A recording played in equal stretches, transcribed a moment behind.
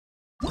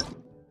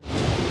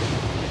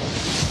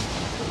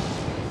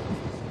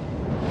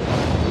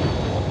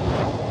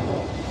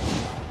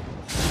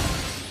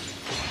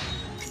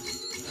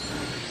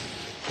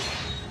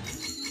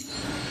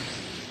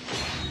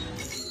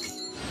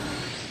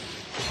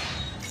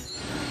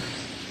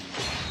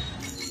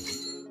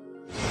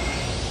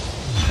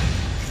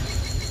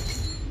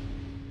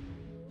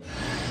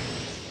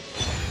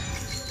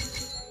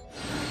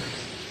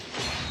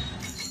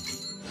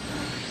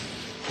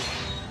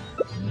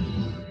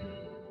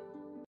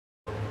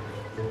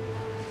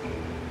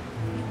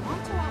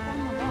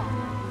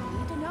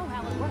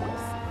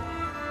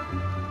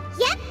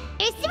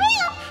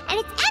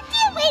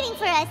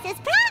us as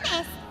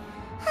promised.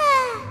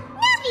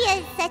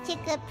 Neuvia is such a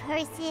good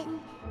person.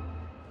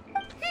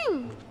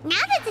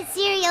 Now that the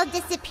serial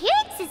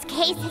disappearances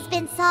case has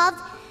been solved,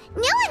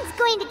 no one's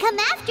going to come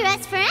after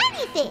us for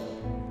anything.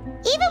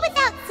 Even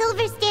without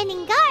Silver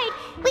standing guard,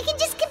 we can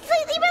just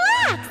completely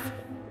relax.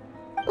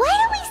 Why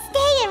don't we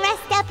stay and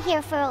rest up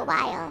here for a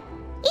while?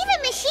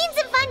 Even machines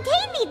in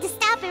Fontaine need to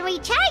stop and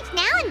recharge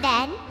now and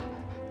then.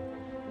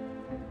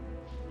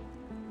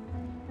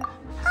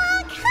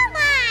 Oh, come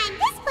on!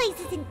 This place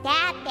isn't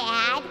that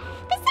bad.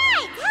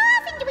 Besides, how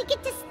often do we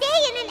get to stay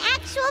in an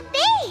actual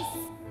base?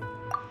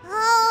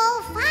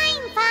 Oh, fine.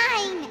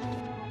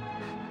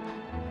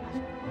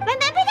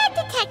 Remember that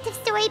detective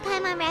story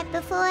Paimon read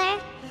before?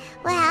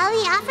 Well,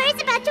 the author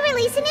is about to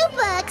release a new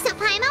book, so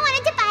Paimon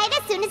wanted to buy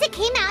it as soon as it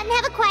came out and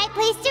have a quiet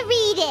place to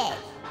read it.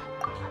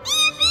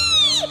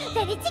 Yippee!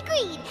 Then it's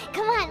agreed.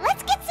 Come on,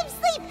 let's get some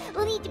sleep.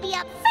 We'll need to be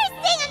up first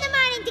thing in the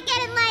morning to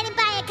get in line and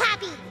buy a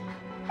copy.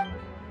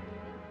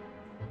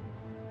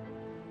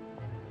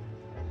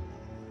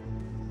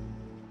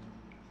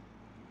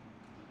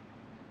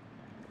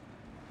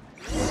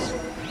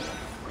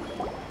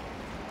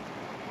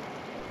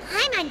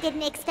 Paimon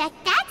didn't expect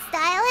that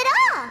style at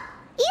all.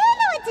 Even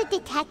though it's a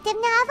detective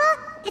novel,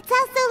 it's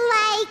also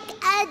like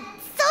a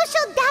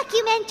social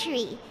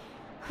documentary.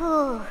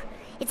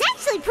 It's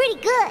actually pretty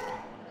good.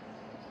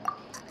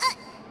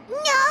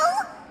 No!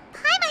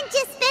 Paimon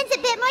just spends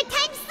a bit more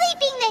time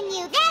sleeping than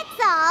you, that's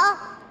all.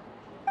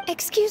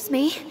 Excuse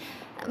me,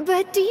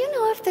 but do you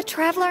know if the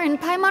Traveler and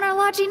Paimon are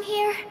lodging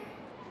here?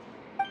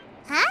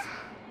 Huh?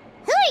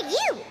 Who are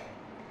you?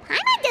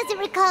 Paimon doesn't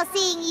recall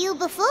seeing you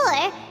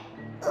before.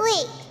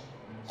 Wait,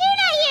 you're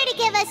not here to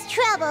give us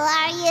trouble,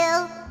 are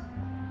you?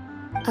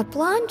 A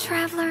blonde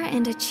traveler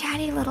and a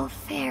chatty little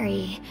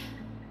fairy.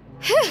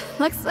 Whew,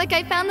 looks like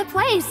I found the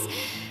place.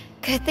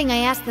 Good thing I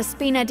asked the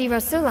Spina di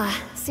Rosula.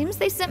 Seems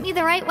they sent me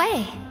the right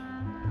way. Hey,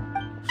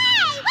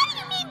 what do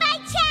you mean by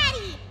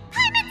chatty?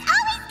 Paimon's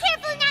always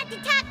careful not to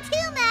talk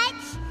too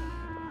much.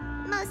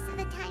 Most of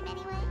the time,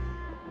 anyway.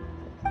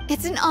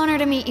 It's an honor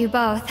to meet you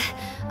both.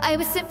 I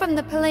was sent from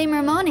the Palais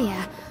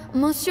Mermonia.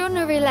 Monsieur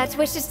Neuvillette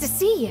wishes to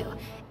see you.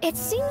 It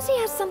seems he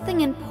has something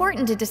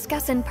important to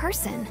discuss in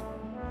person.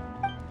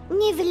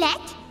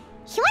 Neuvillette?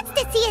 He wants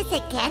to see us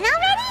again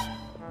already?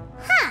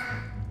 Huh.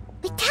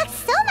 We talked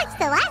so much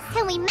the last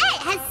time we met.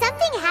 Has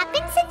something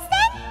happened since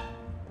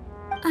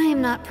then? I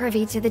am not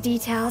privy to the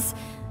details.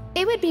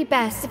 It would be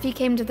best if you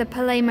came to the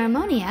Palais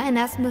Mermonia and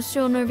asked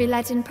Monsieur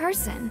Neuvillette in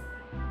person.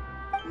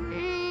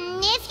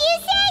 If you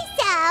say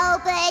so,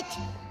 but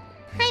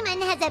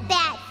Paimon has a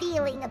bad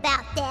feeling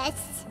about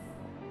this.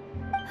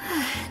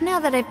 Now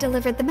that I've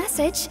delivered the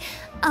message,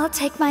 I'll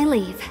take my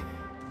leave.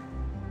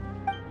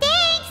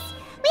 Thanks!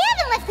 We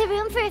haven't left the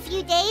room for a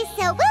few days,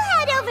 so we'll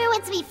head over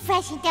once we've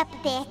freshened up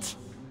a bit.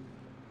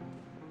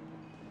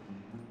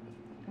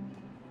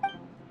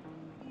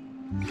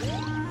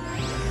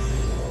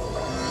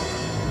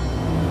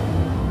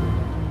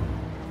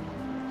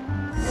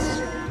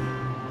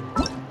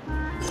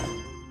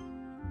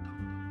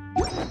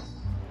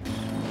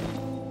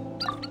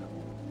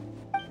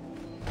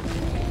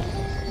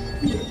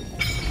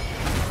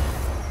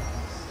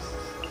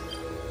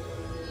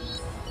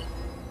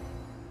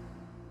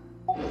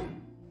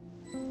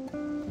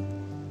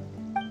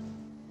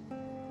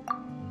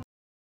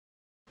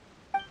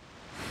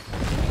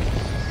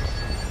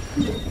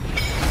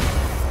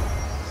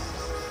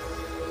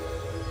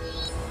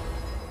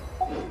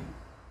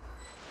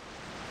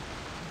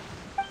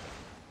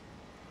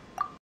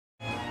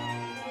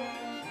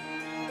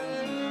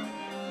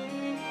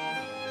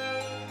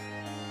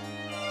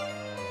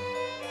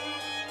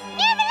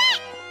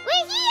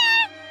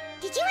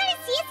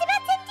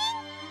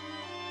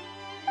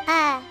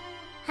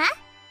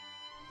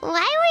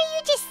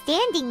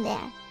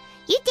 There.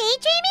 You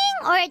daydreaming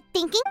or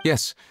thinking?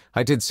 Yes,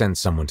 I did send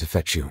someone to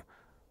fetch you.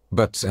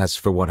 But as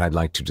for what I'd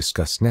like to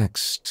discuss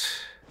next,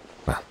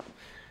 well,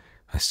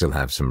 I still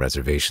have some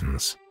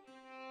reservations.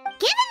 Given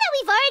that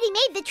we've already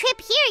made the trip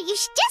here, you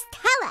should just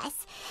tell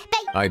us.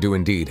 But I do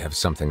indeed have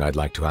something I'd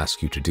like to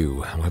ask you to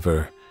do.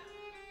 However,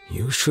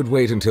 you should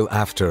wait until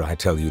after I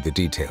tell you the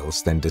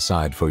details, then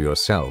decide for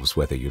yourselves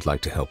whether you'd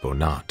like to help or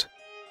not.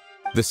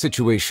 The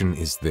situation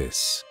is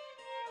this.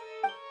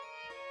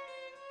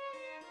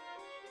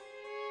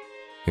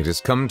 It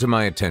has come to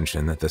my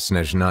attention that the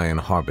Snezhnayan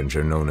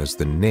harbinger known as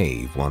the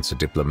Knave wants a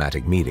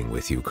diplomatic meeting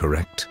with you,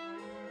 correct?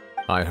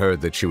 I heard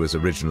that she was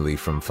originally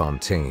from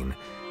Fontaine,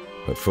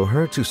 but for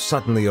her to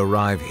suddenly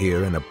arrive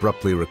here and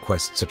abruptly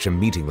request such a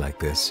meeting like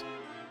this,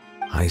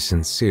 I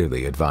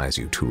sincerely advise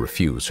you to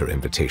refuse her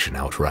invitation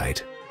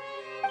outright.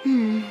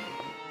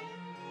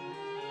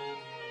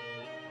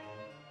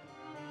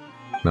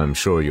 I'm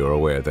sure you're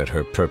aware that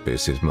her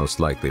purpose is most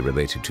likely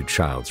related to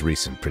Childe's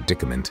recent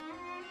predicament.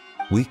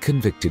 We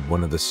convicted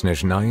one of the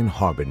Snezhnayan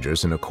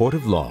harbingers in a court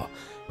of law,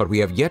 but we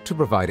have yet to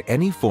provide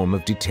any form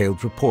of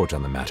detailed report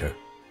on the matter.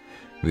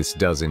 This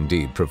does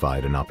indeed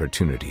provide an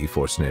opportunity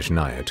for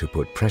Snezhnaya to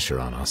put pressure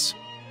on us.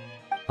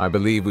 I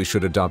believe we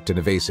should adopt an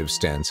evasive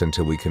stance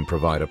until we can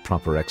provide a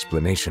proper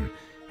explanation,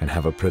 and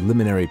have a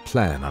preliminary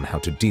plan on how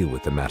to deal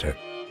with the matter.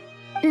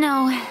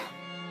 No,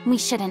 we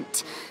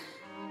shouldn't.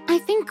 I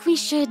think we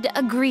should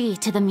agree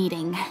to the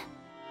meeting.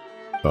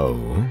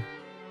 Oh?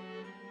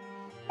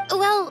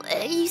 Well,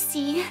 you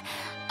see,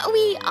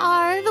 we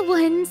are the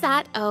ones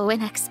that owe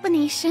an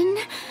explanation.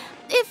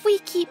 If we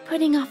keep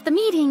putting off the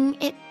meeting,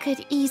 it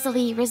could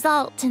easily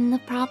result in the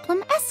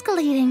problem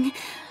escalating,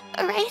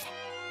 right?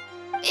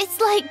 It's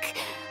like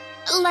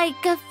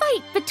a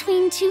fight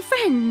between two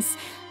friends.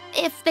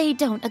 If they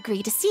don't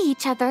agree to see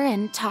each other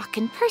and talk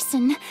in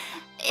person,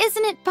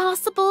 isn't it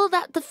possible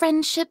that the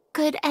friendship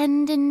could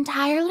end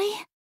entirely?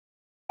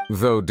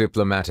 Though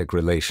diplomatic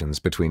relations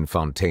between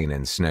Fontaine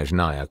and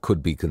Snezhnaya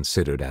could be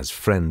considered as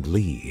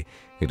friendly,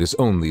 it is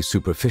only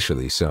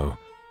superficially so.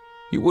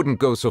 You wouldn't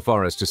go so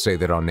far as to say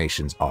that our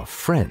nations are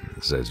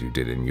friends, as you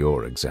did in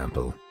your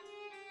example.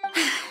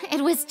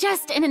 It was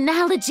just an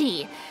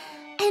analogy.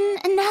 An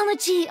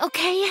analogy,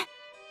 okay?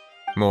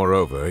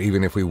 Moreover,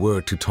 even if we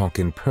were to talk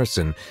in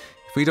person,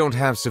 if we don't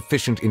have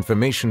sufficient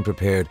information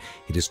prepared,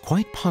 it is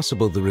quite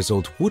possible the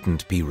result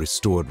wouldn't be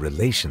restored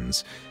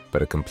relations,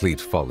 but a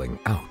complete falling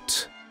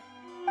out.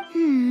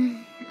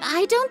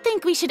 I don't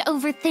think we should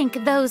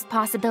overthink those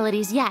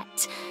possibilities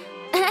yet.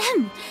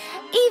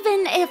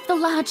 Even if the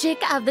logic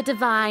of the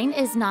divine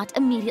is not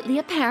immediately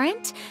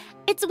apparent,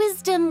 its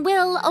wisdom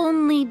will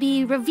only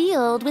be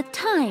revealed with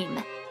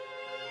time.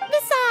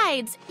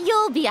 Besides,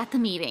 you'll be at the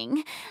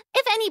meeting.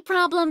 If any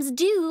problems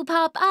do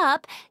pop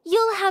up,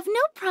 you'll have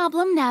no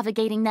problem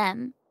navigating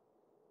them.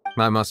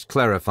 I must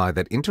clarify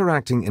that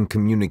interacting and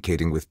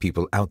communicating with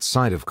people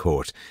outside of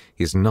court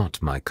is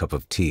not my cup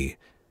of tea.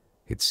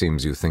 It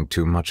seems you think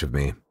too much of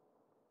me.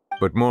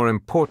 But more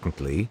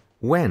importantly,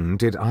 when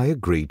did I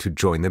agree to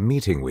join the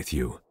meeting with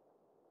you?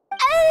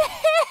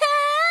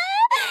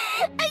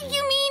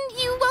 You mean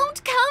you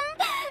won't come?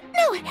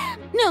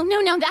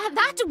 No,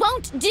 that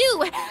won't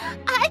do.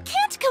 I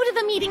can't go to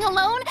the meeting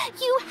alone.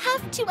 You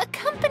have to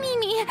accompany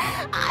me.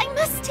 I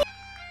must...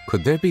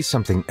 Could there be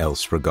something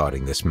else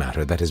regarding this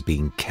matter that is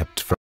being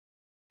kept from...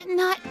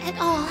 Not at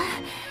all.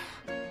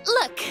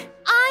 Look,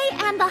 I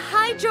am the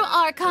Hydro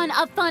Archon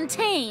of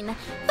Fontaine,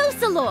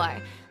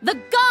 Focalor, the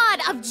god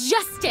of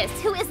justice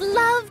who is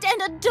loved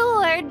and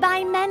adored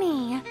by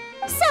many.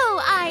 So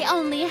I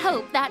only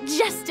hope that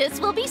justice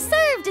will be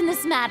served in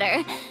this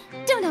matter.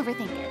 Don't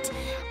overthink it.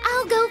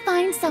 I'll go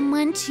find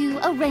someone to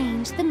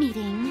arrange the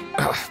meeting.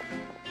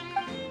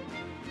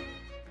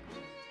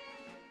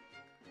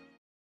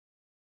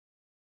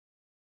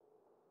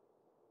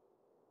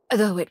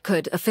 Though it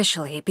could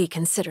officially be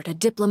considered a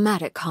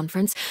diplomatic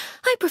conference,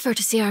 I prefer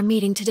to see our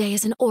meeting today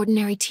as an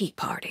ordinary tea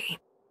party.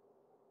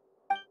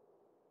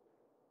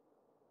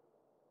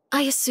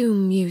 I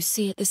assume you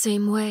see it the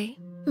same way,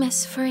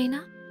 Miss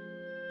Furina?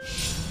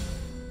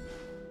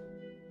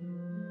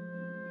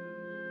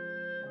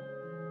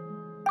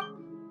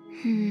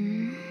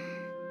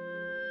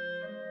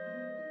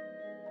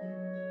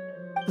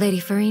 Lady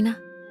Furina?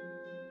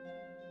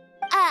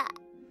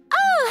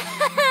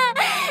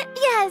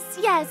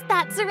 Yes,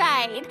 that's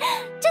right.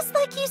 Just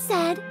like you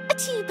said, a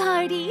tea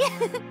party.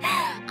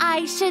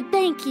 I should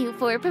thank you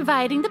for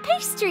providing the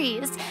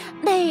pastries.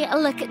 They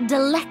look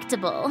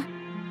delectable.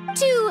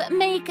 To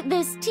make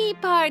this tea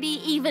party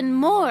even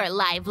more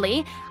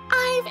lively,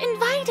 I've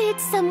invited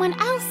someone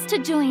else to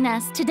join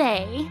us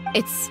today.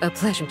 It's a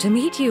pleasure to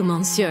meet you,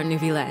 Monsieur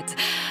Neuvillette.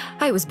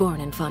 I was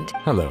born in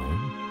Fontaine. Hello.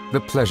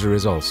 The pleasure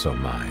is also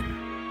mine.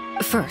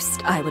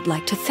 First, I would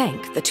like to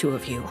thank the two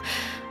of you.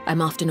 I'm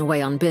often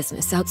away on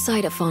business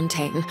outside of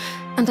Fontaine,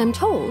 and I'm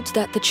told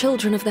that the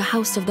children of the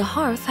House of the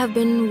Hearth have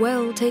been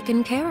well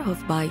taken care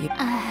of by you.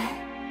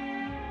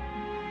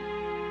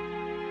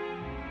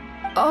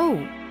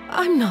 Oh,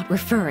 I'm not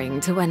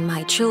referring to when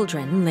my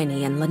children,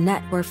 Lyney and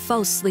Lynette, were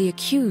falsely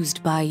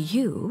accused by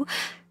you.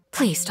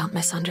 Please don't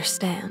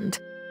misunderstand.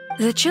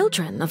 The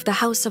children of the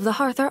House of the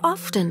Hearth are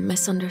often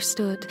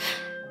misunderstood,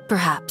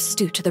 perhaps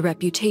due to the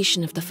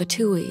reputation of the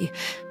Fatui.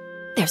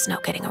 There's no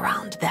getting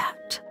around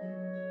that.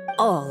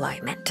 All I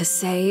meant to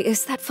say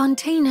is that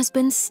Fontaine has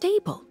been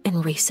stable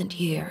in recent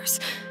years.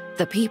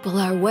 The people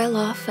are well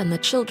off and the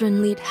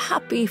children lead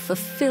happy,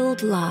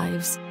 fulfilled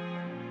lives.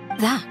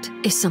 That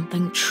is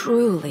something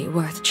truly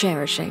worth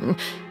cherishing,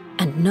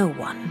 and no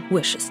one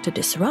wishes to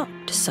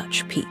disrupt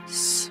such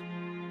peace.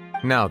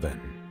 Now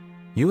then,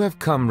 you have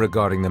come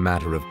regarding the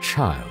matter of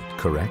Childe,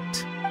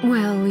 correct?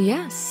 Well,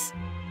 yes.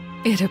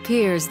 It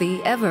appears the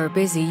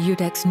ever-busy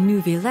Iudex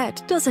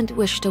Neuvillette doesn't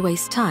wish to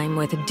waste time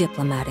with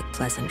diplomatic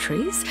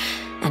pleasantries,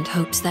 and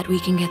hopes that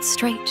we can get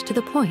straight to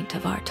the point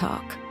of our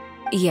talk.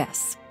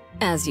 Yes,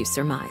 as you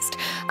surmised,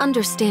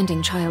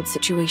 understanding Childe's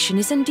situation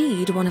is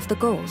indeed one of the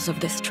goals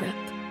of this trip.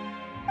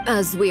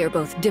 As we are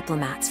both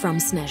diplomats from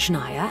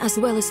Snezhnaya, as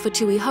well as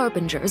Fatui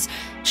harbingers,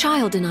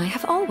 Childe and I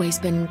have always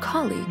been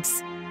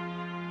colleagues.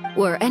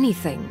 Were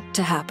anything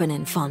to happen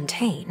in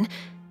Fontaine,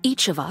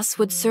 each of us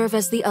would serve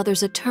as the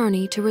other's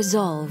attorney to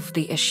resolve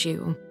the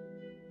issue.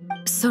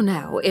 So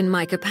now, in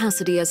my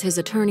capacity as his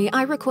attorney,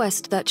 I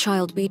request that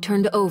Childe be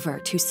turned over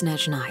to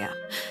Snezhnaya.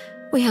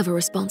 We have a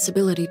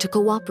responsibility to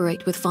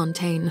cooperate with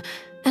Fontaine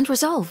and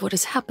resolve what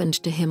has happened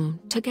to him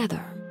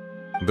together.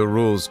 The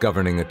rules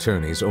governing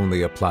attorneys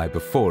only apply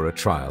before a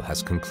trial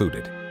has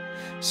concluded.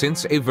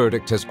 Since a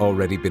verdict has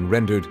already been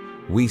rendered,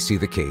 we see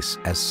the case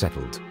as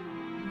settled.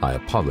 I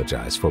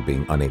apologize for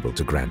being unable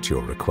to grant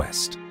your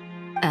request.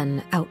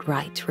 An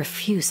outright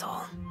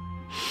refusal.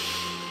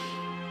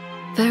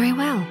 Very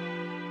well.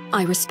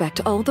 I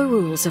respect all the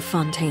rules of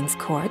Fontaine's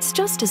courts,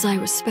 just as I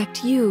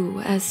respect you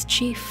as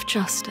Chief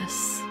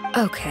Justice.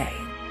 Okay,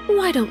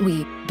 why don't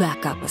we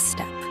back up a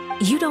step?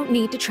 You don't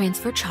need to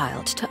transfer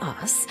Childe to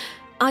us.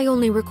 I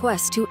only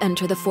request to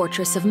enter the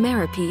Fortress of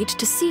Meropide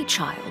to see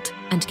Childe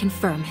and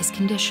confirm his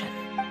condition.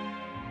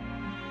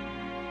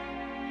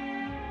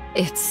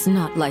 It's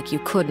not like you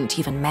couldn't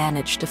even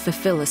manage to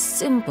fulfill a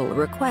simple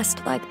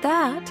request like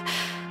that.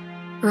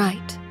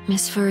 Right,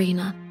 Miss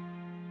Furina?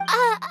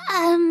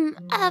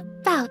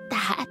 About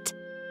that.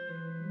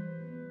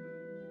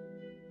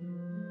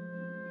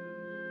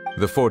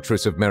 The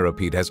Fortress of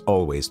Meropide has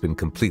always been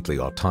completely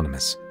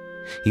autonomous.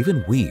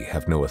 Even we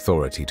have no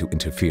authority to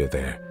interfere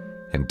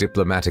there, and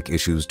diplomatic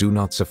issues do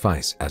not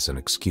suffice as an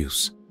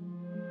excuse.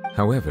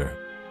 However,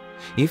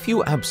 if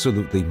you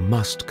absolutely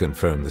must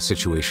confirm the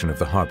situation of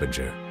the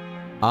Harbinger,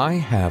 I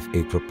have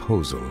a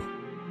proposal.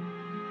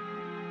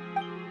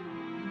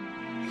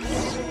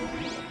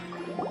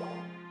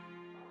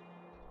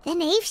 The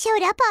knave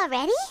showed up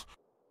already?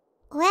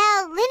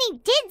 Well,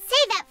 Lyney did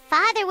say that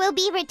father will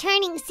be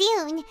returning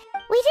soon.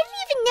 We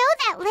didn't even know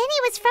that Lyney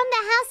was from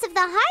the House of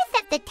the Hearth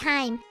at the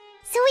time,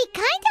 so we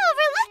kinda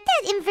overlooked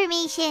that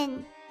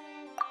information.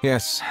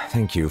 Yes,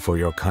 thank you for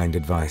your kind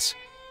advice.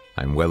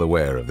 I'm well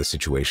aware of the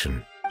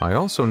situation. I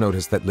also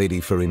noticed that Lady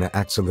Furina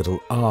acts a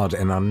little odd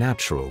and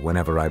unnatural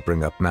whenever I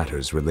bring up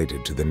matters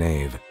related to the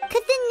knave.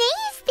 Could the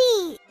knave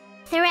be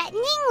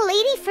threatening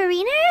Lady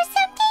Furina or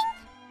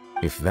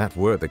something? If that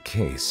were the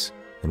case,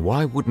 then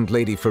why wouldn't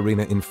Lady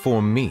Furina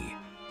inform me?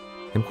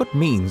 And what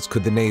means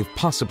could the knave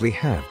possibly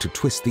have to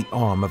twist the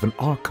arm of an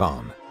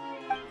Archon?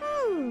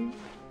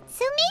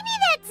 So maybe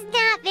that's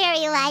not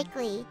very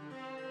likely.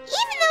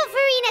 Even though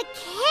Furina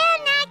can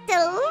act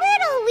a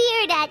little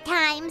weird at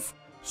times,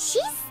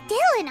 she's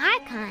still an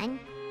Archon.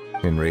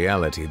 In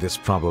reality, this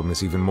problem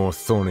is even more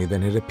thorny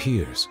than it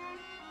appears.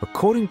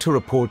 According to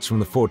reports from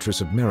the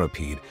Fortress of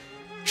Meropide,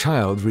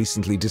 Childe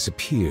recently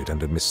disappeared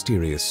under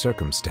mysterious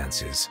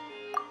circumstances.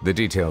 The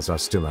details are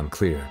still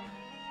unclear.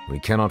 We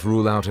cannot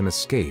rule out an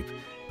escape,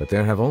 but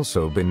there have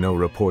also been no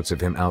reports of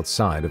him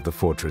outside of the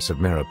Fortress of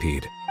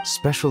Meropide.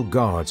 Special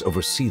guards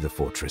oversee the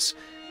fortress,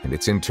 and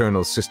its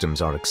internal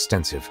systems are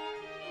extensive.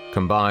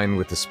 Combined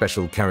with the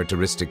special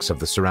characteristics of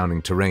the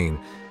surrounding terrain,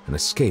 an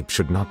escape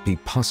should not be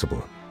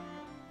possible.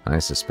 I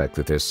suspect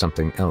that there's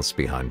something else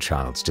behind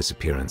Childe's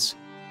disappearance.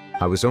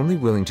 I was only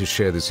willing to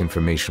share this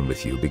information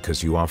with you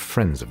because you are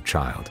friends of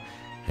Childe,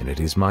 and it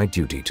is my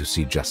duty to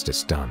see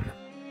justice done.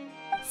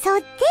 So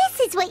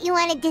this is what you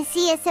wanted to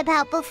see us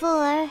about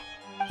before?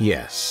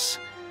 Yes.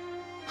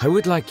 I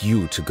would like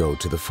you to go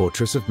to the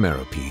Fortress of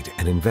Meropide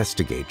and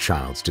investigate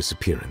Childe's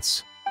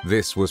disappearance.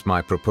 This was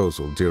my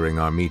proposal during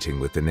our meeting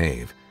with the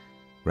knave.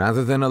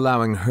 Rather than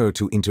allowing her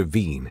to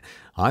intervene,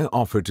 I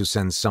offered to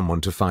send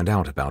someone to find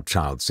out about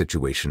Childe's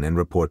situation and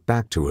report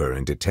back to her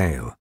in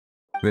detail.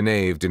 The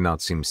knave did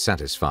not seem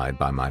satisfied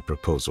by my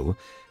proposal,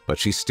 but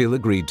she still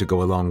agreed to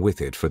go along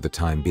with it for the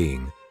time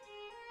being.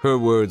 Her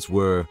words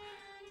were,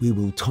 "We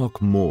will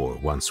talk more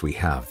once we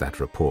have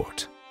that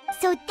report."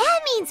 So that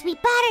means we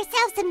bought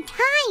ourselves some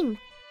time!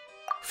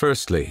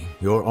 Firstly,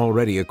 you're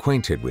already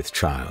acquainted with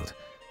Childe.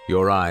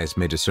 Your eyes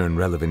may discern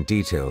relevant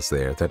details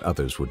there that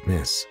others would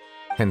miss.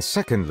 And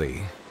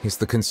secondly, is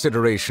the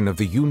consideration of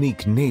the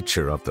unique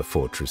nature of the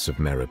Fortress of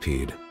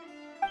Meropide.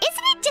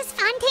 Isn't it just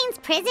Fontaine's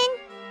prison?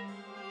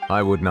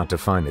 I would not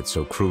define it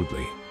so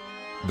crudely.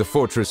 The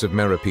Fortress of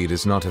Meropide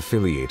is not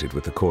affiliated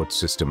with the court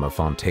system of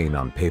Fontaine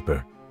on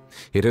paper.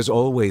 It has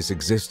always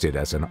existed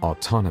as an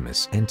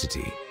autonomous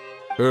entity.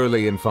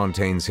 Early in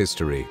Fontaine's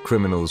history,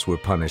 criminals were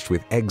punished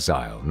with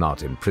exile,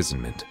 not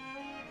imprisonment.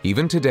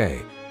 Even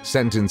today,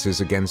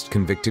 sentences against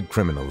convicted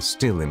criminals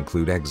still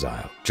include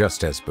exile,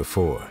 just as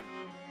before.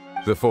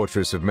 The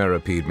Fortress of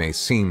Meropide may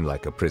seem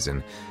like a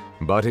prison,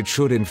 but it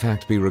should in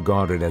fact be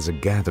regarded as a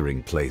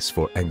gathering place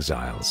for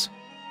exiles.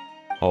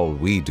 All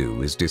we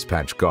do is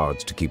dispatch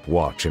guards to keep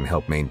watch and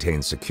help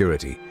maintain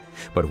security,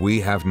 but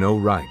we have no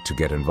right to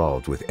get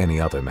involved with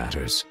any other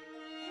matters.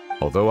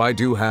 Although I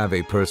do have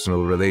a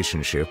personal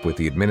relationship with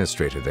the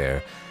administrator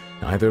there,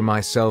 neither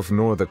myself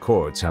nor the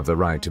courts have the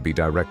right to be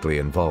directly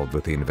involved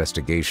with the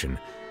investigation,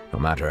 no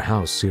matter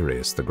how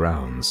serious the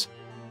grounds.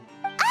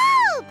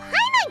 Oh,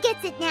 Paimon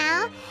gets it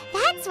now!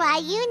 That's why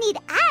you need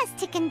us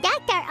to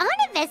conduct our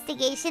own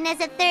investigation as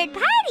a third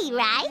party,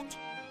 right?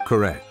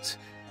 Correct.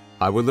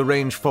 I will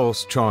arrange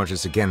false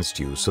charges against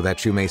you so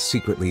that you may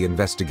secretly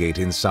investigate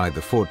inside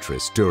the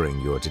fortress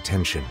during your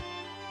detention.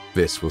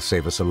 This will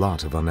save us a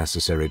lot of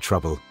unnecessary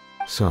trouble.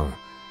 So,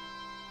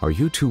 are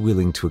you two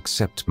willing to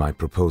accept my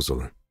proposal?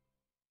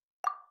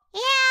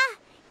 Yeah,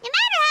 no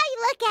matter how you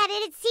look at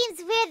it, it seems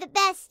we're the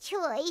best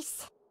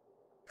choice.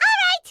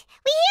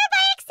 right! We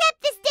hereby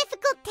accept this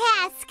difficult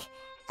task.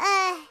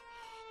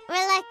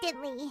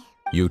 Reluctantly.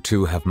 You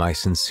two have my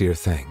sincere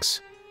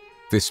thanks.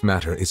 This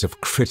matter is of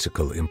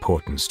critical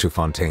importance to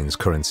Fontaine's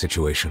current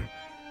situation.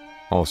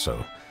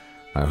 Also,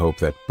 I hope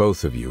that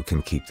both of you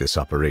can keep this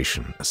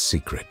operation a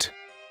secret.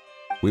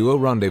 We will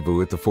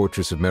rendezvous at the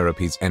Fortress of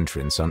Meropide's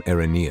entrance on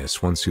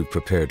Irenaeus once you've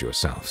prepared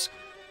yourselves.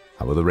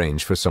 I will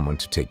arrange for someone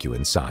to take you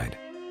inside.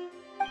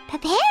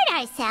 Prepared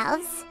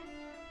ourselves?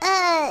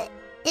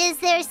 Is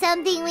there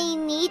something we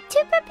need to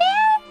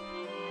prepare?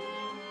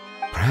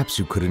 Perhaps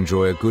you could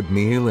enjoy a good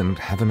meal and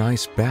have a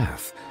nice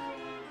bath.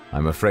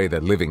 I'm afraid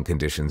that living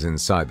conditions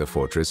inside the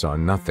fortress are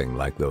nothing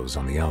like those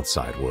on the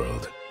outside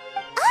world.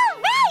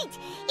 Oh, right!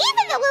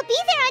 Even though we'll be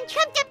there on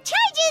trumped-up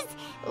charges,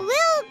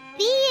 we'll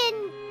be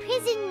in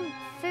prison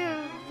for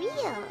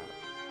real.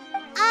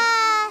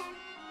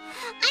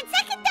 On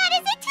second thought,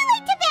 is it too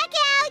late to back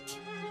out?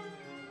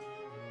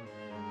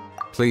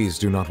 Please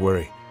do not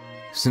worry.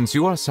 Since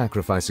you are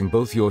sacrificing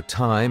both your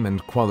time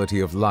and quality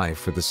of life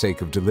for the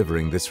sake of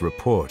delivering this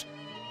report,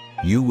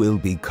 you will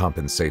be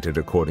compensated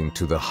according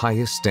to the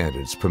highest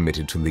standards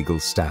permitted to legal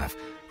staff,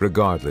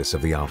 regardless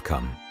of the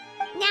outcome.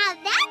 Now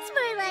that's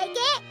more like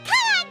it!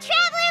 Come on,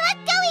 Traveler,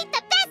 let's go eat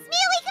the best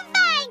meal we can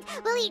find!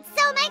 We'll eat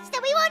so much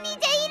that we won't need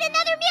to eat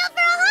another meal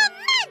for a whole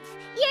month!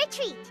 Your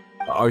treat!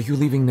 Are you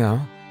leaving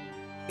now?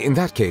 In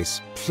that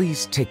case,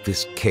 please take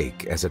this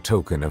cake as a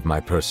token of my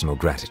personal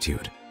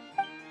gratitude.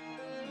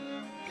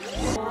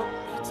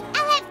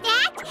 I'll have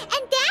that,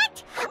 and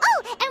that!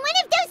 Oh, and one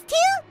of those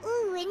two!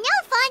 Ooh, and no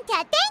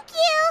Fanta, thank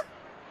you!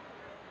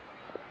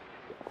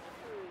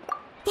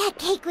 That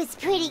cake was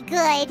pretty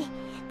good.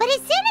 But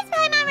as soon as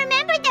Paimon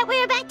remembered that we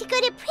were about to go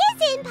to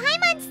prison,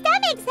 Paimon's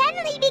stomach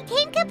suddenly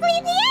became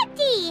completely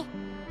empty.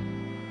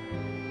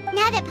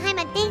 Now that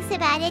Paimon thinks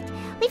about it,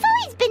 we've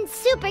always been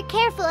super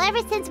careful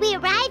ever since we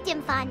arrived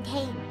in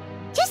Fontaine,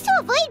 just to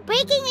avoid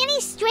breaking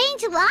any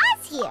strange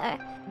laws here.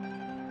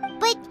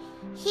 But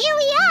here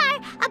we are,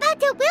 about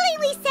to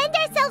willingly send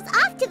ourselves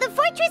off to the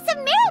Fortress of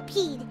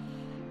Meropide.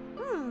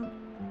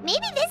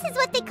 Maybe this is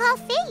what they call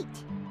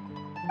fate.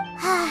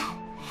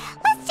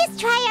 Let's just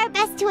try our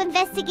best to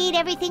investigate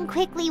everything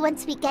quickly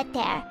once we get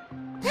there.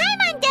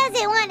 Paimon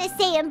doesn't want to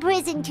stay in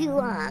prison too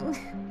long.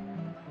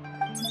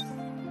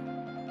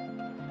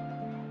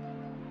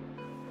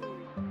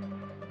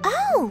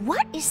 Oh,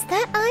 what is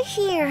that I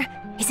hear?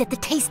 Is it the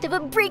taste of a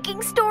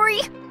breaking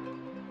story?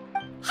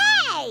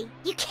 Hey!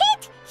 You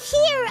can't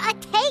hear a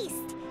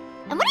taste!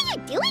 And what are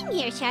you doing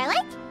here,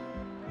 Charlotte?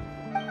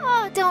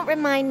 Oh, don't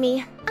remind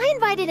me. I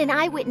invited an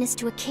eyewitness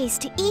to a case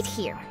to eat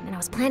here, and I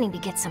was planning to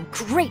get some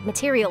great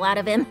material out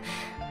of him.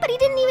 But he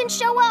didn't even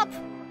show up.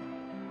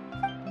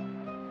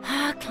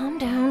 Calm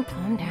down,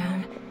 calm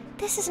down.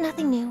 This is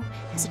nothing new.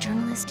 As a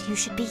journalist, you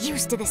should be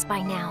used to this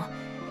by now.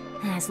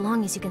 As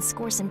long as you can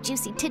score some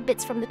juicy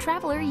tidbits from the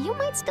Traveler, you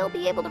might still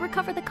be able to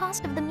recover the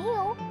cost of the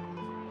meal.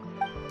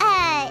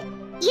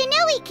 You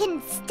know we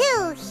can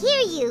still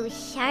hear you,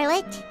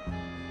 Charlotte.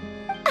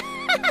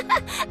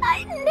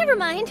 Never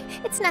mind.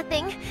 It's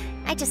nothing.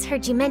 I just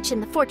heard you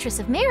mention the Fortress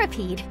of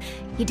Meropide.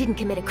 You didn't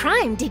commit a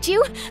crime, did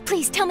you?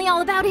 Please tell me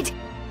all about it.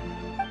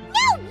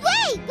 No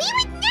way! We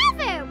would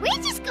never!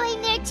 We're just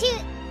going there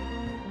to...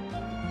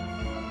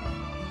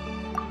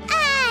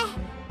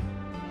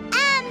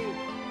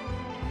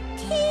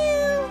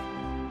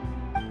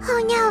 Oh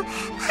no,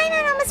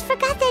 Paimon almost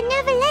forgot that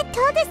Neuvillette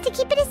told us to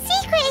keep it a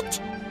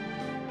secret!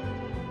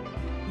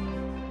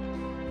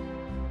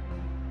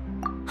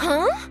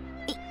 Huh?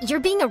 You're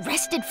being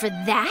arrested for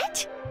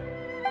that?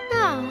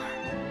 Oh,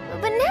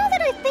 but now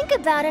that I think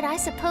about it, I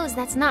suppose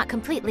that's not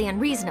completely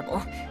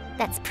unreasonable.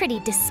 That's pretty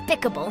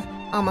despicable,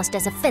 almost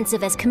as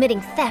offensive as committing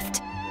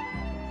theft.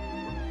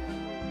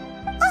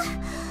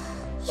 Oh,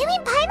 you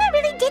mean Paimon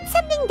really did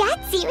something that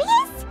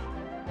serious?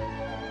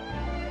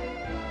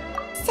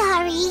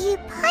 Sorry,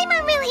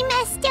 Paimon really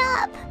messed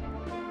up.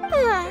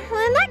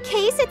 Well, in that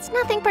case, it's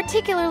nothing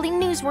particularly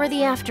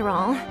newsworthy after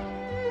all.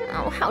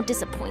 Oh, how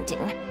disappointing.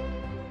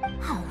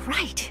 All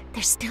right,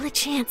 there's still a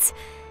chance.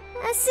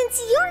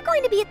 Since you're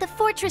going to be at the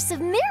Fortress of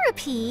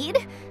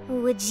Meropide,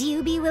 would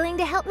you be willing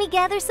to help me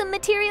gather some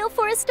material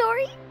for a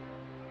story?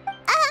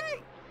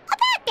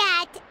 About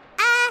that,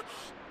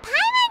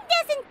 Paimon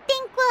doesn't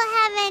think we'll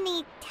have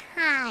any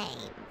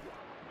time.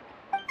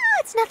 Oh,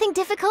 it's nothing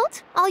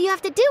difficult. All you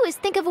have to do is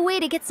think of a way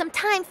to get some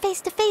time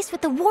face-to-face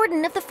with the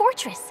warden of the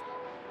fortress.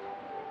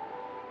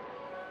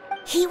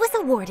 He was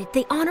awarded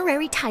the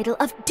honorary title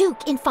of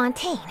Duke in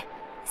Fontaine.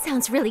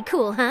 Sounds really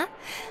cool, huh?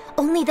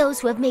 Only those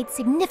who have made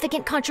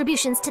significant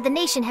contributions to the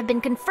nation have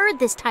been conferred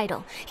this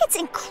title. It's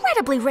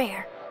incredibly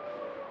rare.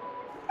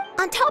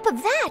 On top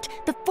of that,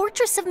 the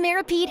Fortress of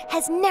Meropide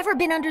has never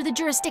been under the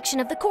jurisdiction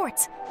of the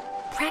courts.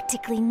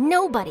 Practically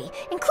nobody,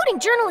 including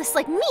journalists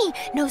like me,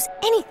 knows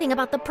anything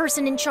about the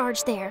person in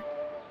charge there.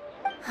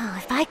 Oh,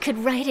 if I could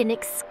write an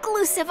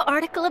exclusive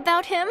article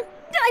about him,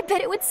 I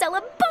bet it would sell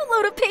a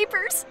boatload of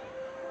papers.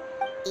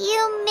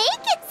 You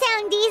make it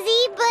sound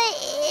easy, but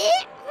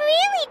it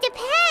really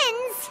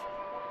depends.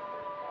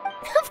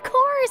 Of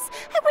course!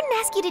 I wouldn't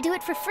ask you to do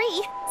it for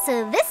free.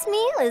 So this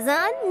meal is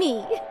on me.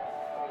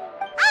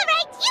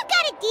 Alright, you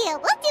got a deal.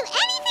 We'll do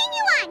anything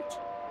you want.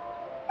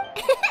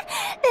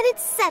 Then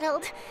it's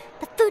settled.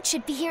 The food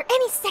should be here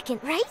any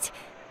second, right?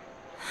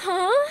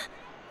 Huh?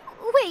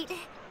 Wait,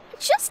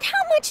 just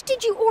how much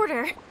did you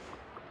order?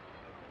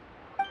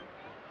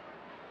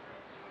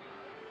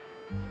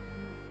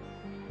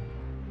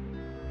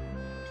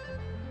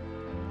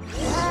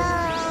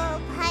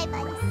 Oh,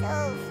 Paimon's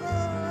so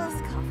full.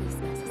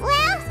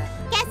 Well,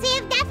 guess we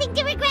have nothing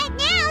to regret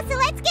now, so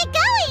let's get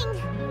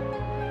going!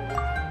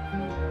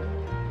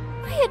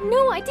 I had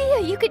no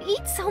idea you could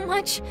eat so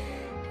much.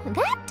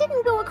 That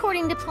didn't go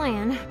according to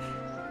plan.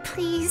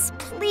 Please,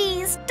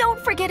 please, don't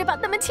forget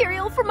about the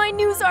material for my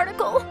news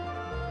article.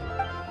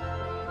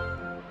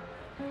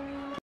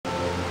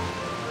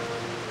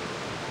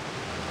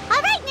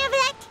 Alright,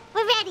 Neuvillette,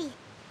 we're ready.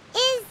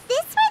 Is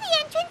this where the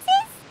entrance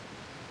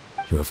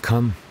is? You have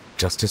come,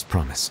 just as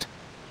promised.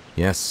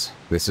 Yes,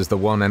 this is the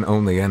one and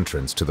only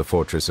entrance to the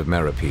Fortress of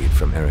Meropide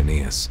from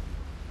Irenaeus.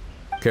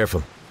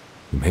 Careful.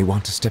 You may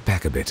want to step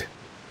back a bit.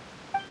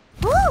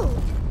 Ooh,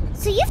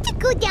 so you have to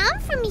go down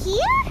from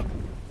here?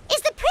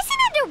 Is the prison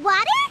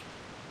underwater?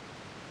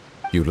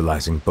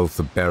 Utilizing both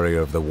the barrier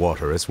of the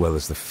water as well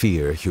as the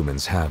fear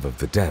humans have of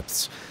the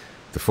depths,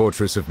 the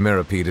Fortress of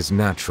Meropide is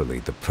naturally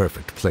the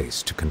perfect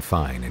place to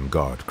confine and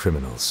guard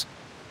criminals.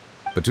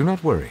 But do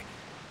not worry.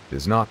 It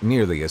is not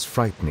nearly as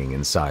frightening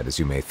inside as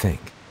you may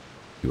think.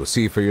 You will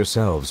see for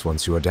yourselves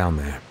once you are down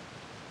there.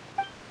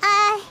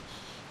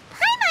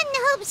 Paimon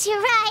hopes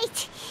you're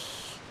right.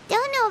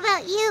 Don't know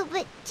about you,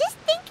 but just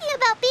thinking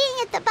about being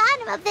at the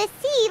bottom of the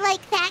sea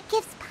like that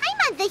gives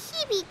Paimon the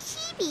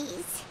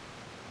heebie-jeebies.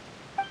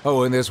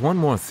 Oh, and there's one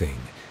more thing.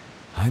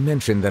 I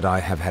mentioned that I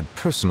have had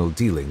personal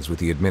dealings with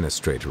the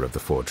administrator of the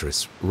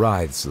fortress,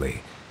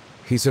 Wriothesley.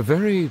 He's a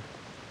very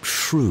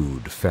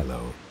shrewd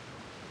fellow.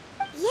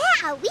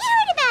 Yeah, we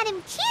heard about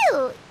him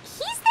too.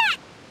 He's that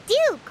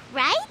Duke,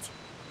 right?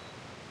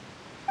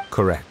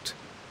 Correct.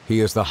 He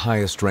is the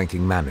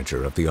highest-ranking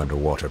manager of the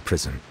underwater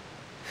prison.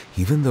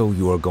 Even though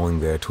you are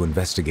going there to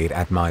investigate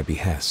at my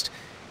behest,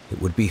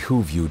 it would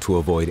behoove you to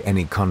avoid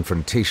any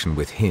confrontation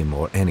with him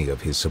or any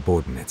of his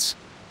subordinates.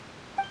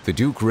 The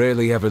Duke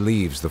rarely ever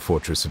leaves the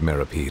Fortress of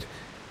Meropide,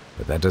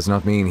 but that does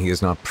not mean he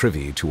is not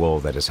privy to all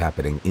that is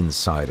happening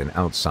inside and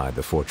outside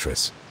the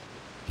fortress.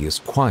 He is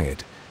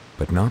quiet,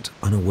 but not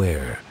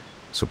unaware,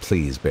 so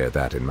please bear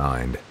that in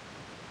mind.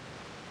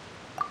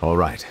 All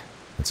right,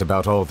 that's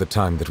about all the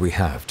time that we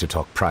have to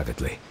talk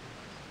privately.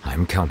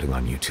 I'm counting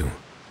on you two.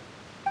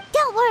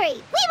 Don't worry,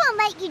 we won't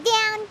let you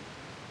down.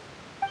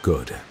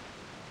 Good.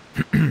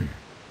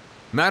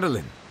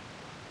 Madeline!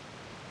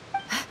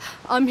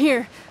 I'm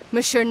here,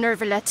 Monsieur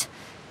Neuvillette.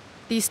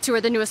 These two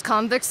are the newest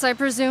convicts, I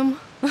presume?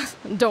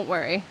 Don't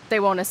worry, they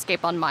won't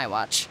escape on my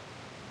watch.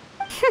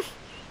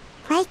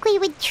 Like we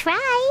would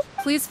try.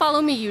 Please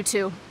follow me, you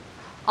two.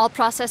 I'll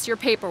process your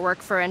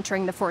paperwork for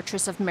entering the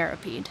Fortress of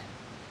Meropide.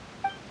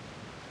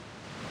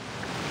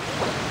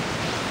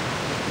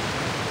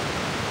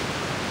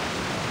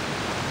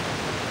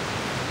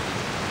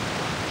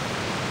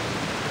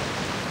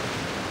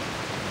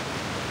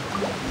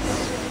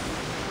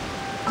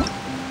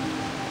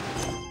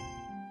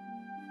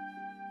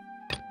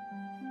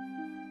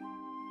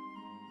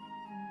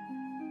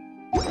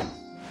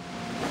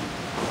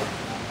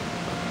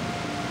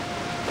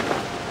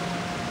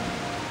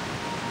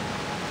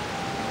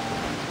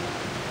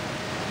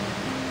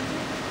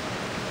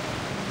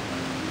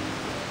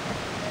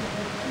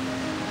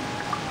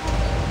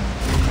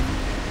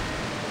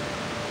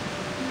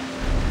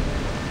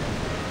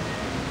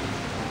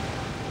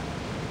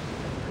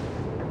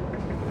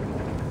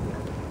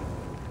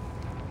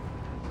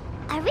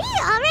 Are we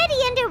already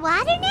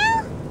underwater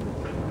now?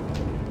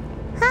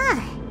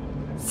 Huh.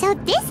 So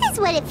this is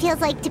what it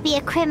feels like to be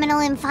a criminal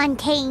in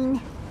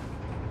Fontaine.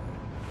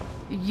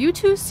 You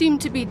two seem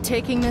to be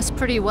taking this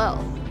pretty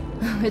well.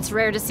 It's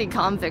rare to see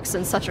convicts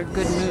in such a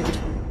good mood.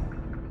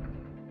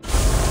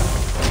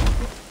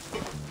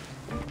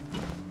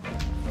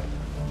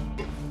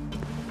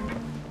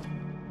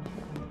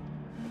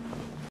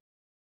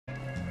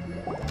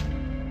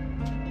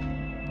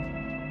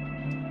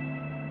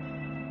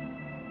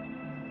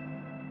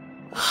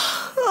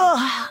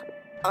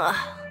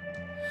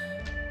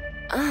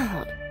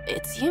 Oh,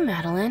 it's you,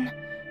 Madeline.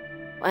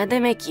 Why'd they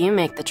make you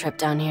make the trip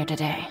down here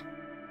today?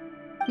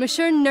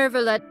 Monsieur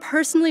Neuvillette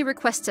personally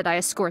requested I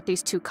escort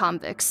these two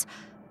convicts.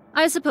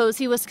 I suppose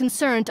he was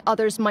concerned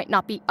others might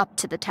not be up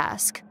to the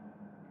task.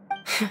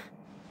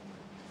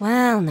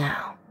 Well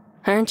now,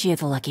 aren't you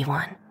the lucky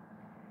one?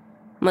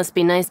 Must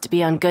be nice to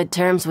be on good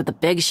terms with the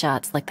big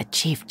shots like the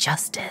Chief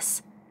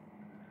Justice.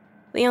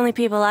 The only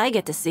people I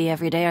get to see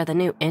every day are the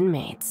new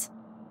inmates.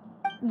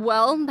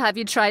 Well, have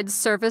you tried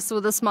service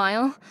with a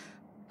smile?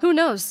 Who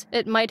knows,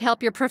 it might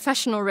help your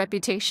professional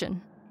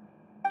reputation.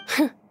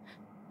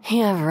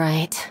 Yeah,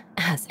 right.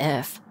 As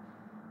if.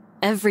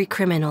 Every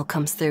criminal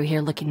comes through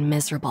here looking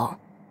miserable.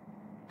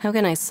 How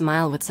can I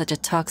smile with such a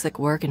toxic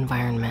work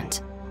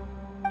environment?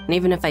 And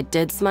even if I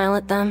did smile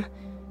at them,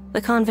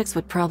 the convicts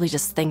would probably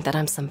just think that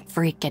I'm some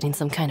freak getting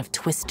some kind of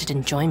twisted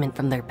enjoyment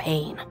from their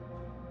pain.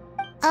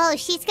 Oh,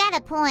 she's got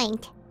a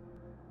point.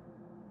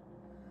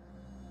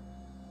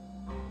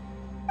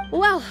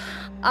 Well,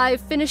 I've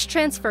finished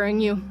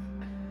transferring you.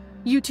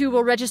 You two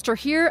will register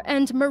here,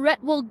 and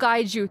Mirette will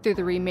guide you through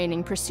the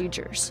remaining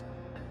procedures.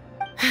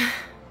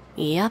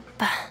 Yep,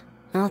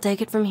 I'll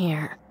take it from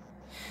here.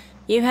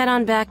 You head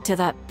on back to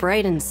that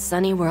bright and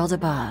sunny world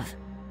above.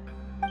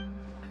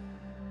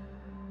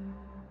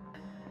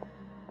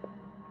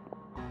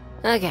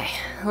 Okay,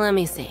 let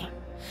me see.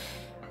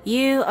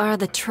 You are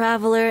the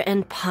Traveler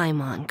and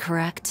Paimon,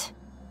 correct?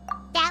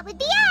 That would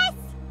be us!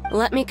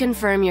 Let me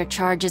confirm your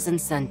charges and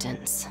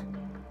sentence.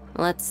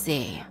 Let's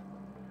see.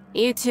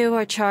 You two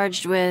are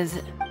charged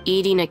with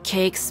eating a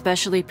cake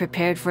specially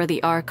prepared for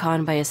the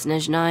Archon by a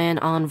Snezhnayan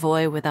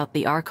envoy without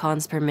the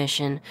Archon's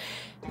permission,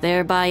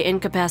 thereby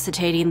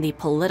incapacitating the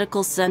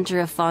political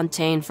center of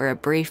Fontaine for a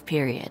brief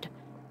period.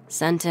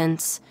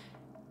 Sentence: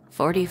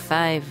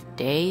 45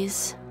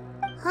 days?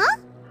 Huh?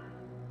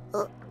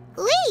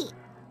 Wait,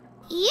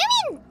 you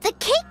mean the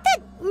cake that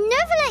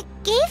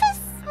Neuvillette gave us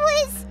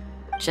was...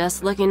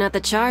 Just looking at the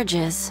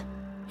charges,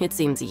 it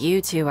seems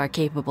you two are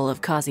capable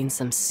of causing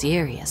some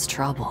serious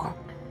trouble.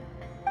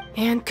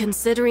 And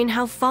considering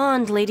how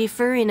fond Lady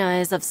Furina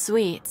is of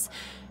sweets,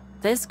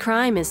 this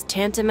crime is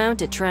tantamount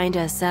to trying to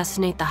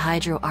assassinate the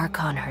Hydro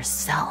Archon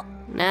herself.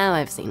 Now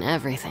I've seen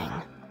everything.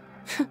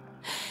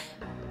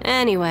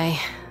 Anyway,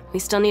 we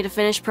still need to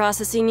finish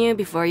processing you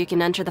before you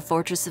can enter the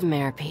Fortress of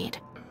Meropide.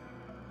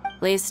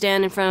 Please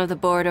stand in front of the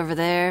board over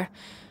there.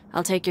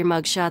 I'll take your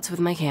mugshots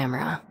with my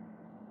camera.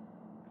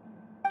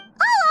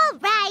 Oh, all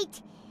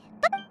right.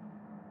 But...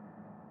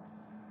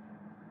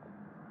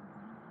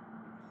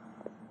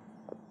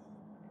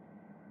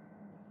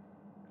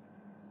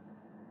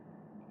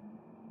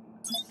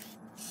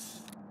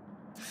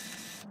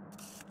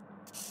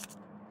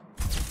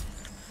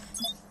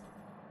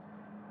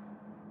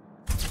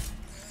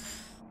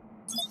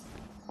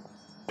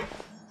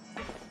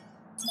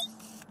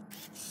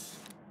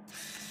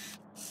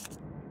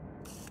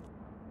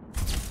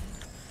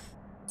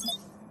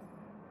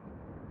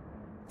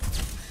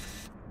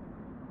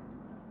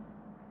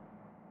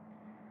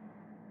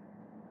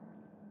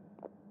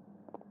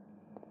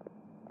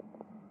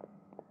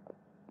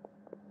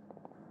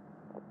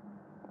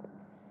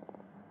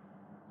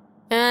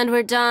 And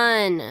we're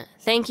done.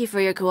 Thank you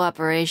for your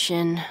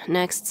cooperation.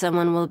 Next,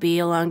 someone will be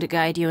along to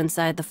guide you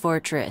inside the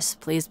fortress.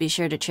 Please be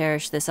sure to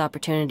cherish this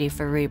opportunity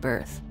for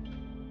rebirth.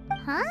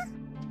 Huh?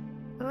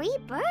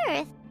 Rebirth?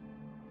 Isn't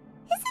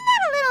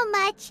that a little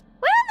much?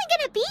 We're only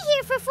gonna be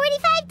here for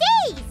 45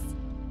 days!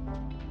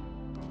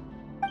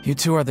 You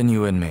two are the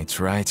new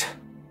inmates, right?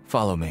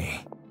 Follow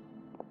me.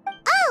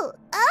 Oh,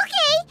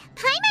 okay!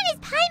 Paimon is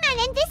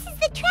Paimon and this is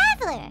the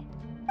Traveler!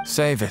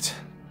 Save it.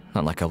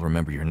 Not like I'll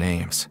remember your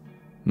names.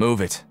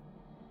 Move it.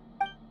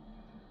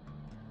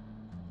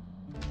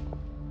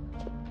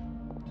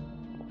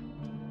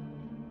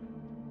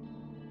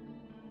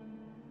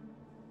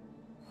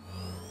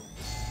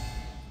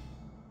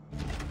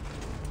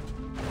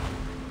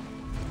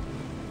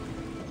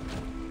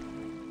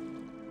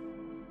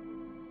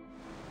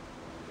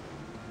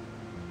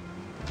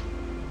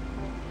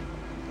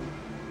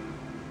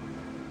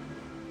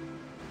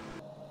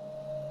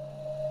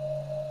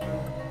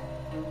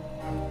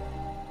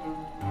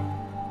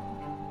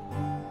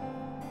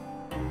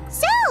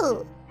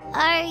 So,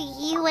 are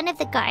you one of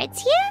the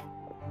guards here?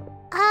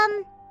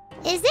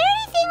 Is there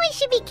anything we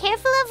should be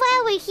careful of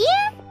while we're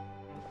here?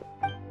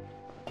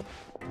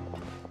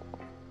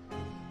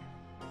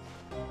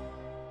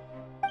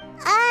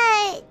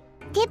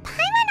 Did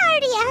Paimon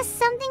already ask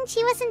something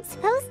she wasn't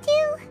supposed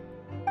to?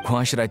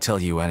 Why should I tell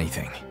you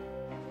anything?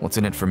 What's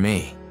in it for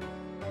me?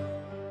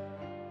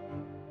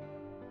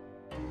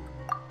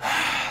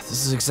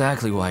 This is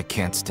exactly why I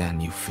can't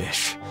stand you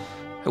fish.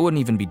 I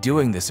wouldn't even be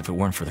doing this if it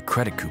weren't for the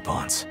credit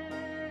coupons.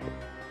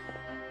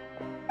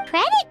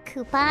 Credit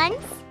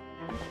coupons?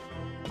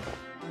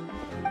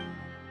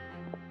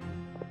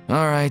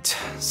 Alright,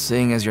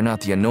 seeing as you're not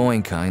the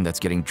annoying kind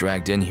that's getting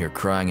dragged in here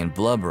crying and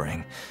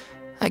blubbering,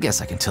 I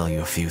guess I can tell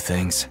you a few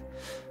things.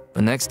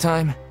 But next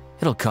time,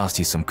 it'll cost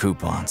you some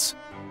coupons.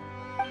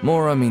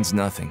 Mora means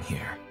nothing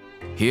here.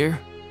 Here,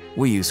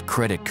 we use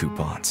credit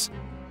coupons.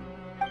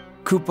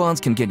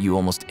 Coupons can get you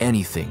almost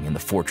anything in the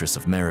Fortress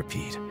of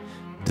Meropide.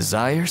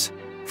 Desires?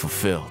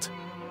 Fulfilled.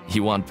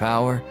 You want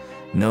power?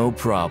 No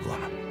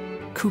problem.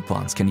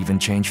 Coupons can even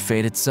change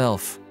fate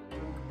itself.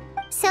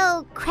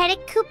 So,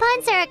 credit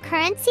coupons are a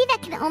currency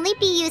that can only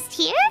be used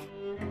here?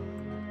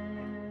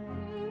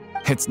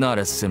 It's not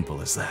as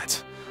simple as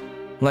that.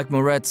 Like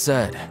Mirette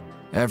said,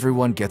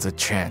 everyone gets a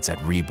chance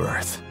at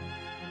rebirth.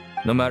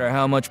 No matter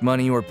how much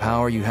money or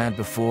power you had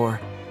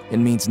before, it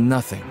means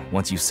nothing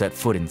once you set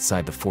foot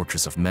inside the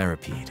Fortress of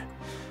Meropide.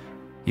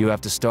 You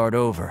have to start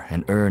over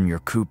and earn your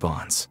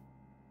coupons.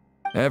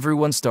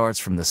 Everyone starts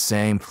from the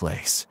same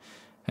place,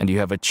 and you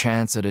have a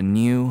chance at a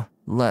new,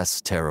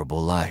 less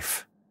terrible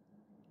life.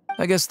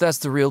 I guess that's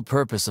the real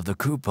purpose of the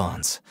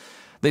coupons.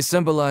 They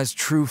symbolize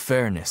true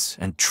fairness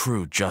and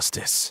true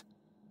justice.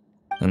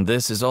 And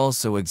this is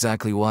also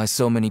exactly why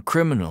so many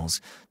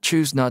criminals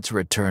choose not to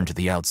return to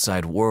the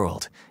outside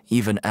world,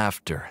 even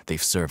after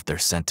they've served their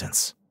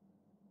sentence.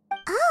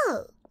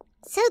 Oh,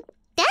 so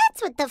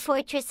that's what the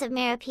Fortress of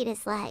Meropide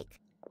is like.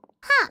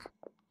 Huh.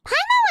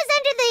 Paimon was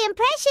under the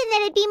impression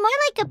that it'd be more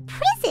like a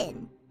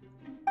prison.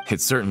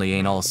 It certainly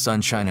ain't all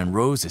sunshine and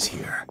roses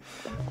here,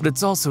 but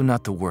it's also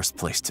not the worst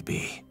place to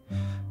be.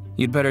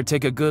 You'd better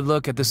take a good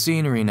look at the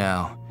scenery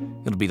now.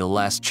 It'll be the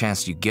last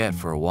chance you get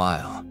for a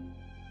while.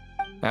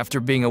 After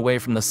being away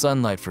from the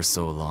sunlight for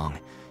so long,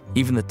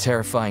 even the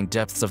terrifying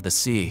depths of the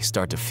sea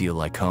start to feel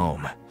like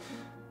home.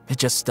 It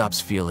just stops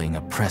feeling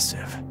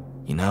oppressive,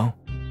 you know?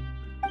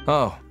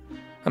 Oh,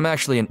 I'm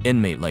actually an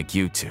inmate like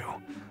you two.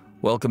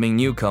 Welcoming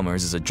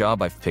newcomers is a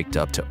job I've picked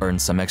up to earn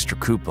some extra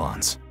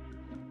coupons.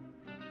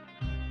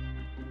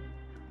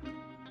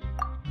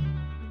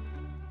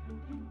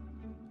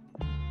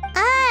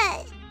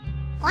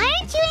 Why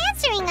aren't you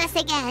answering us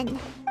again?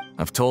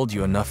 I've told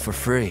you enough for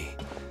free.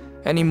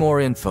 Any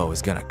more info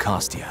is gonna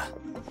cost you.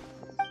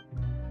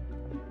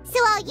 So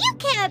all you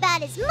care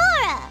about is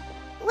Mora!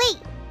 Wait,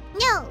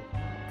 no.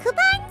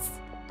 Coupons?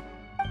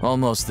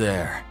 Almost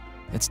there.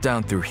 It's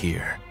down through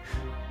here.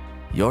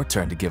 Your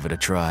turn to give it a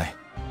try.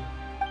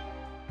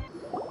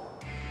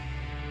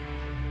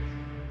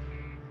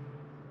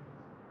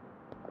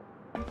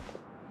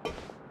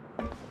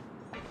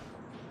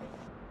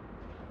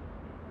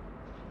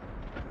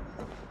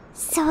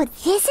 So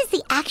this is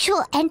the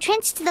actual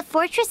entrance to the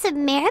Fortress of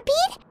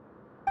Meropide?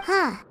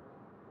 Huh.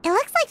 It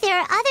looks like there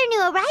are other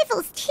new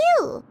arrivals,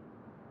 too.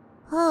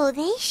 Oh,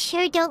 they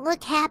sure don't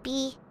look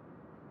happy.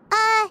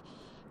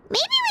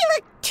 Maybe we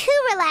look too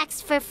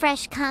relaxed for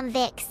fresh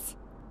convicts.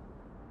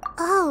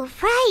 Oh,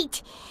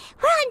 right.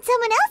 We're on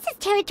someone else's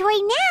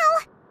territory now.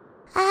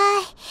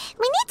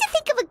 We need to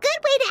think of a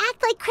good way to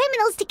act like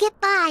criminals to get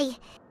by.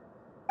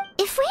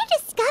 If we're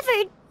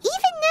discovered,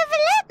 even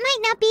Neuvillette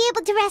might not be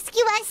able to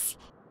rescue us.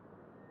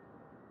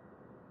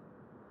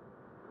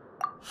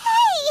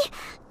 Hey!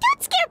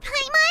 Don't scare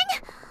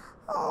Paimon!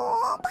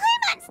 Oh,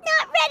 Paimon's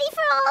not ready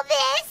for all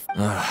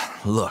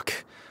this!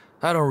 Look,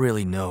 I don't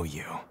really know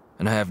you,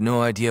 and I have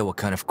no idea what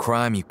kind of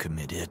crime you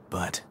committed,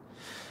 but...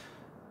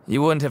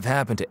 You wouldn't have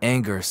happened to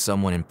anger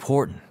someone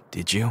important,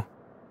 did you?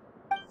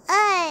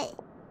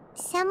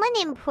 Someone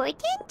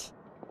important?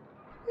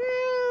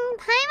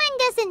 Paimon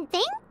doesn't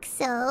think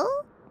so.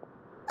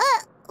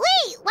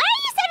 Wait, why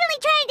are you suddenly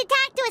trying to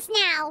talk to us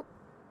now?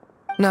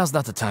 Now's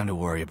not the time to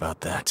worry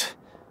about that.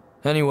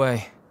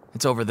 Anyway,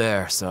 it's over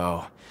there,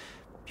 so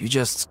you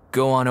just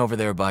go on over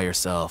there by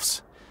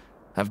yourselves.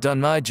 I've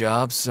done my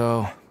job,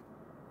 so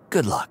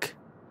good luck.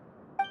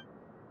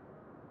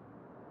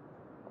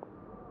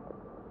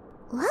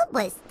 What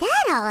was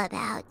that all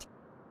about?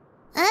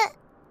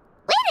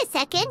 Wait a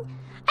second.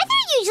 Are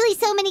there usually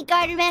so many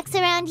garter mechs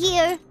around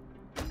here?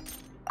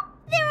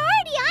 They're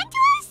already onto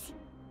us?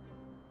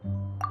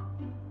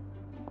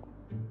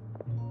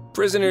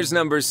 Prisoners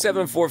numbers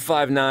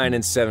 7459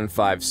 and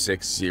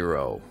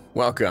 7560.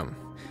 Welcome.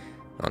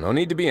 Oh, no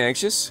need to be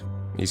anxious.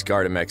 These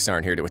Gardamex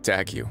aren't here to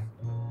attack you.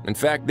 In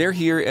fact, they're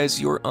here as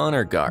your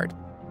honor guard.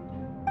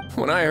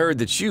 When I heard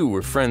that you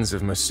were friends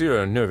of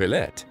Monsieur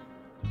Neuvillette,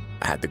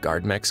 I had the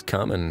Gardamex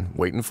come and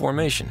wait in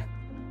formation.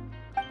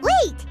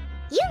 Wait!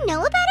 You know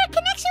about our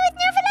connection with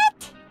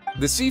Neuvillette?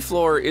 The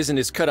seafloor isn't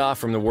as cut off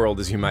from the world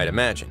as you might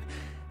imagine.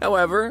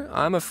 However,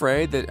 I'm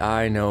afraid that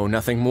I know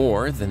nothing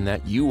more than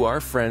that you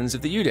are friends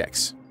of the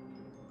Udex.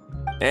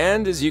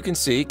 And as you can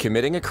see,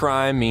 committing a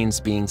crime means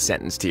being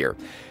sentenced here,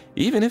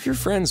 even if you're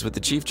friends with the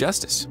Chief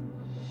Justice.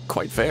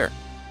 Quite fair.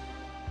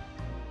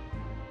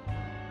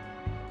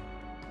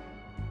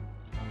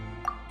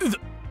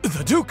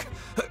 The Duke!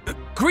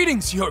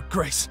 Greetings, Your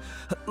Grace!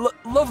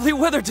 Lovely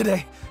weather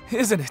today,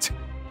 isn't it?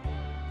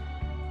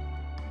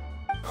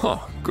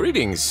 Oh,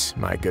 greetings,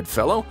 my good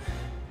fellow.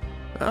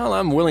 Well,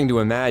 I'm willing to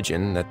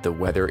imagine that the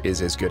weather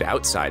is as good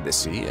outside the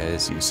sea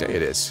as you say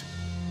it is.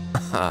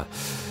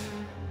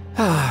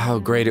 How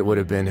great it would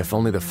have been if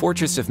only the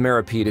Fortress of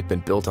Meropide had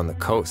been built on the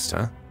coast,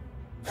 huh?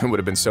 It would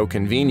have been so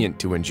convenient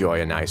to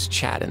enjoy a nice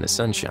chat in the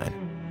sunshine.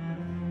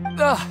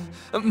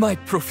 My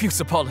profuse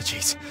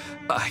apologies.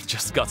 I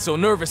just got so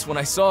nervous when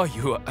I saw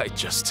you,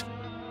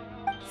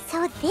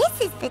 So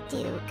this is the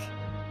Duke.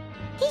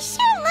 He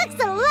sure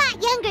looks a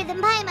lot younger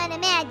than Paimon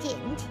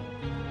imagined.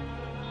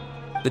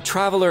 The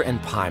Traveler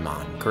and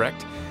Paimon,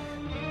 correct?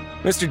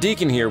 Mr.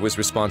 Deacon here was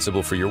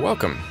responsible for your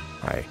welcome.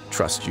 I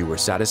trust you were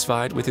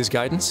satisfied with his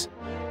guidance?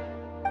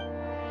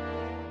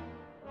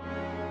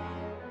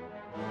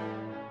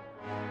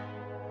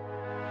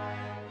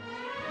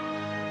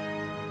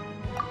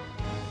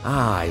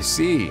 Ah, I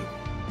see.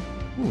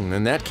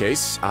 In that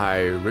case, I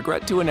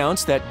regret to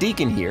announce that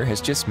Deacon here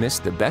has just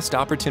missed the best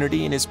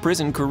opportunity in his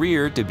prison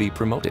career to be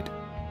promoted.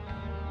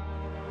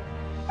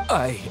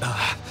 I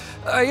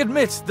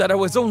admit that I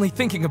was only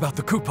thinking about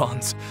the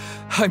coupons.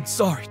 I'm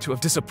sorry to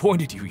have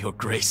disappointed you, Your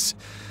Grace.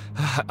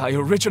 I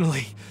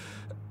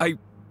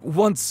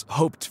once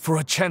hoped for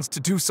a chance to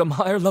do some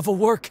higher-level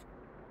work.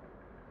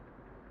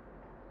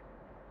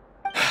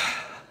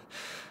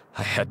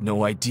 I had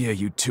no idea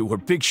you two were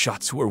big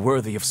shots who were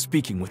worthy of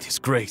speaking with His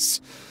Grace.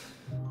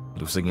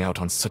 Losing out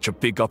on such a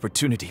big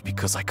opportunity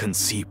because I couldn't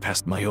see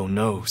past my own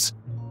nose.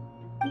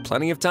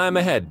 Plenty of time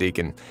ahead,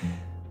 Deacon.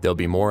 There'll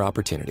be more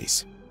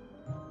opportunities.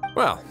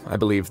 Well, I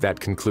believe that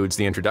concludes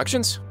the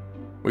introductions.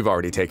 We've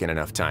already taken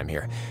enough time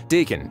here.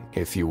 Deacon,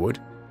 if you would.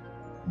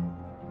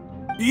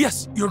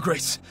 Yes, Your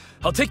Grace.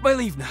 I'll take my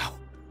leave now.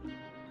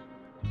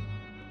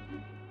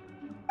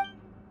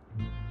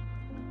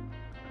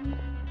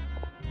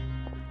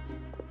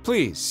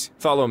 Please,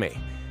 follow me.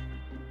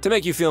 To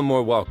make you feel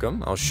more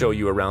welcome, I'll show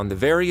you around the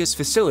various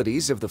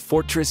facilities of the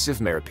Fortress of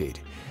Meropide.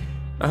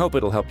 I hope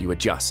it'll help you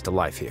adjust to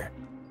life here.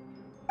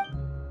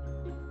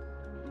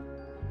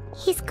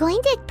 He's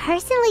going to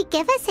personally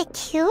give us a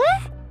cure?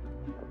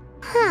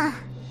 Huh.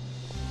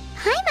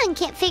 Paimon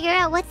can't figure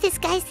out what this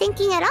guy's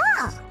thinking at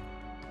all.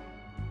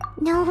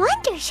 No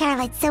wonder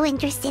Charlotte's so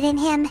interested in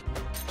him.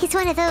 He's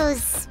one of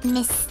those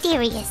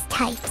mysterious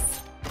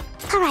types.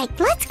 Alright,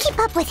 let's keep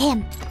up with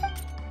him.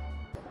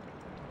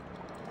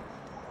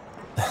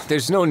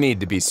 There's no need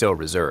to be so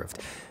reserved.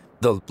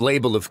 The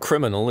label of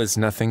criminal is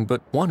nothing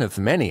but one of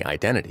many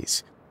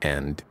identities.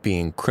 And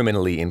being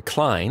criminally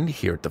inclined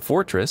here at the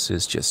Fortress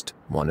is just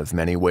one of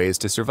many ways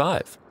to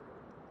survive.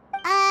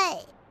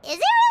 Is it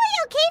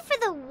really okay for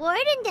the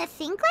Warden to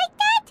think like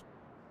that?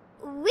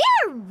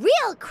 We're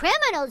real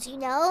criminals, you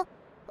know.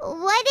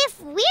 What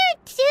if we're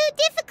too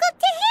difficult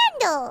to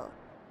handle?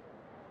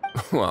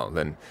 Well,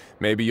 then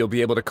maybe you'll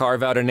be able to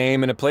carve out a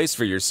name and a place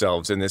for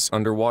yourselves in this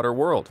underwater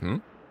world,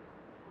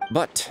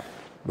 But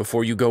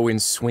before you go in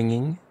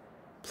swinging,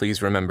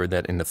 please remember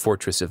that in the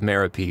Fortress of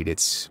Meropide,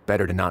 it's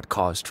better to not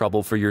cause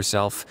trouble for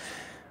yourself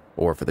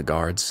or for the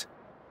guards.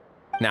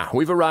 Now,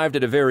 we've arrived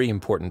at a very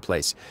important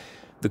place,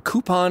 the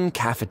Coupon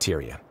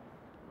Cafeteria.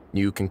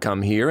 You can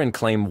come here and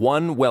claim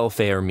one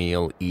welfare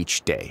meal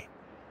each day.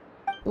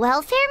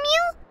 Welfare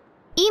meal?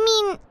 You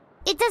mean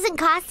it doesn't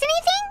cost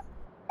anything?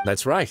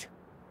 That's right.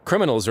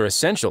 Criminals are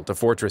essential to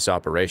Fortress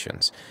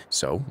operations,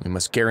 so we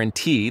must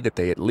guarantee that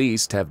they at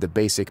least have the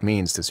basic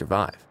means to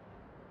survive.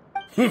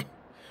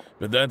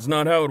 But that's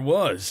not how it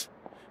was.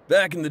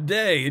 Back in the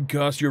day, it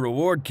cost your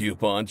reward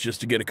coupons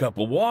just to get a cup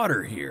of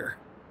water here.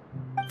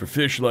 For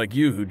fish like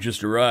you who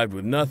just arrived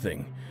with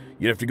nothing,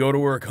 you'd have to go to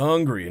work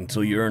hungry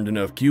until you earned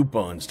enough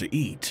coupons to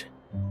eat.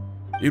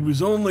 It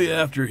was only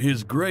after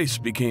His Grace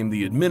became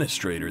the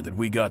administrator that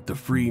we got the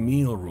free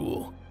meal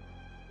rule.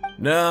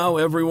 Now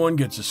everyone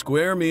gets a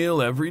square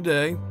meal every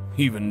day,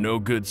 even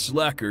no-good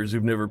slackers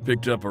who've never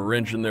picked up a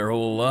wrench in their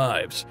whole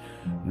lives.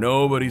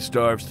 Nobody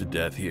starves to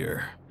death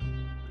here.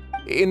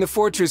 In the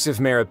Fortress of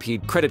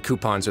Meropide, credit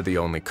coupons are the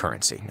only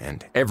currency,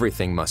 and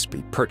everything must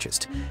be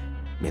purchased.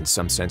 In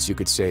some sense, you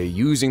could say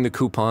using the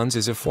coupons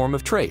is a form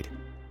of trade.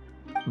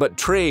 But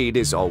trade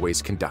is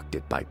always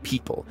conducted by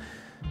people.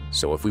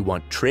 So if we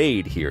want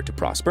trade here to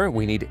prosper,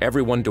 we need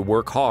everyone to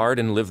work hard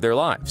and live their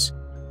lives.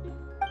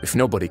 If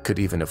nobody could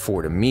even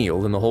afford a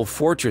meal, then the whole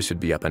fortress would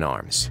be up in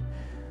arms.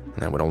 And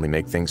that would only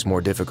make things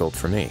more difficult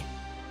for me.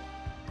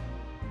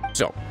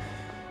 So,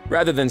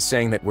 rather than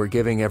saying that we're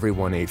giving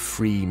everyone a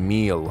free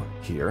meal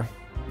here,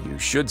 you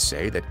should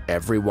say that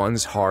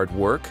everyone's hard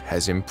work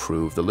has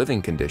improved the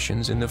living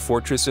conditions in the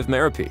Fortress of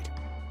Meropide.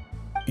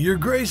 Your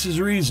Grace's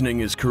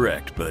reasoning is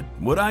correct, but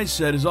what I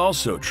said is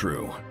also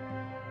true.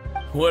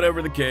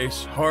 Whatever the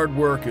case, hard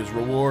work is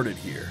rewarded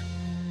here.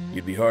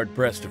 You'd be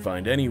hard-pressed to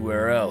find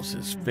anywhere else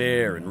as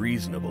fair and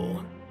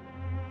reasonable.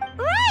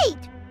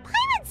 Right!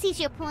 Paimon sees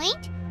your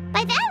point.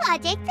 By that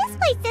logic, this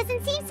place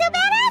doesn't seem so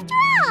bad after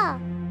all.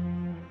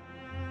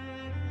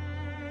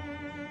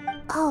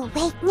 Oh,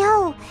 wait,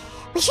 no.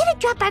 We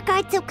shouldn't drop our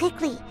guard so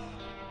quickly.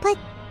 But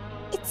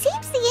it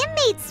seems the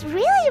inmates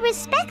really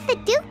respect the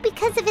Duke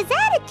because of his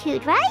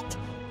attitude, right?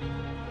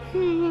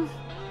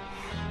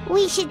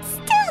 We should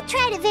still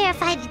try to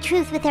verify the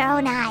truth with our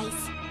own eyes.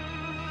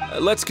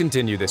 Let's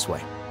continue this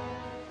way.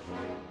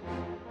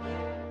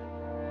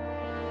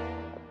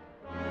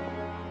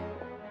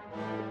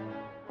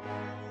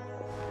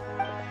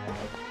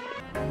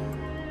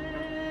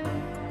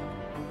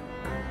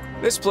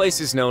 This place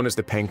is known as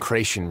the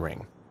Pancration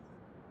Ring.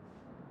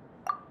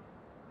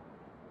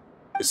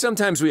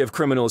 Sometimes we have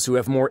criminals who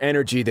have more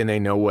energy than they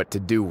know what to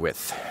do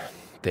with.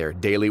 Their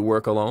daily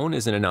work alone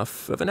isn't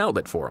enough of an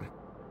outlet for them.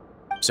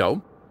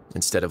 So,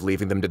 instead of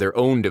leaving them to their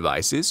own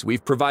devices,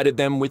 we've provided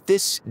them with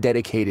this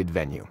dedicated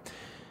venue.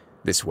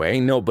 This way,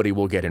 nobody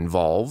will get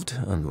involved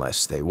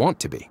unless they want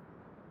to be.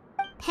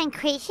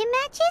 Pancration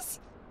matches?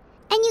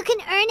 And you can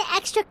earn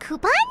extra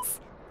coupons?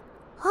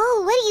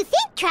 Oh, what do you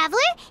think, Traveler?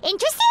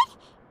 Interested?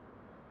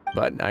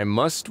 But I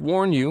must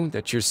warn you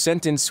that your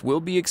sentence will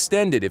be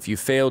extended if you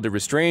fail to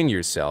restrain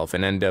yourself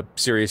and end up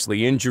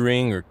seriously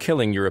injuring or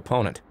killing your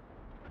opponent.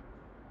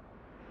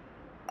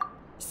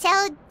 So,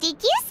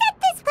 did you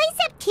set this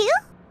place up too?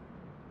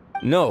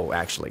 No,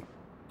 actually.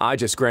 I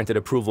just granted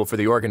approval for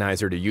the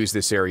organizer to use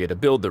this area to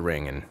build the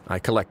ring, and I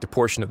collect a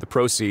portion of the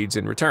proceeds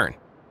in return.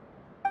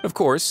 Of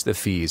course, the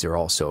fees are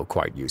also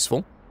quite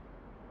useful.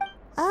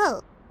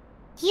 Oh.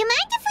 Do you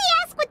mind if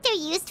we ask what they're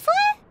used for?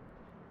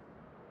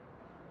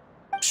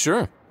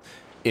 Sure.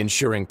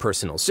 Ensuring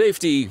personal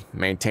safety,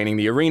 maintaining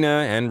the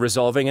arena, and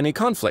resolving any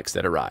conflicts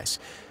that arise.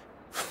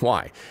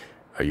 Why?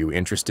 Are you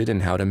interested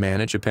in how to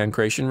manage a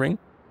pancration ring?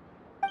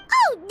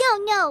 Oh,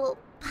 no.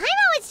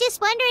 Paimon was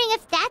just wondering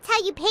if that's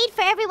how you paid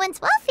for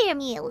everyone's welfare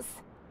meals.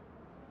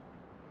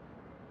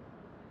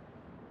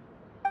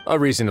 A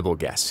reasonable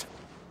guess.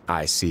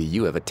 I see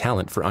you have a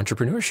talent for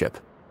entrepreneurship.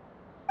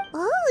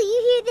 Oh,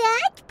 you hear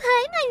that?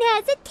 Paimon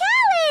has a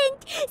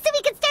talent! So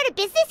we can start a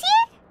business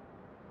here?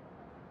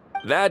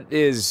 That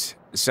is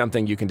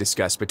something you can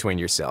discuss between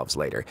yourselves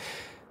later.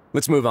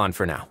 Let's move on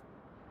for now.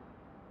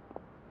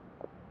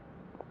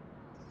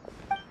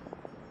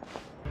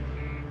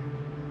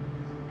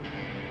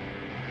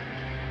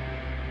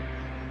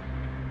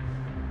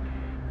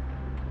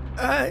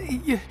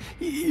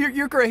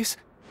 Your Grace.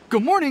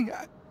 Good morning.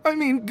 I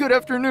mean, good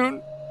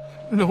afternoon.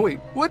 No, wait,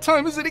 what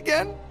time is it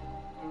again?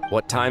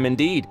 What time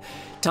indeed?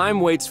 Time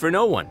waits for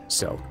no one,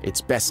 so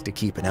it's best to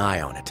keep an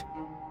eye on it.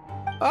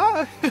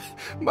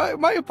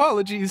 My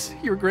apologies,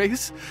 Your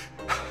Grace.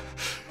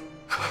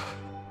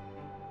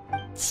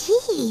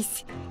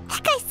 Jeez,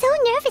 that guy's so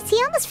nervous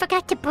he almost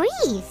forgot to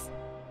breathe.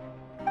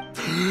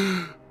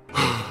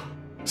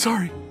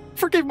 Sorry,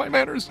 forgive my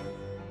manners.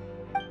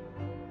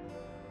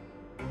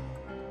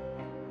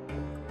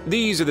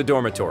 These are the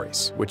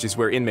dormitories, which is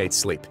where inmates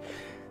sleep.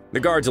 The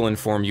guards will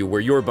inform you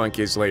where your bunk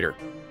is later.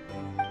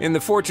 In the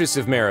Fortress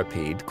of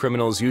Meropide,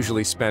 criminals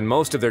usually spend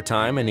most of their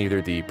time in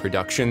either the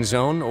production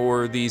zone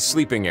or the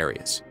sleeping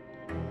areas.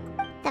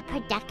 The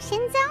production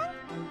zone?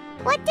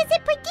 What does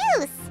it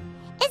produce?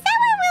 Is that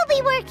where we'll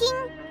be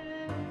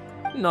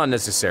working? Not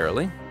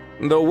necessarily.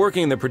 Though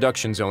working in the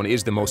production zone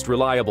is the most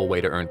reliable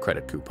way to earn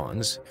credit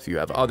coupons. If you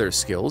have other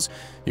skills,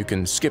 you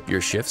can skip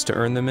your shifts to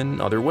earn them in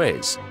other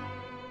ways.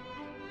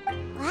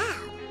 Wow.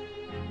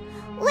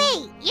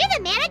 Wait, you're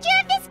the manager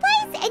of this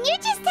place, and you're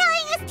just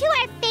telling us to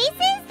our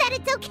faces that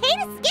it's okay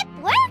to skip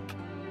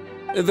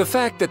work? The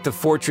fact that the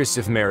Fortress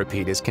of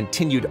Meropide has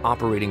continued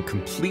operating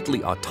completely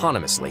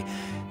autonomously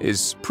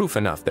is proof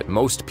enough that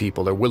most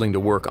people are willing to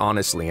work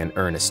honestly and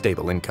earn a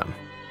stable income.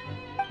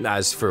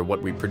 As for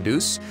what we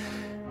produce,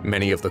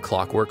 many of the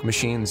clockwork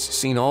machines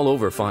seen all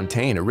over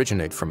Fontaine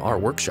originate from our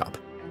workshop.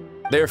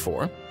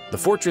 Therefore, the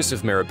Fortress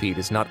of Meropide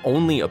is not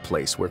only a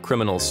place where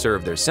criminals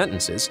serve their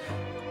sentences,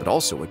 but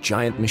also a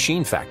giant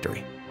machine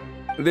factory.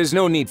 There's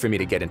no need for me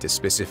to get into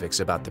specifics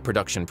about the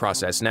production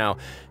process now.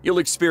 You'll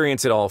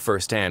experience it all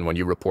firsthand when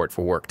you report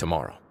for work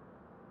tomorrow.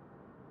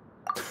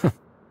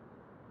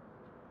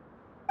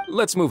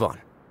 Let's move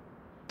on.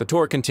 The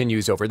tour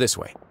continues over this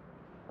way.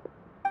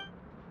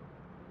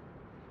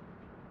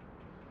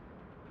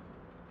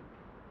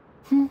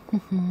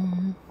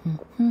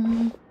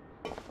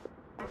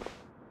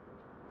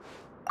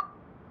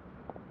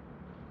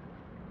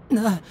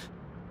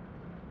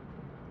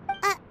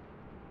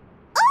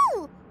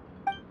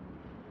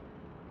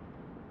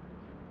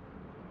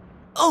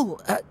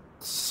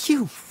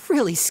 You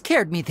really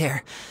scared me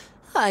there.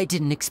 I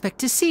didn't expect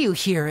to see you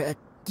here,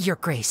 Your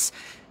Grace.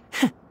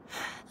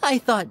 I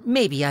thought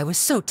maybe I was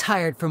so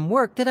tired from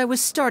work that I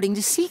was starting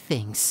to see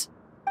things.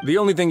 The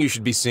only thing you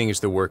should be seeing is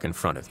the work in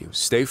front of you.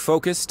 Stay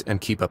focused and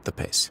keep up the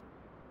pace.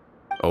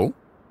 Oh?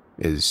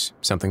 Is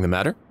something the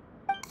matter?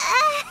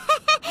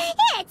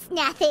 It's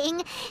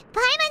nothing.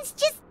 Paimon's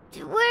just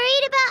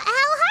worried about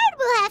how hard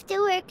we'll have to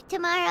work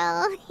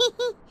tomorrow.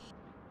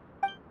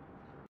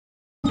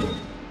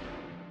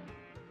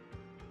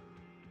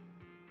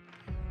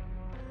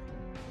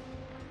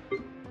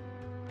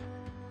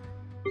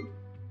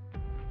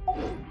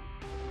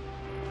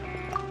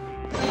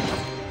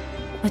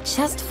 A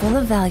chest full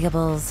of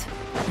valuables,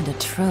 and a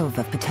trove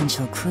of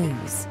potential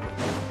clues.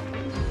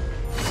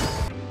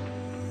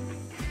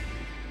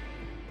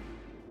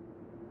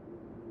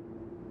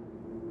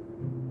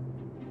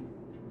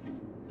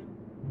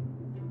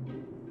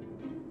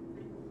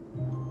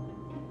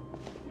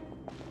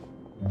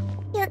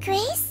 Your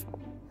Grace?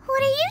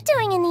 What are you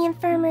doing in the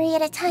infirmary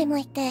at a time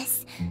like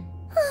this?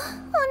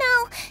 Oh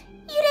no,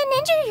 you didn't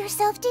injure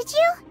yourself, did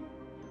you?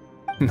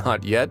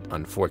 Not yet,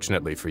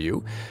 unfortunately for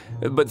you.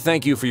 But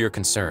thank you for your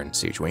concern,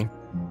 Sigewinne.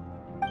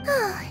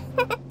 Oh,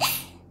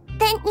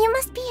 then you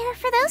must be here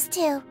for those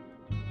two.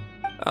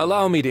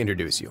 Allow me to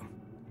introduce you.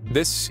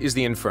 This is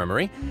the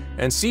infirmary,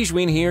 and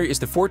Sigewinne here is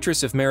the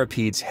Fortress of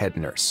Meropide's head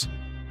nurse.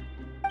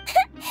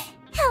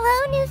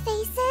 Hello, new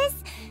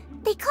faces.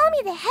 They call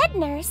me the head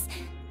nurse,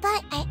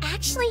 but I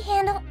actually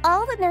handle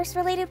all the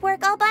nurse-related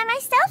work all by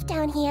myself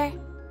down here.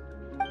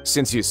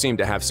 Since you seem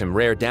to have some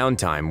rare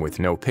downtime with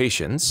no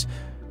patients,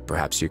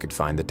 perhaps you could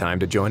find the time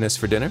to join us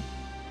for dinner?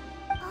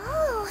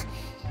 Oh,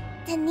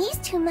 then these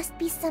two must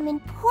be some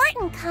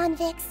important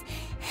convicts.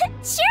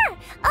 Sure,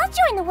 I'll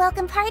join the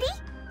welcome party.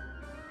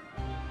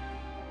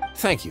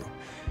 Thank you.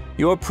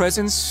 Your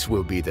presence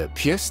will be the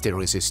pièce de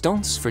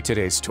résistance for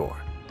today's tour.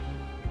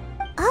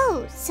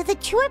 Oh, so the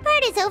tour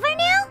part is over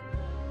now?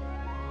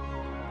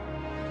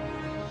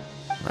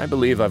 I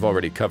believe I've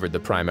already covered the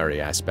primary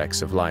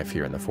aspects of life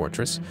here in the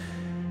fortress.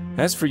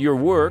 As for your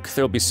work,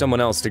 there'll be someone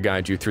else to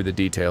guide you through the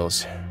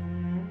details.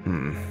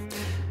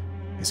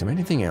 Is there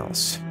anything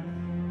else?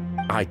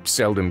 I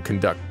seldom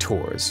conduct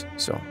tours,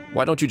 so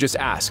why don't you just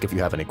ask if you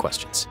have any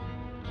questions?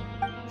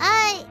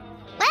 Well,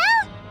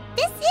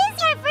 this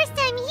is our first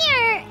time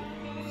here.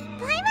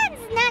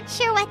 Paimon's not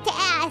sure what to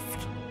ask.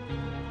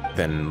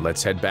 Then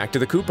let's head back to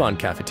the coupon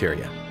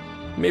cafeteria.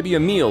 Maybe a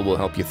meal will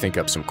help you think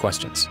up some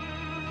questions.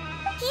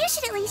 You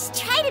should at least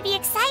try to be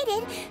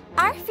excited.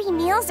 Our free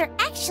meals are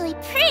actually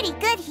pretty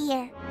good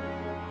here.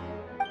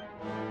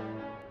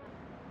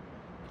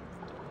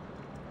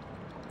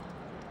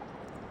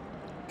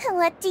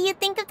 What do you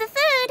think of the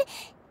food?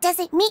 Does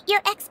it meet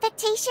your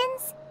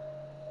expectations?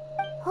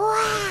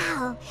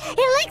 Wow, it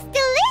looks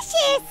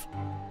delicious!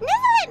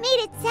 Neuvillette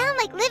made it sound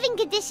like living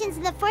conditions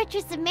in the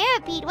Fortress of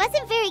Meropide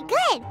wasn't very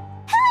good.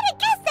 Who would have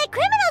guessed that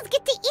criminals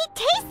get to eat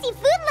tasty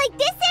food like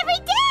this every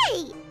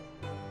day?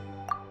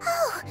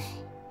 Oh,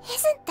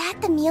 isn't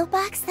that the meal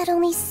box that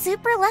only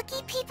super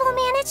lucky people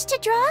manage to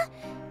draw?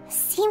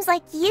 Seems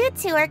like you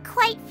two are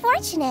quite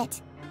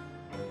fortunate.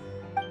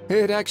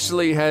 It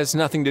actually has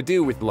nothing to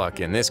do with luck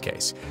in this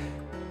case.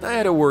 I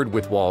had a word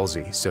with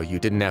Wolsey, so you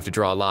didn't have to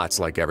draw lots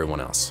like everyone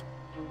else.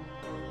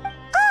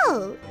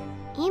 Oh,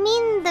 you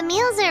mean the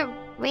meals are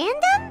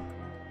random?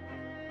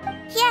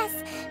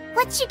 Yes,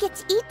 what you get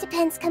to eat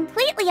depends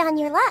completely on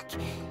your luck.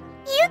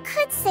 You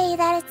could say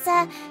that it's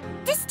a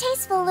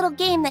distasteful little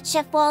game that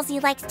Chef Wolsey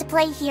likes to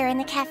play here in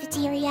the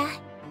cafeteria.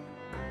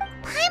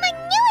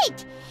 Paimon knew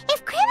it!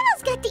 If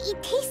criminals got to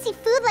eat tasty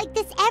food like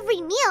this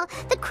every meal,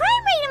 the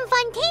crime rate in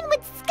Fontaine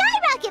would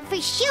skyrocket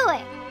for sure!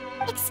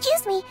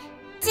 Excuse me,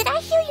 did I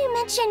hear you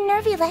mention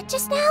Neuvillette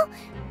just now?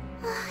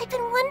 I've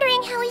been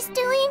wondering how he's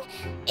doing.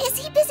 Is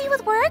he busy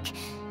with work?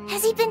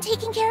 Has he been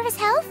taking care of his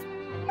health?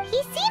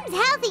 He seems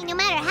healthy no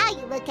matter how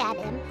you look at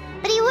him,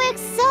 but he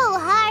works so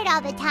hard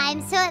all the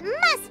time, so it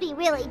must be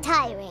really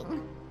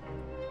tiring.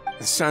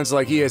 Sounds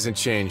like he hasn't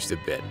changed a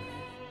bit.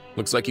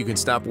 Looks like you can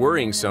stop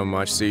worrying so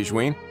much,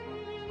 Sigewinne.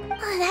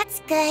 Oh,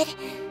 that's good.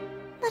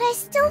 But I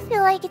still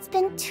feel like it's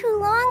been too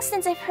long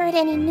since I've heard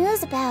any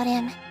news about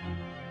him.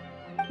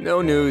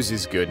 No news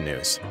is good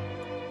news.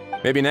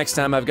 Maybe next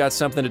time I've got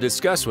something to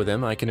discuss with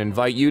him, I can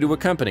invite you to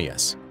accompany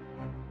us.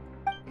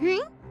 But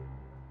isn't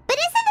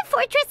the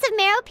Fortress of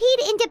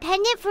Meropide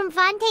independent from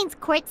Fontaine's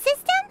court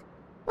system?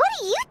 What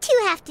do you two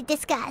have to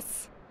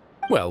discuss?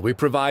 Well, we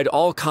provide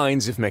all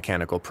kinds of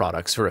mechanical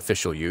products for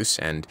official use,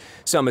 and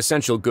some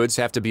essential goods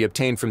have to be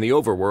obtained from the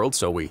overworld,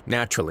 so we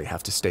naturally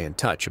have to stay in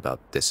touch about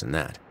this and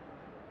that.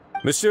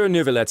 Monsieur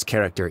Neuvillette's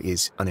character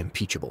is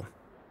unimpeachable.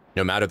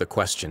 No matter the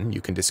question,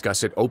 you can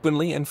discuss it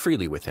openly and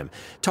freely with him.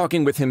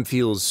 Talking with him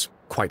feels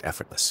quite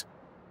effortless.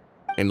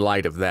 In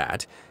light of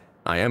that,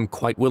 I am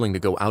quite willing to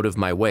go out of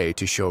my way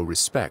to show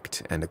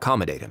respect and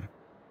accommodate him.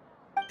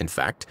 In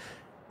fact,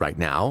 right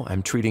now,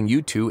 I'm treating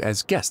you two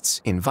as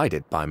guests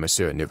invited by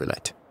Monsieur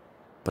Neuvillette.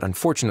 But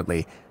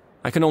unfortunately,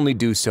 I can only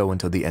do so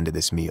until the end of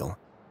this meal.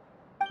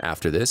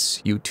 After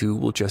this, you two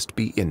will just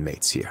be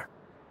inmates here.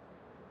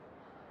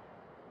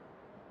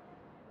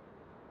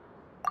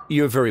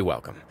 You're very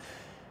welcome.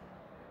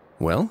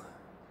 Well,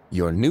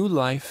 your new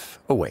life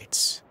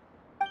awaits.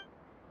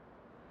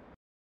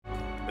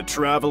 The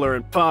Traveler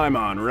and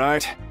Paimon,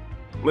 right?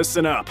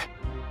 Listen up.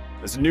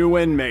 As new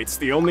inmates,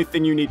 the only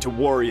thing you need to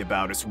worry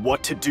about is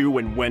what to do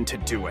and when to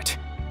do it.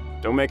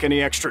 Don't make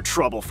any extra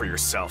trouble for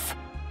yourself.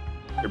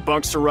 Your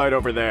bunks are right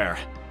over there.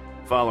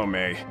 Follow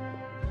me.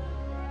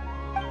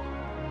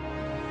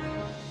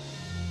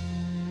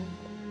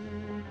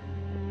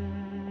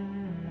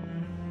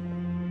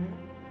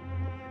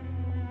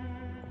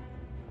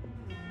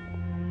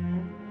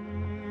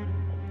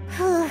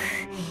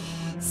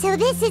 So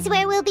this is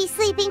where we'll be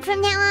sleeping from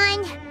now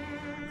on.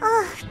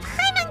 Oh,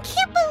 Paimon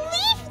can't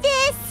believe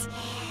this!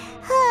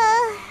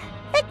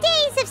 The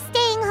days of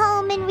staying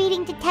home and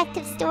reading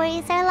detective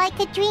stories are like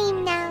a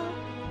dream now.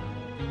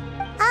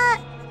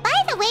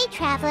 By the way,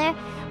 Traveler,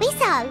 we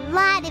saw a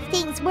lot of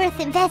things worth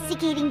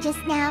investigating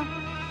just now.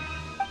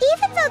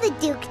 Even though the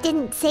Duke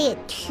didn't say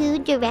it too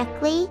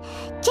directly,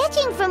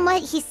 judging from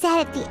what he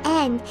said at the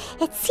end,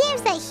 it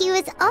seems that he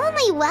was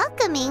only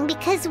welcoming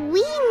because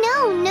we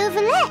know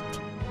Neuvillette.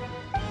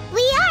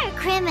 We are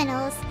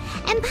criminals,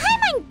 and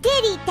Paimon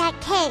did eat that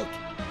cake,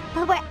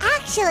 but we're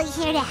actually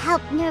here to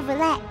help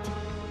Neuvillette.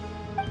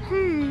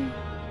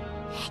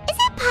 Is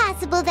it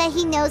possible that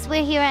he knows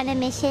we're here on a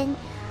mission?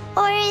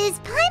 Or is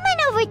Paimon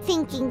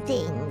overthinking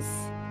things?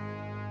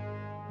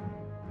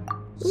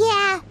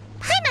 Yeah,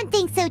 Paimon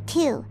thinks so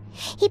too.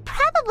 He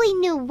probably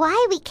knew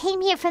why we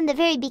came here from the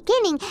very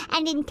beginning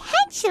and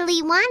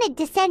intentionally wanted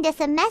to send us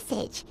a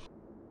message.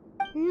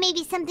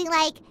 Maybe something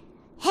like,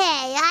 "Hey,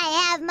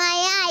 I have my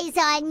eyes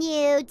on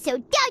you, so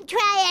don't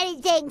try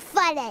anything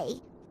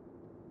funny."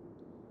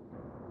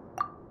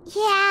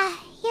 Yeah,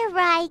 you're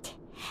right.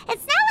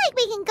 It's not like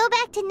we can go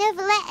back to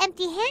Neuvillette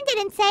empty-handed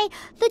and say,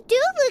 "The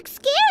dude looks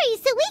scary,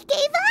 so we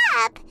gave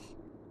up."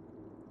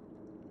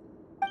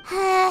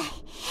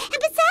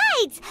 And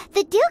besides,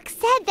 the Duke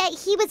said that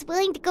he was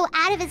willing to go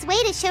out of his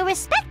way to show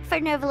respect for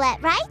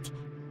Neuvillette, right?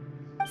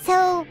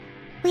 So,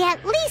 we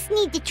at least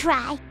need to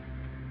try.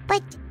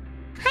 But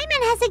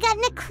Paimon hasn't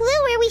gotten a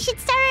clue where we should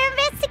start our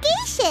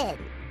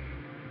investigation.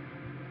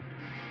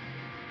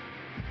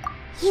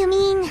 You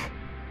mean...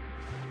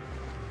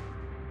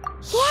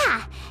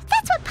 Yeah,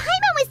 that's what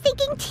Paimon was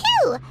thinking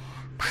too!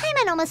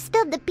 Paimon almost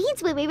spilled the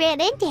beans when we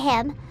ran into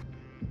him.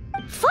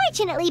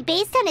 Fortunately,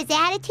 based on his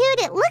attitude,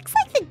 it looks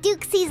like the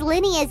Duke sees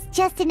Lyney as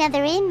just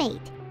another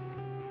inmate.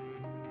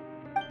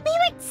 We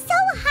worked so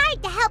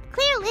hard to help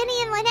clear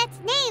Lyney and Lynette's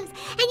names,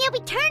 and yet we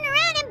turn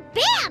around and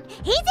bam!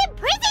 He's in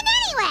prison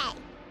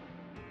anyway!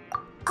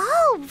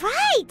 Oh,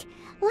 right!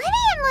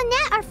 Lyney and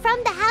Lynette are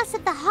from the House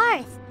of the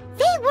Hearth.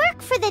 They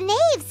work for the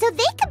Knave, so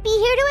they could be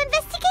here to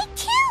investigate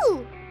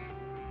too!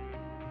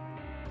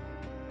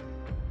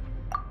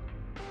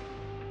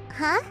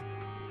 Huh?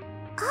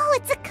 Oh,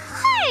 it's a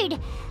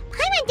card!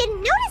 Paimon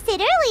didn't notice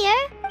it earlier.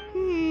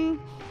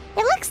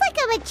 It looks like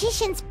a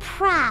magician's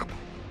prop.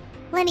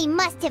 Lyney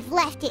must have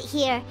left it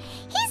here.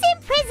 He's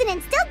in prison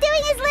and still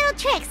doing his little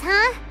tricks,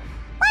 huh?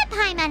 Let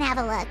Paimon have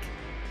a look.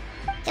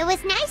 It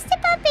was nice to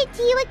bump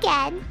into you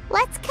again.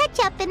 Let's catch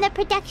up in the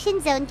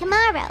production zone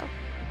tomorrow.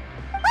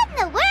 What in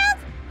the world?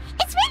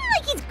 It's written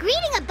like he's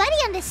greeting a buddy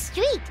on the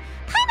street.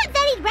 Paimon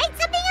thought he'd write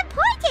something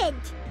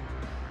important.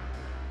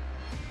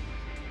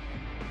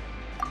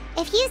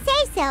 If you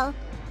say so,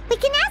 we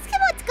can ask him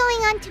what's going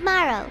on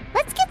tomorrow.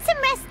 Let's get some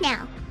rest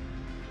now.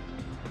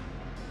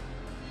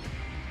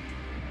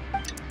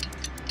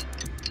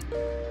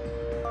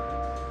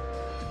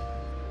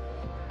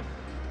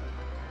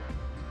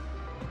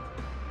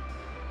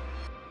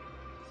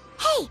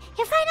 Hey,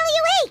 you're finally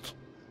awake!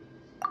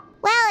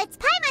 Well, it's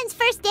Paimon's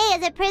first day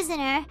as a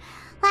prisoner.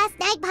 Last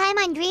night,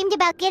 Paimon dreamed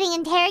about getting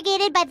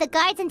interrogated by the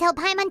guards until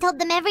Paimon told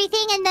them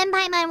everything, and then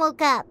Paimon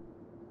woke up.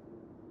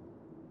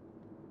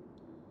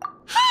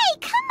 Hey,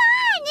 come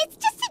on! It's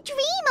just a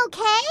dream,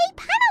 okay?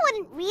 Paimon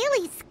wouldn't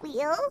really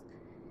squeal.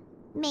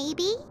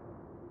 Maybe?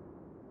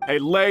 Hey,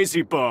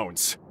 lazy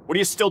bones! What are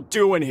you still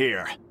doing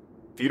here?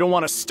 If you don't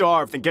want to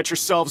starve, then get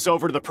yourselves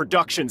over to the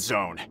production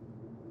zone.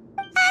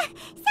 Sorry!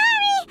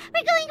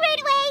 We're going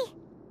right away!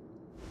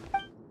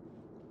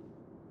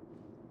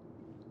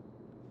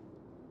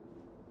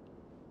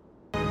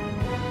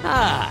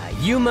 Ah,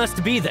 you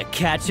must be the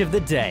catch of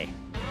the day.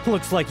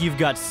 Looks like you've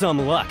got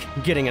some luck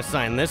getting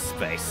assigned this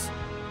space.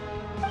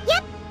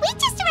 Yep, we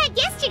just arrived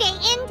yesterday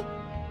and...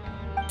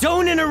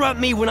 Don't interrupt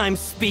me when I'm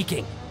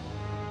speaking!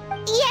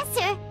 Yes,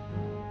 sir.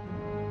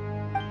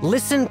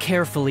 Listen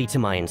carefully to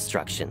my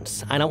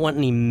instructions. I don't want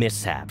any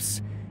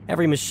mishaps.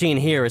 Every machine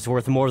here is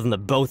worth more than the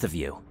both of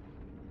you.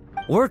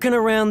 Working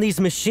around these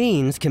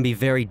machines can be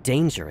very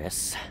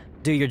dangerous.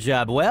 Do your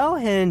job well,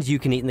 and you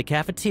can eat in the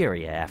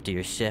cafeteria after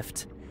your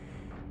shift.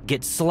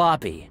 Get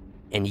sloppy,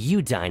 and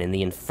you dine in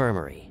the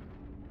infirmary.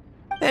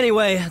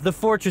 Anyway, the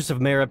Fortress of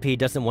Meropide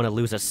doesn't want to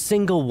lose a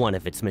single one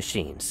of its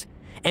machines.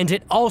 And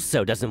it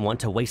also doesn't want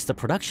to waste the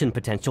production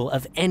potential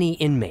of any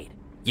inmate.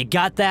 You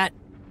got that?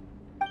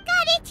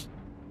 Got it!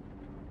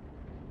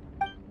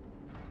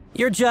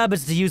 Your job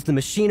is to use the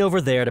machine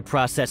over there to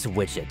process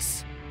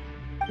widgets.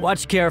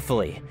 Watch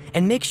carefully,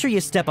 and make sure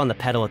you step on the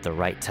pedal at the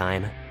right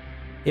time.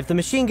 If the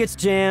machine gets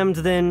jammed,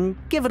 then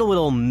give it a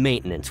little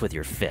maintenance with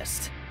your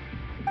fist.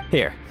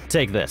 Here,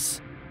 take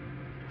this.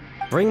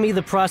 Bring me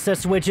the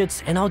processed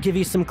widgets, and I'll give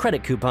you some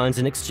credit coupons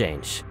in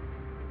exchange.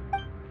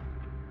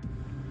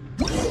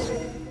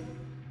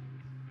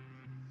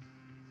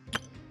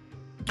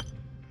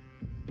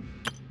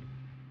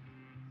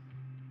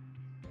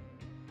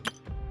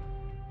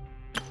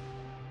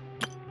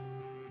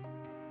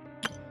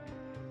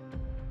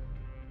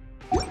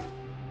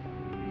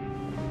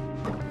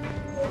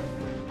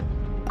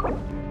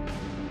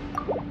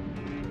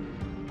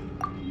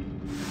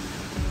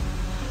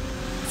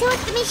 So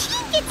if the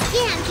machine gets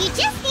jammed, you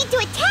just need to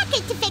attack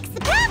it to fix the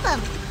problem.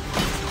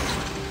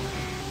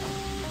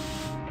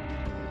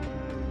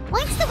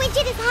 Once the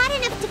widget is hot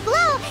enough to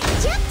glow,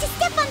 jump to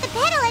step on the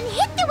pedal and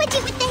hit the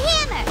widget with the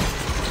hammer.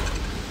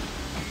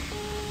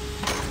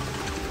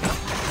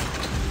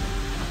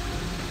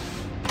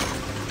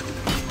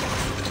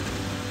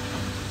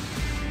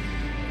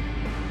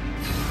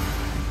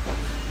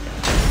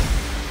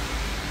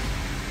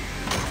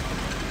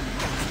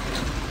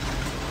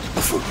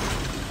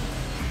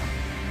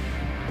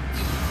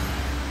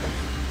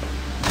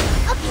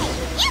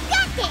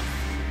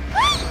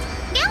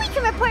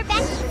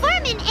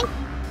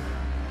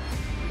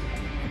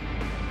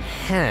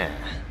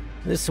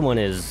 This one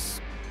is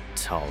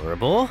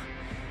tolerable.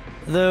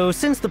 Though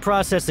since the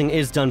processing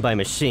is done by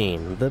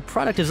machine, the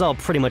product is all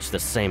pretty much the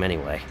same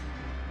anyway.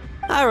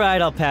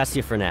 Alright, I'll pass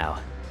you for now.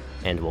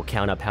 And we'll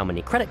count up how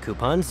many credit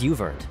coupons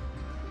you've earned.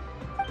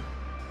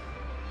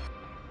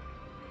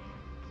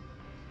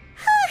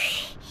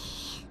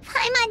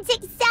 Paimon's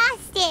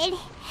exhausted.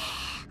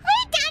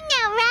 We're done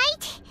now,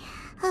 right?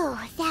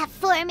 Oh, that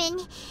foreman.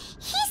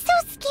 He's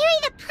so scary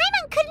that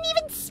Paimon couldn't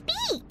even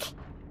speak.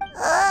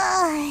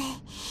 Ugh.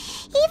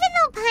 Even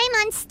though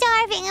Paimon's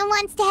starving and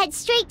wants to head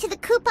straight to the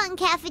coupon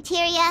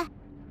cafeteria,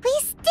 we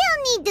still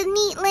need to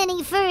meet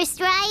Lyney first,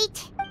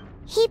 right?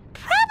 He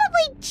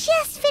probably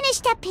just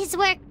finished up his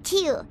work,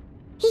 too.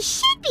 He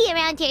should be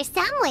around here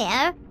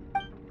somewhere.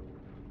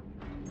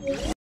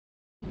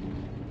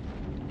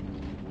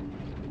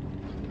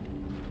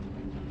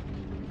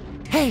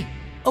 Hey,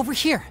 over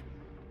here.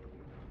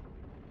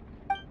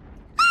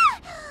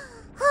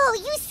 Oh,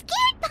 you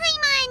scared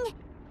Paimon!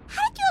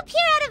 How did you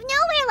appear out of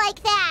nowhere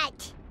like that?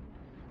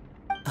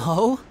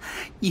 Oh,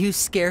 you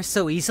scare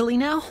so easily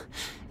now?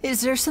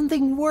 Is there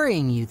something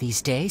worrying you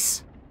these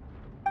days?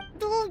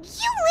 You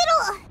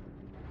little...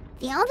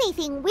 The only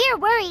thing we're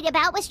worried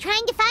about was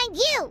trying to find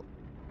you.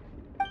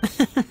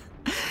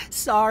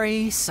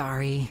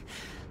 Sorry.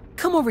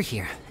 Come over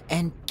here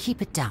and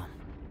keep it down.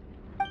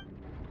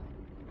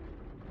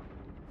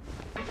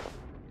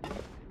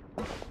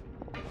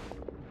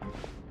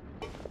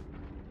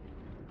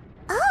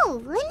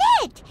 Oh,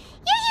 Lynette!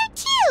 You're here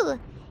too!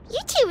 You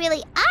two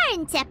really are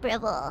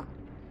inseparable.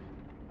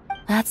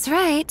 That's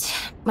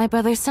right. My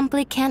brother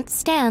simply can't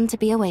stand to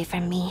be away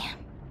from me.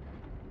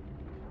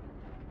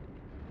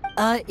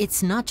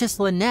 It's not just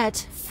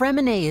Lynette.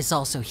 Fremine is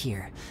also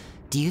here.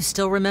 Do you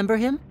still remember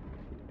him?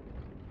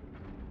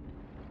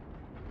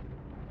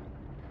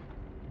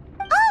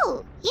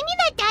 Oh, you mean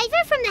that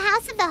diver from the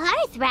House of the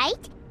Hearth,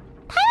 right?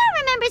 Paimon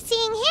remembers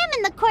seeing him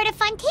in the court of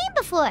Fontaine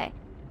before.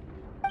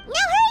 Now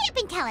hurry up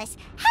and tell us,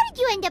 how did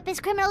you end up as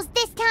criminals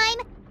this time?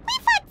 We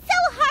fought so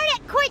hard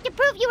at court to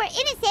prove you were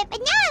innocent, but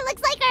now it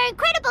looks like our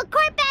incredible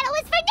court battle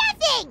was for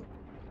nothing!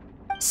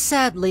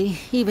 Sadly,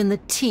 even the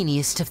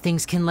teeniest of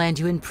things can land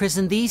you in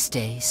prison these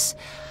days.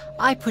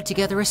 I put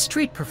together a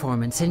street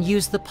performance and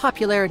used the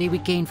popularity we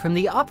gained from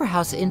the Opera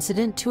House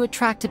incident to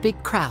attract a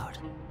big crowd.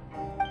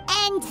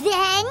 And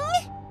then?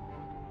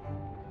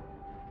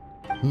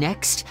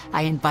 Next,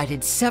 I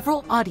invited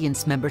several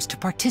audience members to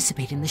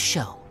participate in the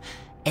show.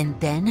 And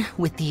then,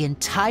 with the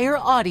entire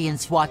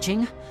audience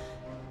watching,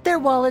 their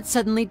wallet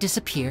suddenly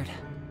disappeared.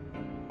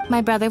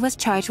 My brother was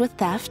charged with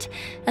theft,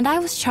 and I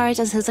was charged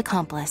as his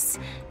accomplice,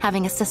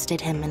 having assisted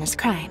him in his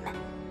crime.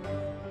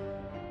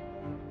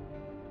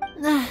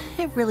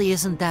 It really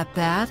isn't that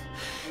bad.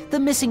 The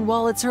missing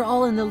wallets are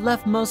all in the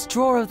leftmost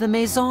drawer of the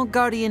Maison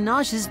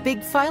Gardiennage's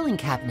big filing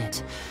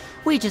cabinet.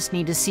 We just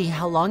need to see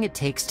how long it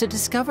takes to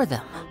discover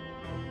them.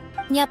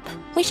 Yep,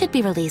 we should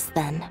be released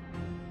then.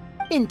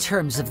 In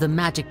terms of the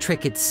magic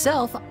trick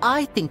itself,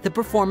 I think the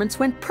performance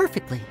went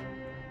perfectly.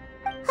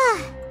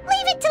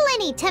 Leave it to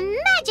Lyney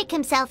to magic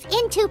himself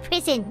into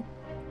prison.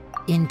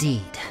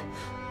 Indeed.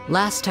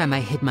 Last time I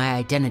hid my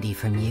identity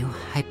from you,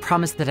 I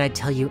promised that I'd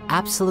tell you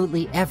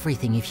absolutely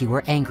everything if you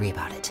were angry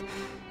about it.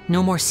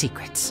 No more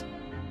secrets.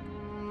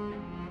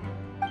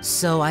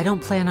 So I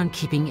don't plan on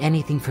keeping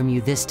anything from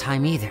you this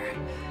time either.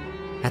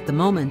 At the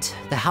moment,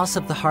 the House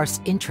of the Hearth's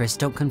interests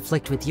don't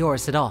conflict with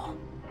yours at all.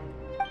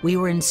 We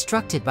were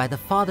instructed by the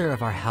father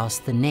of our house,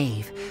 the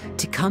Knave,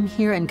 to come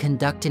here and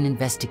conduct an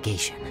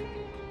investigation.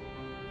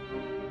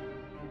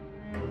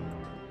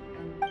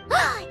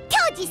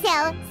 Told you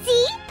so!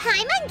 See?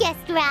 Paimon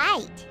guessed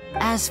right.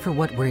 As for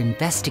what we're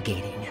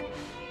investigating,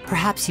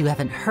 perhaps you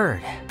haven't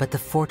heard, but the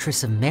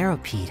Fortress of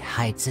Meropide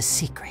hides a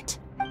secret.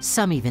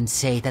 Some even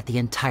say that the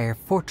entire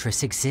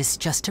fortress exists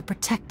just to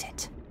protect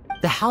it.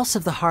 The House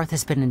of the Hearth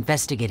has been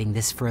investigating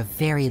this for a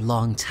very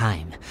long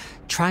time,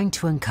 trying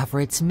to uncover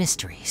its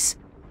mysteries.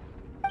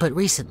 But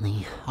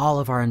recently, all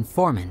of our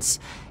informants,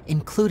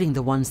 including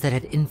the ones that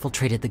had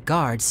infiltrated the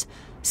guards,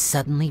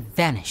 suddenly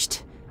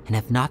vanished and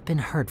have not been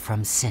heard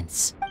from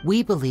since.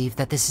 We believe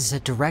that this is a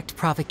direct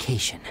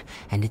provocation,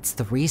 and it's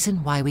the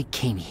reason why we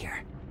came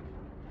here.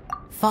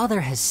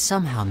 Father has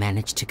somehow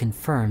managed to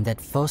confirm that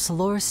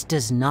Focalors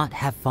does not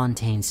have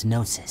Fontaine's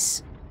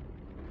gnosis.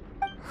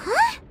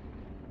 Huh?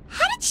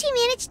 How did she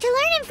manage to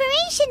learn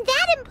information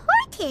that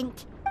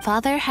important?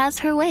 Father has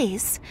her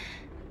ways.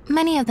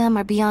 Many of them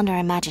are beyond our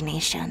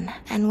imagination,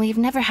 and we've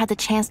never had the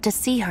chance to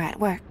see her at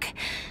work.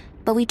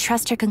 But we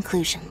trust her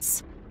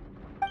conclusions.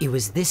 It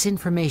was this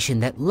information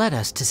that led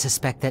us to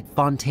suspect that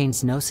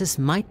Fontaine's gnosis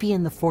might be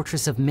in the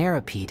Fortress of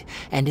Meropide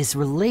and is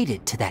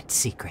related to that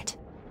secret.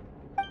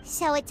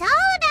 So it's all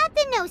about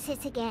the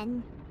gnosis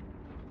again.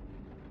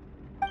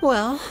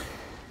 Well,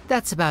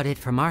 that's about it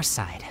from our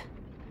side.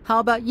 How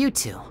about you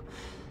two?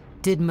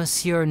 Did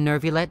Monsieur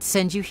Neuvillette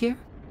send you here?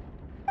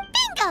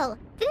 Bingo!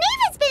 The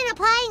Knave has been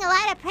applying a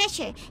lot of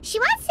pressure. She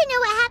wants to know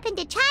what happened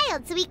to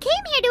Childe, so we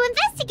came here to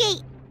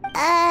investigate.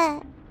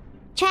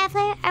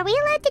 Traveler, are we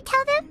allowed to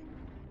tell them?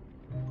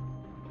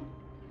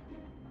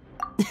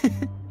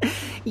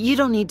 You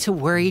don't need to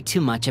worry too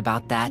much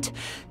about that.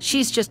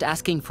 She's just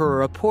asking for a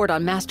report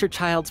on Master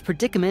Childe's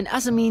predicament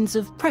as a means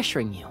of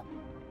pressuring you.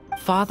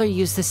 Father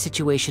used the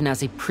situation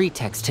as a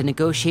pretext to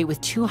negotiate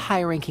with two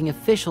high-ranking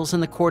officials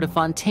in the court of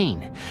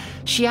Fontaine.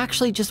 She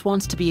actually just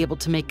wants to be able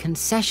to make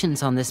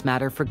concessions on this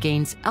matter for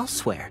gains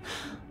elsewhere,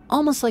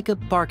 almost like a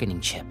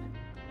bargaining chip.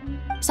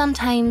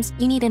 Sometimes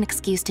you need an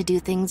excuse to do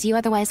things you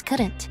otherwise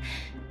couldn't.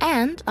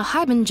 And a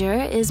harbinger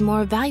is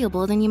more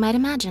valuable than you might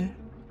imagine.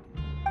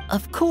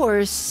 Of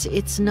course,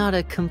 it's not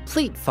a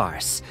complete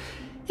farce.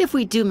 If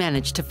we do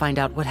manage to find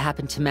out what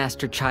happened to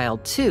Master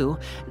Childe too,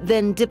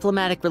 then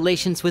diplomatic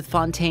relations with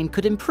Fontaine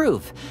could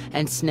improve,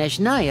 and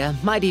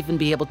Snezhnaya might even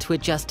be able to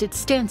adjust its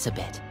stance a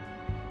bit.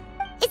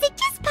 Is it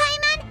just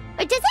Paimon,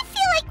 or does it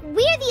feel like we're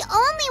the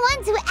only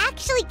ones who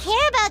actually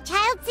care about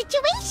Childe's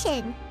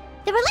situation?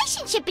 The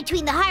relationship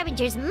between the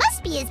Harbingers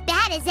must be as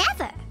bad as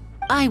ever.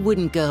 I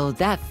wouldn't go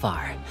that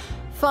far.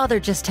 Father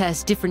just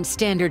has different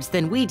standards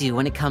than we do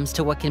when it comes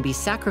to what can be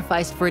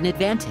sacrificed for an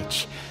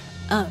advantage.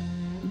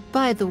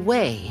 By the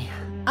way,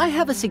 I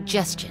have a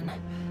suggestion.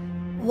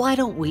 Why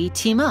don't we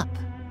team up?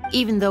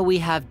 Even though we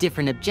have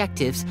different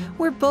objectives,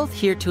 we're both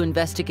here to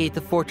investigate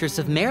the Fortress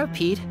of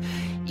Meropide.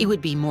 It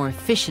would be more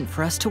efficient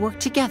for us to work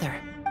together.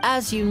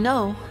 As you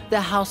know, the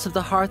House of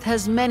the Hearth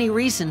has many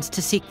reasons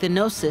to seek the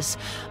Gnosis,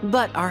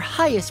 but our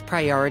highest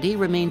priority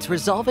remains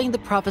resolving the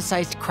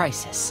prophesized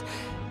crisis.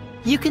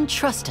 You can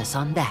trust us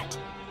on that.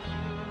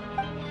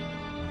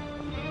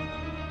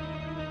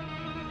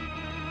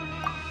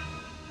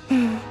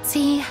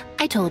 See,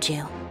 I told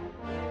you.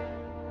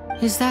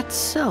 Is that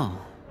so?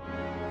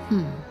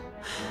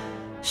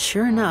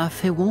 Sure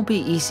enough, it won't be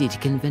easy to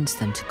convince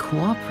them to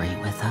cooperate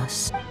with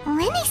us.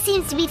 Lyney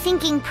seems to be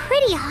thinking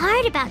pretty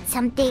hard about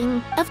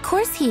something. Of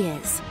course he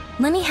is.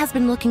 Lyney has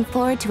been looking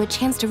forward to a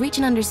chance to reach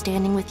an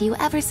understanding with you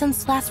ever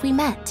since last we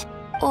met.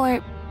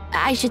 Or,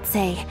 I should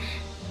say,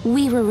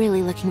 we were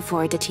really looking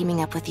forward to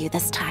teaming up with you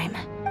this time.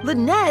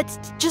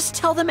 Lynette, just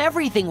tell them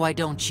everything, why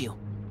don't you?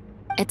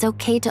 It's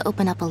okay to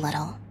open up a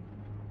little.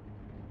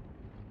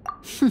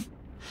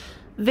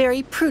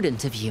 Very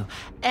prudent of you,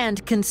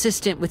 and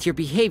consistent with your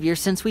behavior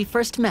since we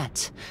first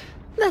met.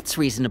 That's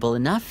reasonable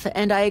enough,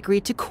 and I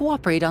agreed to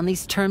cooperate on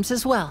these terms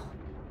as well.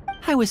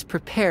 I was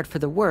prepared for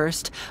the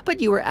worst, but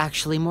you were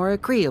actually more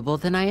agreeable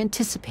than I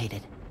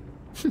anticipated.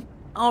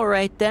 All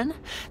right then,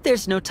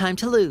 there's no time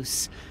to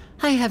lose.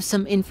 I have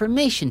some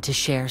information to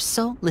share,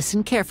 so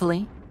listen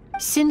carefully.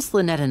 Since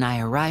Lynette and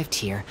I arrived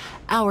here,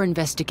 our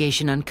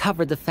investigation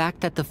uncovered the fact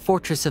that the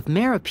Fortress of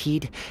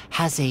Meropide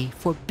has a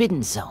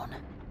forbidden zone.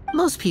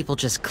 Most people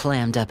just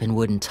clammed up and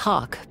wouldn't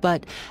talk,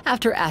 but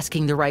after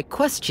asking the right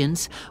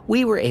questions,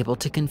 we were able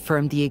to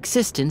confirm the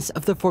existence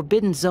of the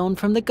forbidden zone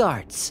from the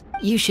guards.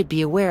 You should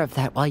be aware of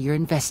that while you're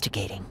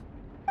investigating.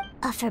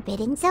 A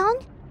forbidden zone?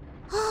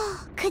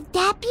 Could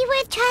that be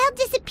where Childe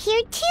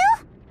disappeared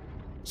to?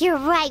 You're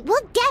right,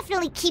 we'll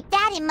definitely keep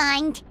that in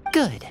mind.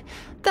 Good.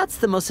 That's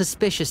the most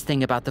suspicious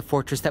thing about the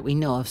fortress that we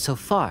know of so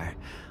far.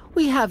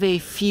 We have a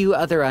few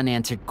other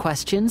unanswered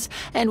questions,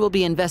 and we'll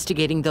be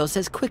investigating those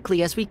as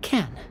quickly as we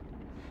can.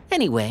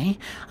 Anyway,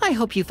 I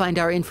hope you find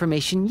our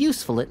information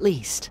useful at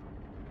least.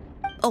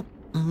 Oh,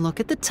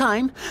 look at the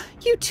time.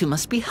 You two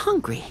must be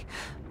hungry.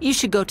 You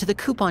should go to the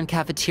coupon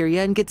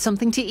cafeteria and get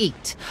something to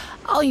eat.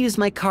 I'll use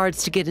my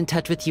cards to get in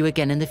touch with you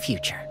again in the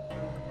future.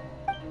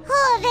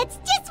 Oh, that's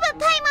just what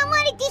Paimon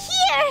wanted to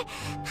hear!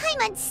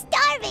 Paimon's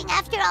starving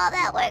after all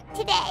that work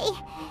today.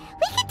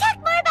 We can talk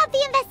more about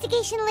the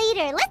investigation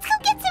later. Let's go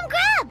get some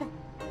grub!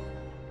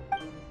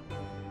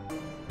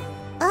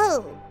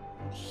 Oh,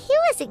 he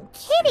wasn't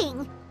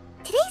kidding.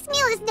 Today's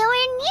meal is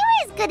nowhere near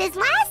as good as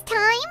last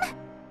time.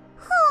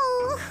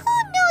 Oh, who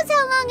knows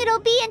how long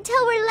it'll be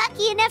until we're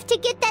lucky enough to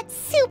get that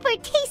super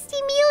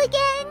tasty meal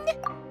again?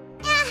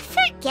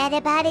 Forget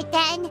about it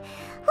then.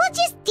 We'll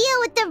just deal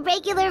with the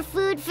regular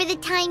food for the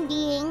time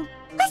being.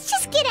 Let's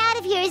just get out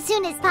of here as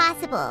soon as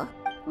possible.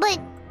 But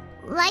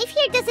life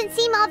here doesn't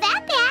seem all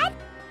that bad.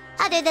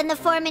 Other than the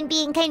foreman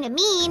being kind of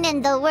mean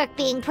and the work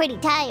being pretty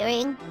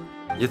tiring.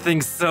 You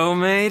think so,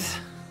 mate?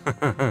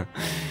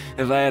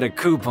 If I had a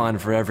coupon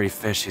for every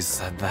fish who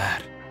said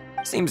that.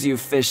 Seems you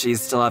fishies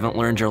still haven't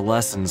learned your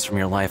lessons from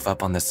your life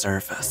up on the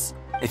surface.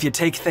 If you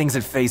take things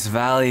at face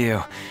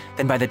value,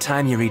 then by the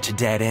time you reach a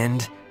dead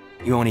end,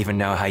 you won't even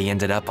know how you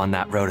ended up on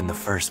that road in the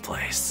first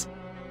place.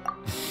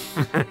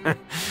 I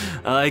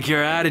like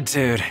your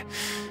attitude.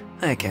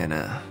 I can,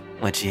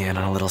 let you in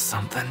on a little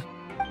something.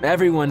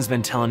 Everyone's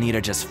been telling you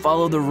to just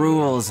follow the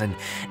rules and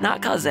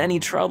not cause any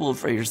trouble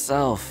for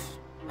yourself.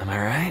 Am I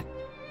right?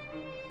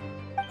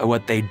 But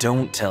what they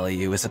don't tell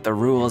you is that the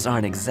rules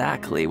aren't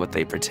exactly what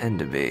they pretend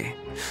to be.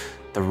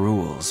 The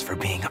rules for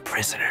being a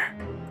prisoner.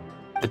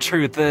 The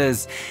truth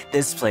is,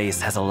 this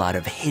place has a lot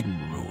of hidden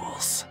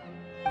rules.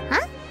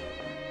 Huh?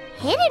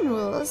 Hidden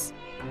rules?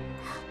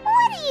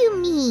 What do you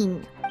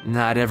mean?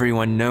 Not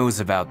everyone knows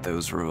about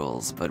those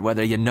rules, but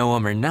whether you know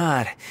them or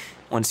not,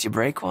 once you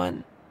break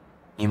one,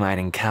 you might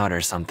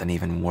encounter something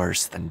even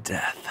worse than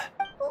death.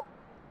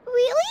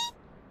 Really?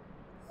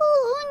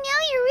 Oh, now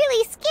you're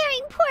really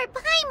scaring poor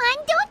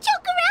Paimon. Don't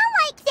joke around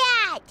like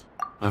that!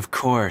 Of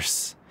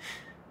course.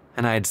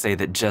 And I'd say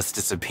that just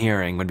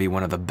disappearing would be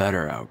one of the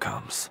better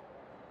outcomes.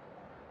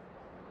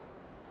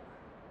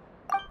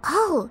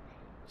 Oh,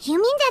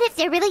 you mean that if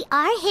there really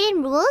are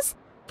hidden rules,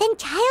 then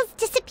Childe's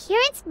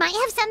disappearance might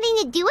have something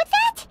to do with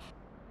that?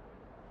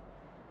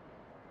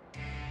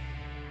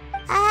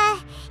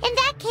 In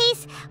that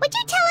case, would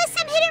you tell us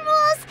some hidden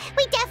rules?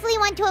 We definitely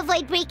want to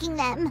avoid breaking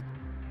them.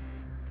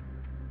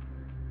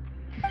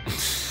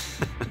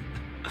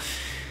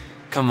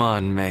 Come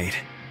on, mate.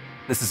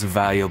 This is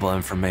valuable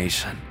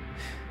information.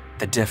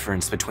 The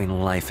difference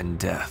between life and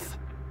death.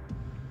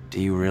 Do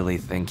you really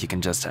think you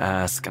can just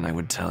ask and I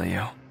would tell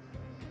you?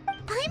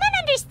 Paimon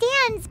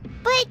understands,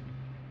 but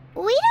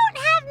we don't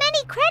have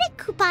many credit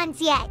coupons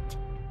yet.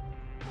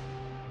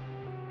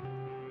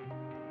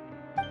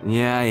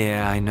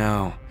 Yeah, I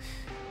know.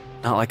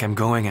 Not like I'm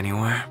going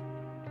anywhere.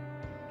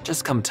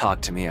 Just come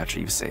talk to me after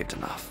you've saved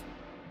enough.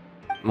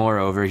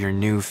 Moreover, you're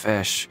new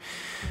fish,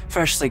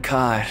 freshly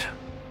caught,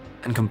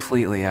 and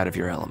completely out of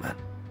your element.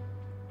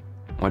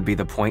 What'd be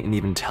the point in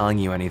even telling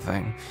you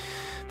anything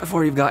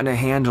before you've gotten a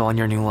handle on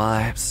your new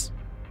lives?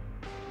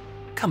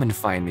 Come and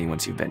find me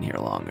once you've been here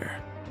longer.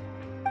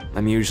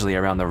 I'm usually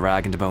around the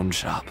rag and bone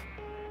shop.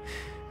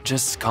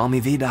 Just call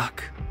me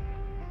Vidoc.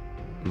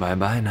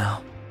 Bye-bye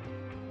now.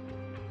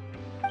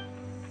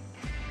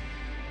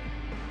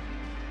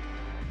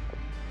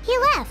 He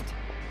left.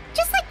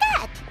 Just like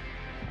that.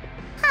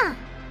 Huh.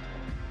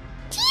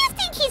 Do you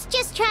think he's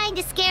just trying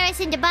to scare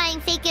us into buying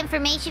fake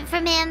information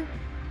from him?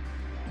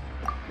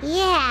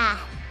 Yeah.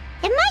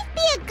 It might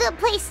be a good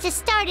place to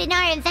start in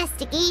our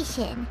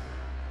investigation.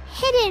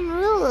 Hidden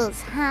rules,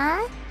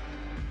 huh?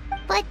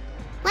 But,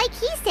 like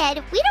he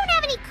said, we don't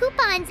have any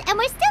coupons and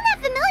we're still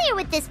not familiar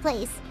with this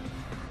place.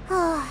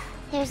 Oh,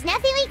 there's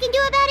nothing we can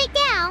do about it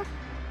now.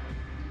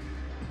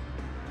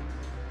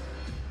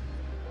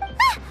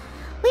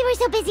 We were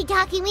so busy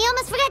talking, we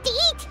almost forgot to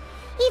eat.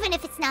 Even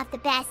if it's not the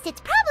best, it's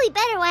probably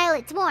better while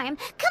it's warm.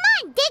 Come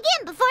on, dig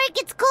in before it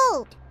gets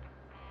cold.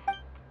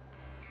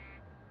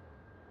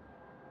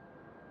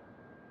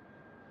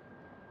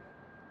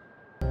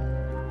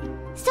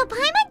 So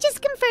Paimon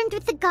just confirmed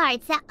with the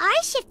guards that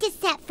our shift is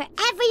set for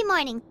every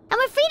morning, and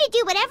we're free to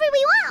do whatever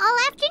we want all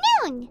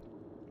afternoon.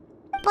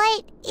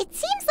 But it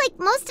seems like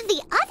most of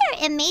the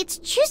other inmates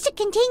choose to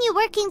continue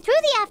working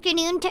through the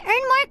afternoon to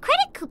earn more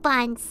credit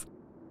coupons.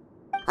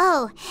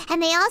 Oh,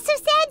 and they also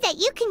said that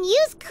you can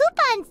use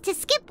coupons to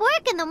skip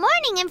work in the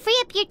morning and free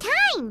up your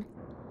time.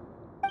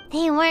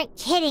 They weren't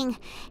kidding.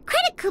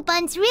 Credit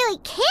coupons really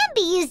can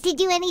be used to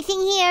do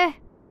anything here.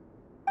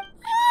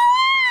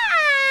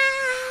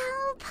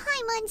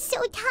 Paimon's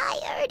so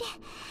tired.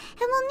 And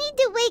we'll need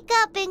to wake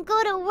up and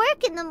go to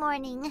work in the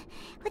morning.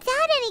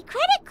 Without any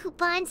credit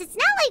coupons, it's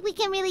not like we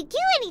can really do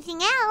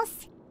anything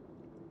else.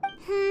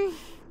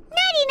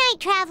 Nighty-night,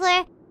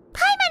 Traveler.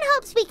 Paimon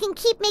hopes we can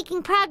keep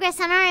making progress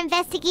on our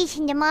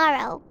investigation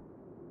tomorrow.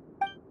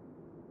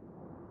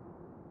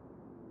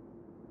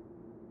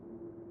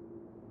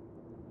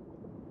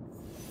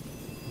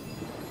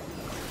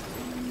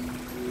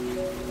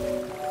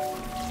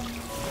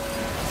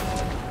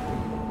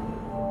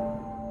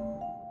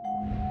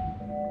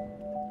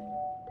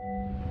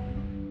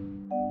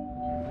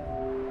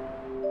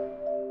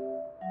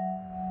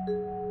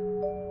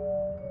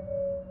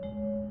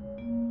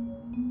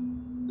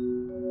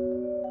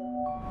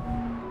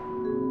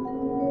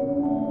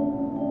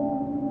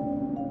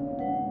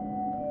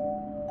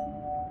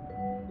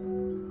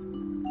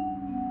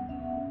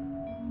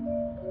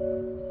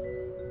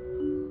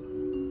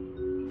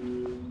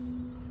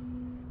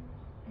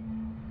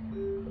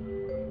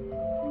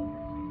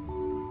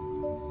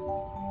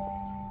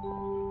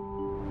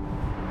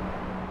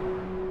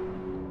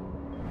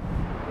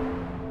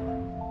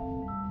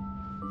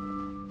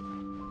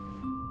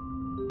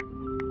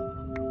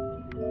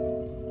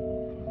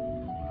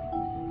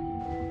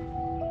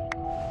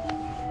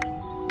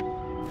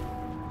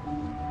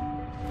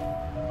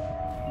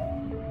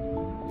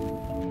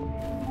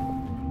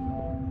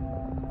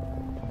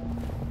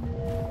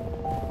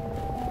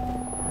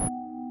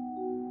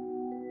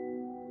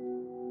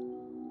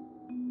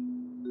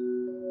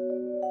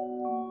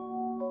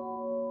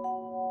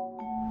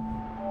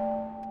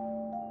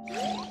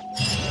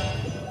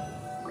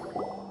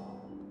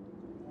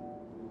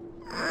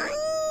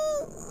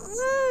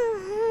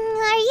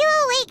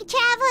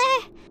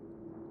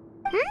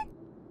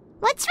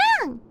 What's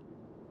wrong?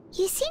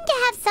 You seem to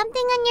have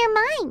something on your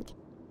mind.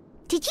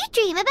 Did you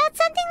dream about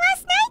something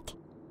last night?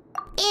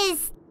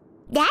 Is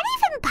that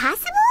even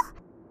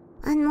possible?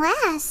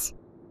 Unless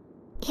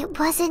it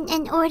wasn't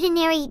an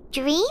ordinary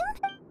dream?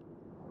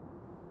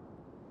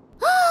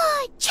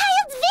 Oh,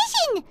 Childe's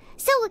vision!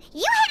 So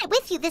you had it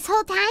with you this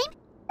whole time?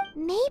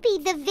 Maybe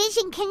the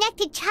vision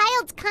connected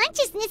Childe's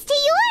consciousness to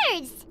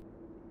yours.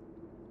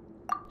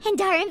 And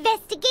our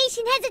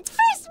investigation has its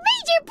first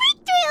major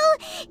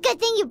breakthrough! Good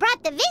thing you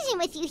brought the vision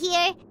with you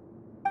here.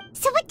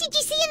 So what did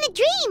you see in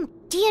the dream?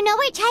 Do you know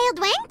where Childe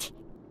went?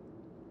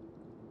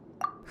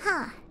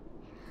 Huh.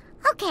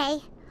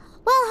 Okay.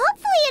 Well,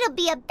 hopefully it'll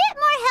be a bit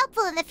more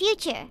helpful in the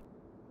future.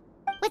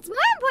 What's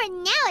more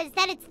important now is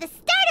that it's the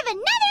start of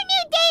another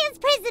new day as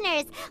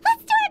prisoners.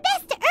 Let's do our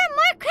best to earn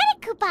more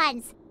credit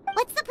coupons.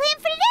 What's the plan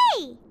for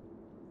today?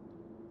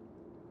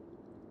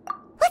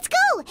 Let's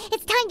go!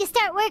 It's time to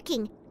start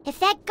working. If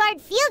that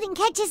guard Fielding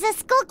catches us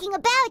skulking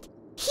about,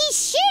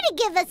 he's sure to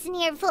give us an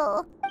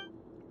earful.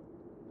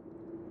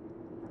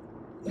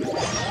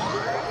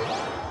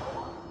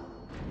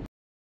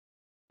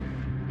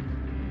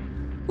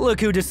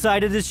 Look who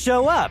decided to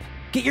show up!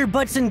 Get your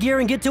butts in gear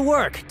and get to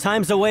work.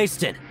 Time's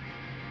a-wasting.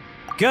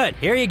 Good,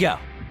 here you go.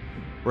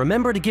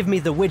 Remember to give me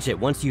the widget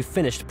once you've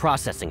finished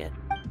processing it.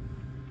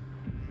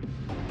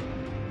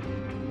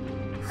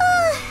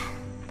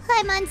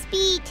 Paimon's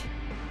beat.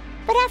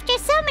 But after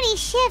so many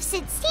shifts,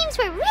 it seems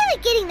we're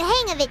really getting the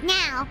hang of it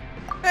now.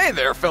 Hey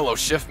there, fellow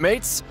shift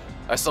mates.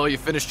 I saw you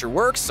finished your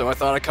work, so I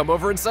thought I'd come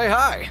over and say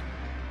hi.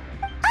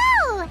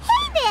 Oh,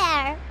 hey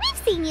there! We've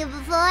seen you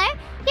before.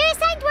 Your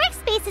assigned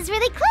workspace is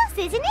really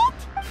close, isn't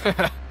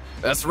it?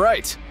 That's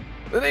right.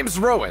 The name's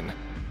Rowan.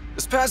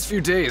 This past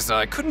few days,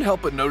 I couldn't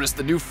help but notice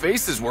the new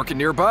faces working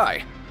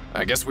nearby.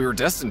 I guess we were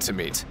destined to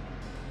meet.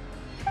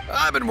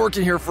 I've been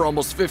working here for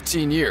almost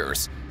 15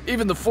 years.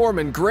 Even the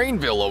foreman,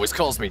 Grainville, always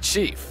calls me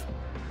Chief.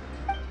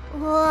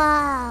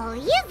 Whoa,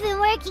 you've been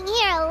working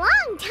here a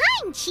long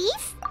time,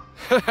 Chief.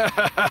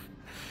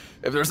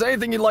 If there's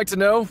anything you'd like to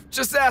know,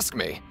 just ask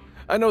me.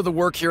 I know the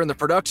work here in the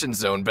production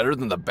zone better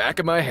than the back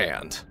of my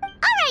hand. All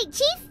right,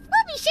 Chief.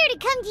 We'll be sure to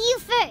come to you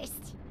first.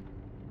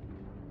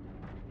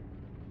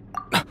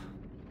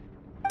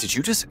 Did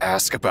you just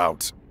ask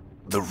about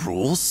the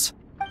rules?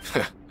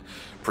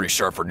 Pretty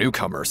sharp for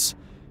newcomers.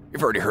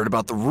 You've already heard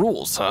about the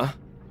rules, huh?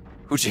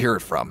 Who'd you hear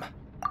it from?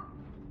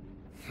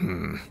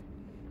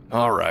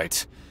 All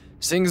right.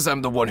 Seeing as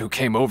I'm the one who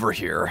came over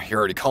here, you're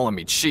already calling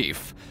me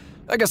Chief.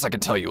 I guess I can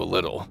tell you a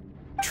little.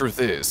 Truth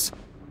is,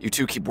 you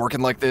two keep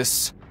working like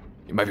this,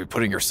 you might be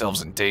putting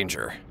yourselves in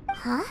danger.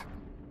 Huh?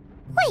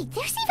 Wait,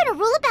 there's even a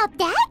rule about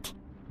that?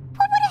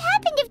 What would have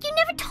happened if you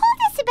never told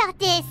us about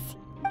this?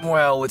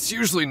 Well, it's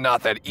usually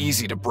not that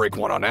easy to break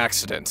one on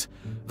accident.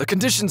 The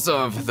conditions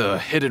of the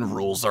hidden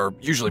rules are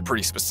usually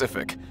pretty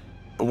specific.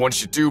 But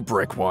once you do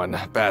break one,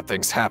 bad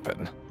things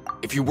happen.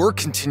 If you work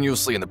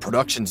continuously in the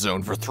production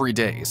zone for 3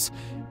 days,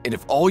 and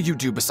if all you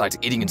do besides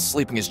eating and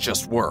sleeping is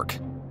just work,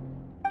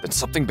 then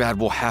something bad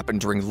will happen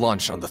during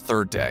lunch on the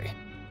 3rd day.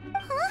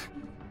 Huh?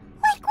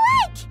 Like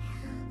what?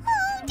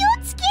 Oh,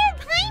 don't scare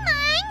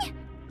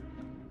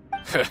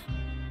Paimon!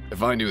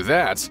 If I knew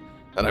that,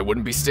 then I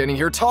wouldn't be standing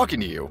here talking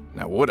to you,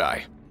 now would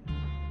I?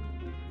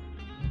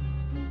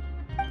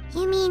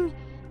 You mean,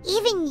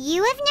 even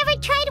you have never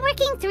tried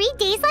working 3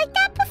 days like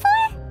that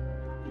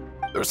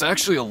before? There's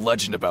actually a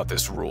legend about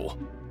this rule.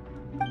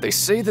 They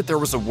say that there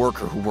was a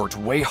worker who worked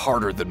way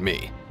harder than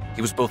me.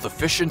 He was both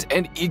efficient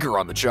and eager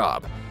on the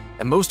job,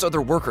 and most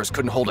other workers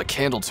couldn't hold a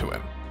candle to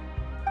him.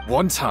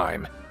 One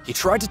time, he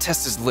tried to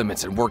test his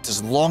limits and worked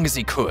as long as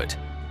he could.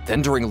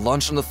 Then during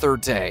lunch on the 3rd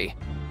day,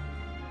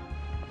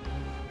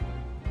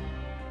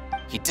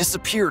 he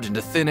disappeared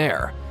into thin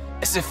air,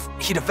 as if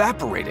he'd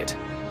evaporated.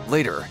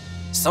 Later,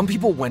 some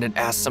people went and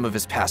asked some of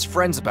his past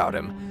friends about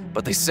him,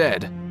 but they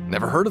said,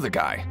 never heard of the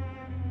guy.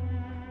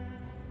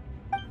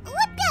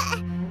 What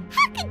the?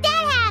 How could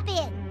that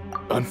happen?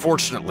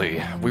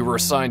 Unfortunately, we were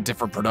assigned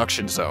different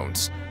production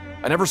zones.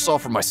 I never saw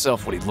for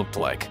myself what he looked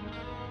like.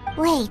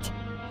 Wait,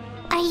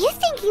 are you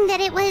thinking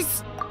that it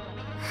was...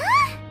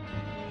 Huh?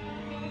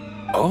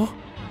 Oh?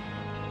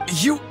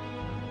 You...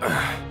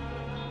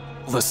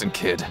 Listen,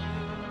 kid.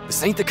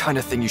 This ain't the kind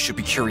of thing you should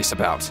be curious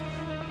about.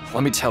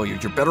 Let me tell you,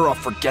 you're better off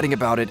forgetting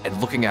about it and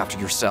looking after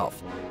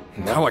yourself.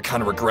 Now I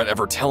kind of regret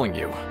ever telling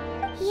you.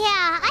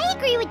 Yeah, I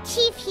agree with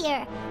Chief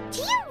here.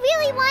 Do you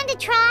really want to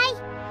try?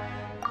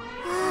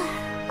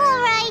 All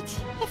right,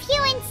 if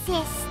you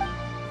insist.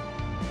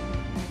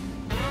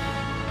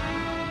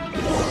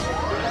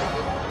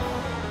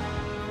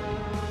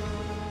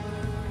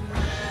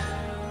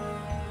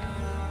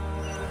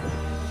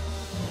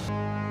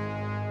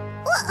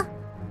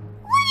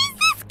 What is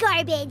this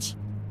garbage?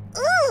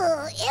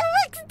 Ooh, it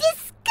looks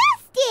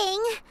disgusting!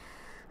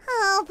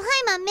 Oh,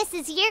 Paimon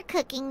misses your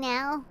cooking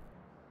now.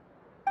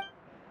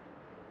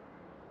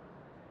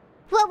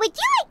 What would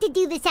you like to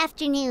do this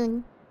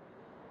afternoon?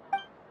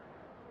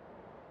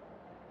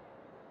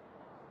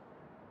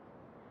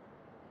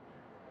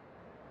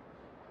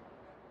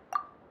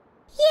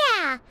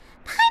 Yeah,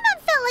 Paimon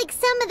felt like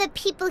some of the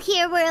people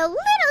here were a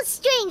little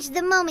strange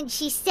the moment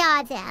she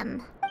saw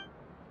them.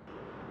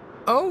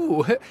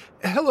 Oh,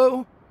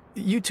 hello.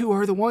 You two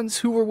are the ones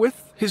who were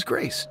with His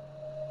Grace.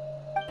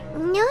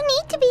 No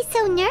need to be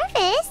so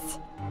nervous.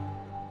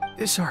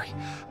 Sorry,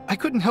 I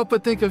couldn't help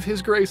but think of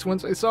His Grace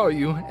once I saw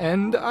you,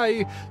 and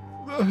I...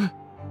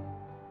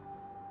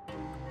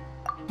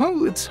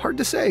 Well, it's hard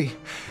to say.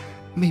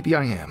 Maybe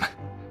I am.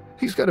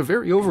 He's got a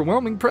very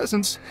overwhelming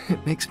presence.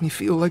 It makes me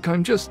feel like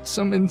I'm just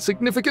some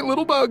insignificant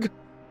little bug.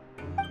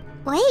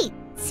 Wait,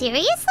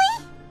 seriously?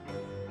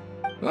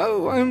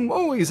 Oh, I'm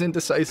always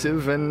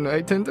indecisive, and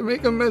I tend to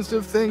make a mess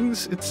of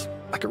things. It's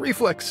like a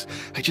reflex.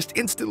 I just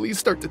instantly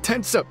start to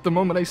tense up the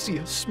moment I see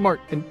a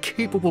smart and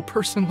capable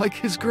person like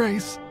His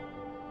Grace.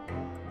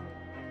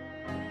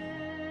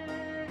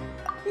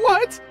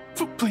 What?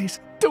 Please,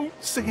 don't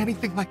say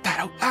anything like that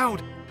out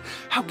loud.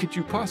 How could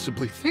you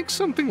possibly think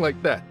something like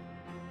that?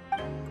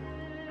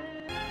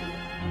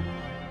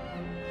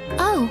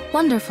 Oh,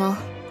 wonderful.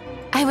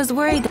 I was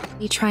worried that you'd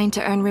be trying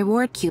to earn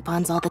reward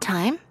coupons all the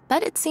time,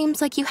 but it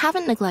seems like you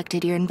haven't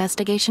neglected your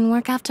investigation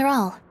work after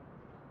all.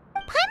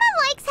 Paimon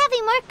likes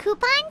having more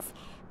coupons,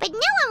 but no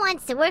one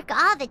wants to work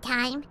all the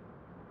time.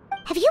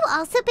 Have you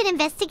also been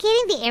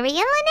investigating the area,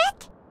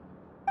 Lynette?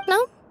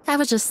 No, I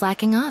was just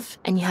slacking off,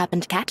 and you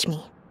happened to catch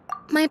me.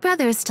 My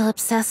brother is still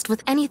obsessed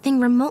with anything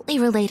remotely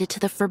related to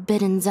the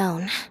Forbidden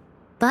Zone.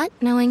 But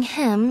knowing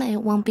him, it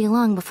won't be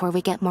long before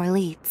we get more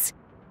leads.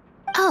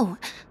 Oh,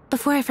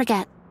 before I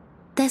forget,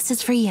 this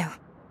is for you.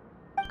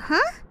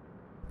 Huh?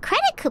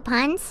 Credit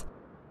coupons?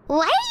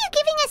 Why are you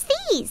giving us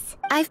these?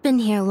 I've been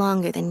here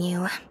longer than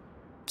you.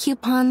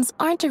 Coupons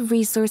aren't a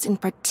resource in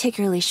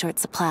particularly short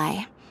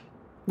supply.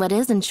 What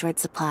is in short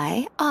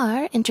supply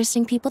are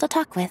interesting people to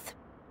talk with.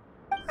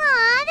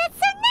 Aw, that's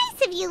so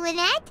nice of you,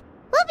 Lynette.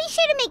 We'll be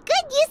sure to make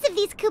good use of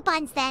these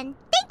coupons then.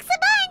 Thanks a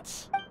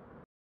bunch!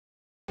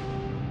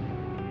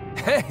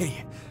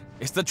 Hey!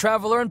 It's the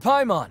Traveler and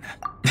Paimon!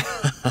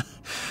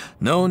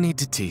 No need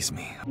to tease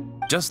me.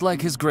 Just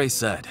like His Grace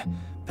said,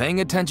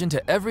 paying attention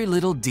to every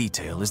little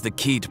detail is the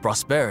key to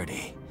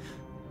prosperity.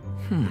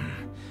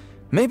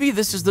 Maybe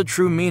this is the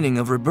true meaning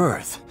of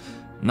rebirth,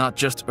 not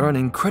just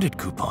earning credit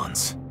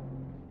coupons.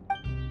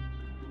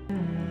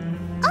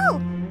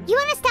 Oh, you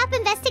want to stop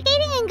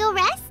investigating and go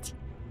rest?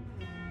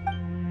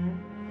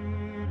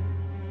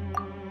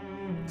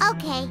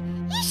 Okay,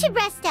 you should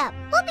rest up.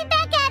 We'll be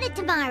back at it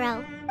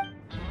tomorrow.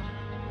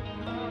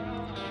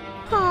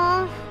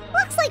 Aw,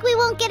 looks like we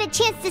won't get a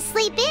chance to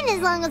sleep in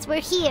as long as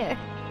we're here.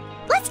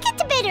 Let's get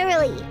to bed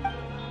early.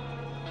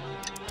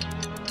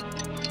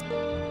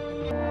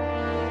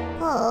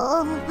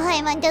 Oh,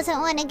 Paimon doesn't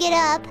want to get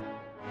up.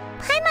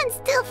 Paimon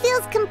still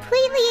feels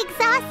completely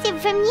exhausted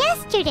from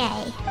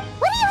yesterday.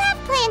 What do you have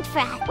planned for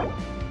us?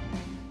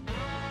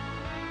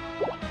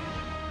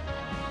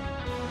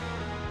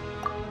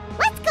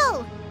 Let's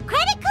go!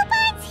 Credit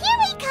coupons, here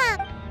we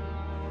come!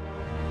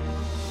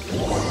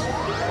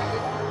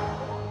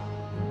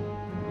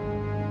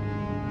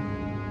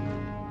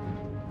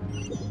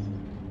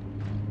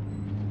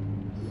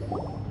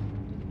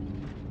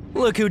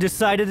 Look who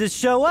decided to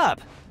show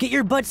up! Get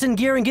your butts in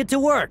gear and get to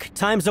work.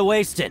 Time's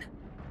a-wasting.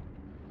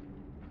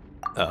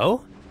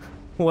 Oh?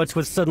 What's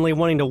with suddenly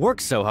wanting to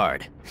work so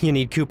hard? You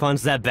need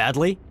coupons that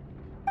badly?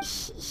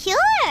 Sure.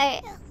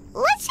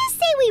 Let's just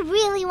say we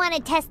really want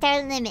to test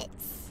our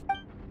limits.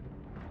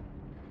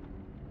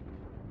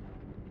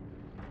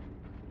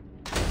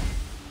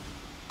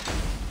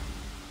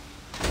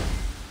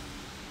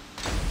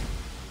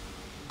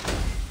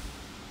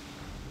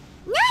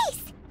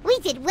 Nice! We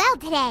did well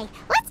today.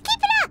 Let's keep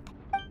it up!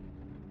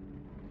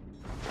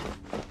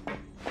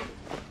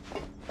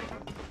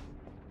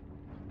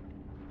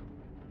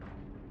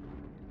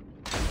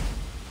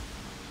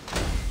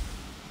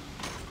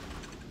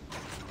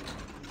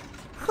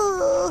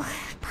 Ooh,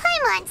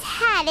 Paimon's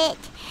had it.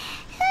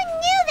 Who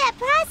knew that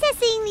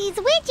processing these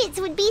widgets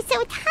would be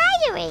so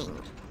tiring?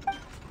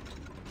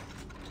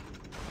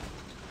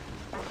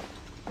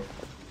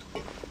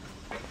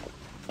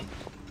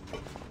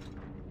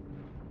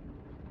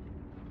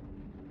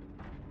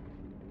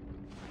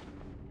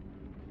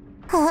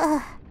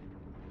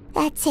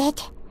 That's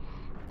it.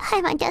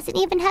 Paimon doesn't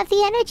even have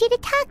the energy to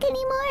talk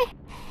anymore.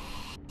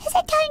 Is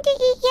it time to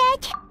eat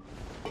yet?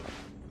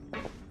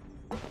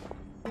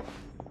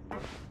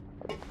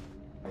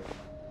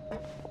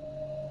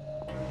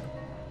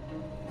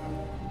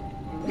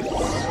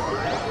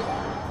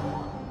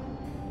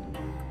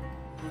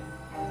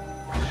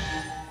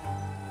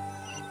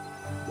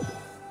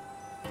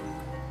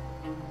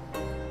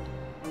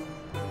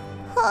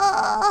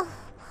 Oh,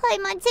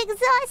 Paimon's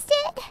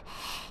exhausted.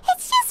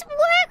 It's just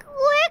work,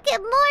 work,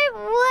 and more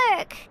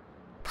work.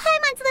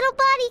 Paimon's little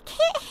body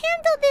can't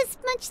handle this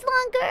much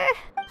longer.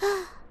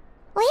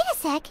 Wait a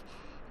sec.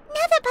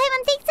 Now that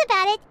Paimon thinks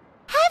about it,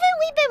 haven't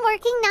we been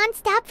working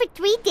non-stop for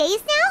 3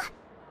 days now?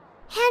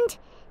 And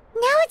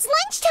now it's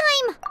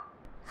lunchtime.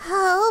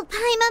 Oh,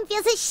 Paimon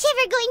feels a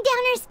shiver going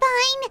down her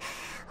spine.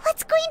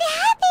 What's going to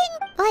happen?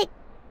 But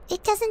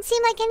it doesn't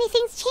seem like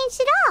anything's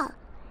changed at all.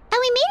 And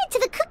we made it to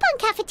the coupon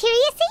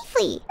cafeteria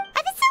safely.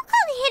 Are the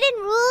so-called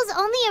hidden rules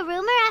only a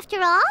rumor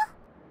after all?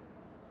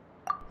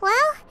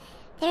 Well,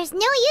 there's no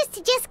use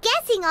to just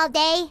guessing all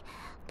day.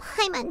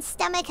 Paimon's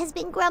stomach has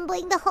been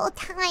grumbling the whole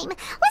time.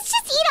 Let's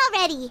just eat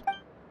already.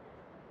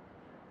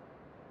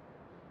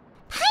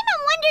 Paimon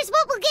wonders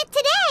what we'll get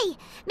today.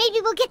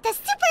 Maybe we'll get the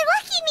super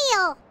lucky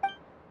meal.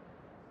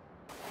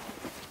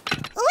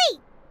 Wait,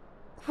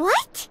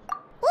 what?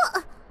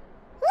 What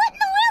in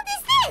the world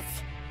is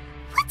this?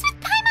 What's with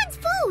Paimon's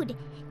food?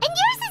 And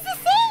yours is the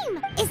same!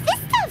 Is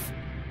this stuff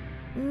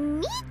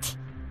meat?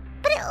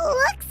 But it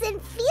looks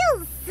and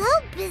feels so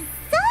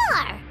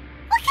bizarre!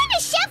 What kind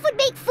of chef would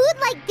make food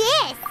like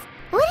this?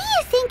 What do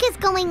you think is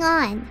going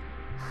on?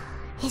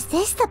 Is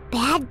this the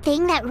bad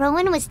thing that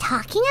Rowan was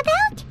talking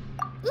about?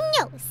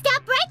 No,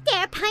 stop right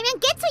there! Paimon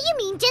gets what you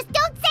mean, just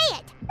don't say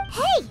it!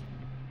 Hey,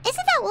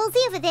 isn't that Woolsey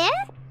over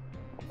there?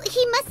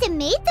 He must have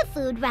made the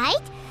food,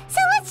 right? So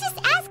let's just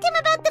ask him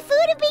about the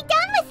food and be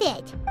done with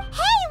it!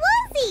 Hey,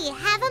 Woolsey,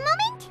 have a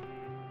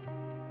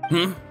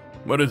moment?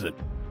 What is it?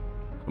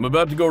 I'm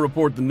about to go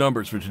report the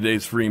numbers for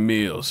today's free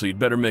meal, so you'd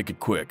better make it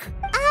quick.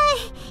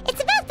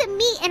 It's about the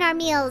meat in our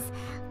meals.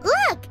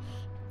 Look,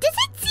 does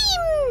it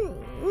seem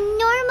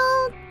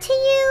normal to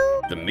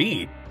you? The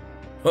meat?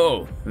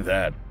 Oh,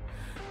 that.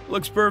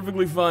 Looks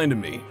perfectly fine to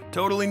me.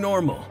 Totally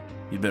normal.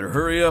 You better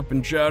hurry up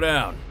and chow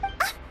down.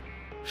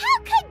 How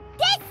could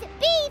this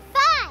be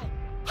fine?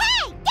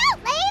 Hey,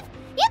 don't leave!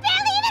 You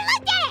barely even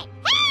looked at it!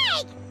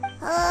 Hey!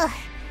 Ugh,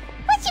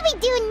 what should we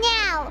do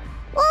now?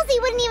 Woolsey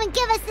wouldn't even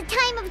give us the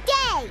time of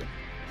day.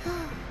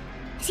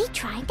 Is he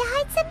trying to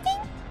hide something?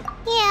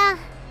 Yeah,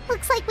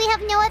 looks like we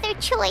have no other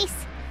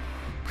choice.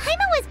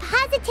 Paimon was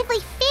positively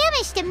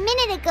famished a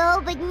minute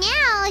ago, but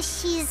now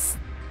she's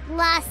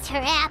lost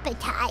her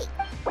appetite.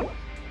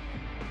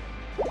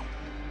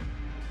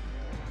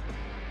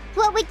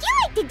 What would you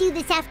like to do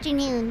this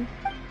afternoon?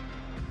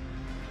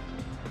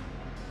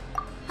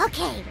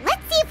 Okay,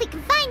 let's see if we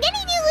can find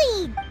any new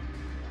lead.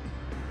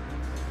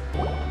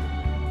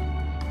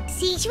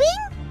 Siege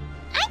Wing?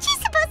 Aren't you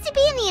supposed to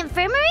be in the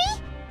infirmary?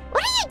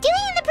 What are you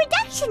doing in the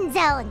production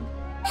zone?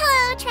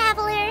 Hello,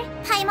 Traveler.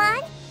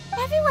 Paimon.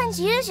 Everyone's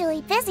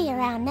usually busy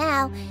around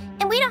now,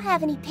 and we don't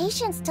have any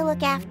patients to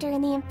look after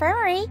in the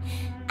infirmary.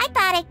 I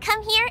thought I'd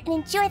come here and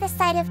enjoy the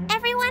sight of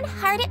everyone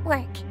hard at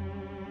work.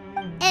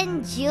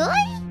 Enjoy?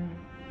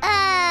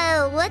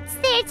 What's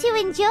there to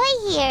enjoy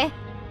here?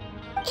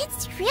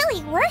 It's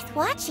really worth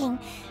watching.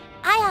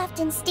 I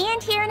often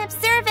stand here and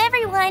observe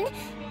everyone.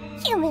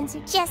 Humans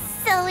are just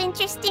so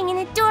interesting and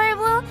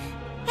adorable.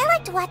 I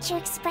like to watch your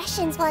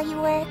expressions while you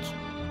work.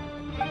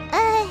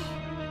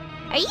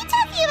 Are you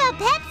talking about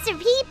pets or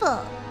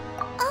people?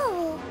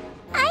 Oh,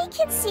 I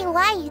can see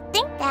why you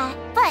think that,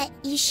 but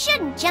you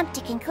shouldn't jump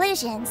to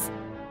conclusions.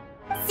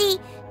 See,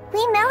 we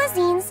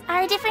Melazines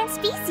are a different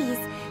species,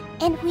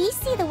 and we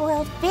see the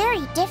world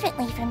very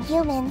differently from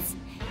humans.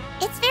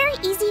 It's very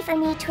easy for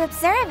me to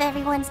observe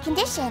everyone's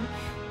condition.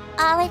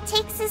 All it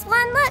takes is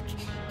one look,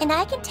 and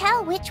I can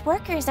tell which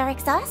workers are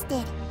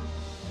exhausted.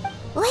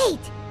 Wait,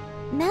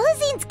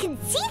 Melazines can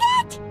see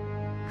that?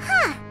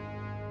 Huh.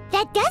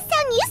 That does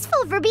sound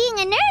useful for being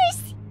a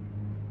nurse.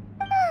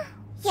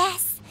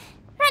 Yes,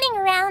 running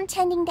around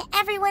tending to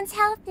everyone's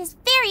health is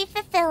very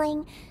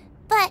fulfilling.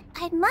 But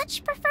I'd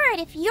much prefer it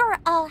if you're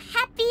all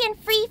happy and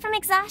free from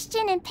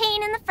exhaustion and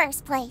pain in the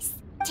first place.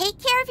 Take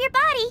care of your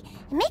body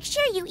and make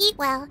sure you eat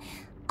well.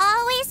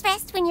 Always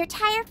rest when you're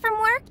tired from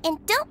work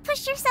and don't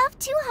push yourself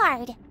too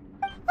hard.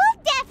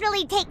 We'll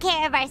definitely take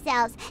care of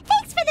ourselves.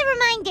 Thanks for the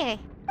reminder.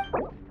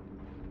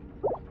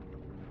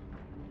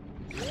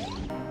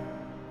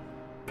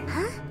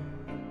 Huh?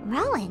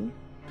 Rowan?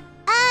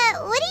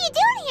 What are you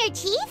doing here,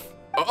 Chief?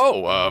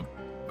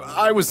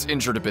 I was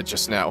injured a bit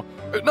just now.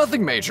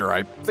 Nothing major,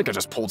 I think I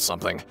just pulled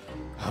something.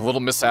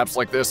 Little mishaps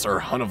like this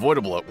are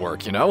unavoidable at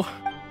work, you know?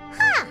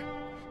 Huh.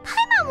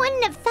 Paimon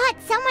wouldn't have thought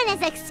someone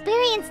as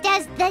experienced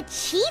as the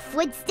Chief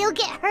would still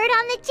get hurt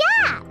on the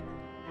job.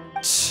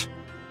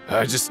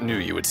 I just knew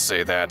you would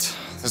say that.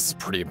 This is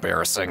pretty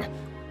embarrassing.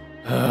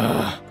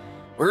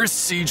 Where's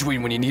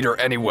Siegeween when you need her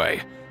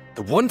anyway?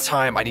 The one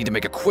time I need to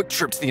make a quick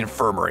trip to the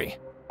infirmary.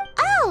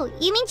 Oh,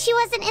 you mean she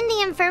wasn't in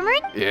the infirmary?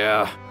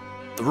 Yeah.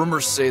 The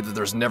rumors say that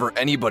there's never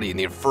anybody in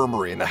the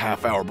infirmary in the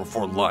half hour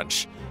before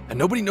lunch, and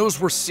nobody knows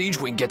where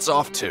Siegewing gets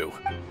off to.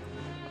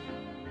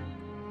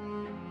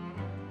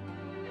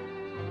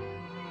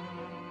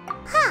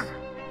 Huh.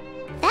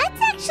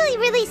 That's actually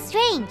really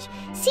strange.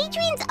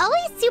 Siegeween's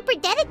always super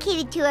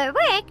dedicated to her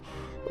work.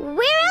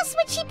 Where else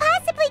would she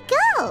possibly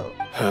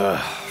go?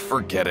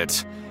 Forget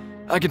it.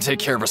 I can take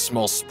care of a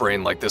small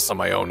sprain like this on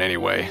my own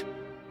anyway.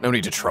 No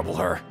need to trouble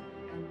her.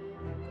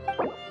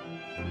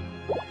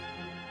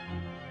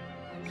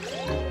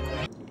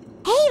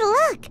 Hey,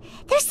 look!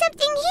 There's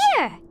something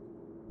here!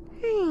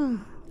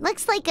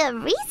 Looks like a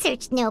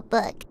research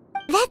notebook.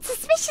 That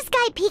suspicious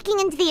guy peeking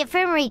into the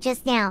infirmary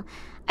just now.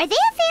 Are they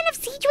a fan of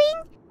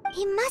Siegewing?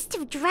 He must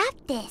have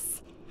dropped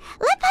this.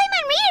 Let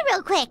Paimon read it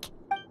real quick!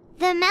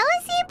 The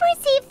Melazine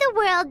perceive the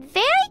world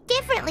very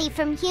differently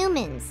from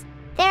humans.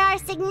 There are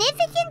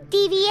significant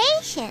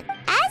deviations.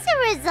 As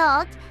a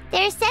result,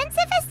 their sense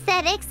of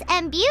aesthetics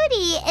and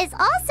beauty is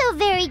also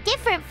very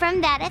different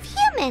from that of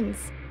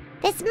humans.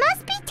 This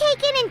must be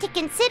taken into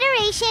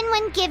consideration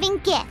when giving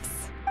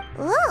gifts.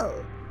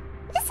 Ooh,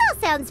 this all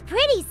sounds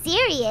pretty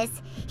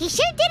serious. He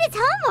sure did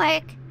his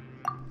homework.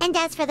 And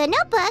as for the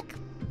notebook,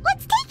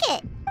 let's take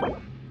it.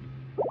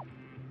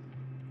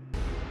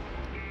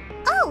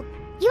 Oh,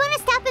 you want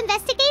to stop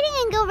investigating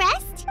and go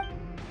rest?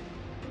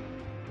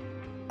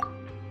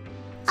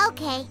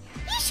 Okay,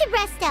 you should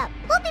rest up.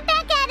 We'll be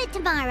back at it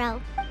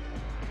tomorrow.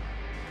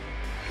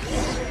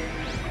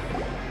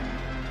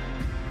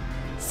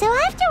 So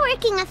after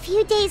working a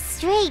few days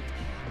straight,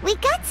 we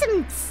got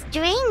some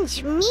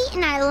strange meat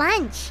in our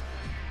lunch.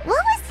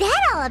 What was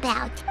that all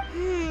about?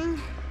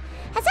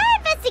 Has our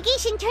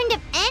investigation turned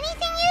up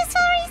anything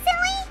useful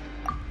recently?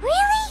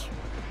 Really?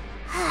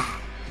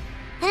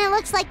 And it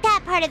looks like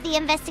that part of the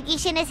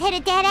investigation has hit a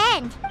dead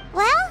end.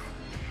 Well,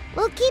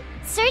 we'll keep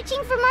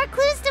searching for more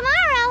clues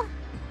tomorrow.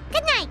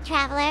 Good night,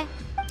 Traveler.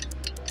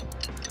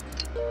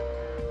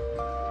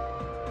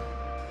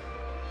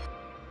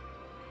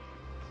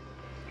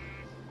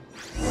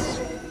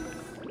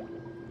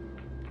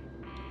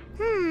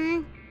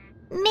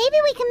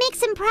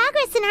 some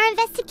progress in our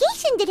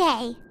investigation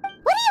today.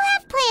 What do you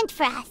have planned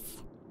for us?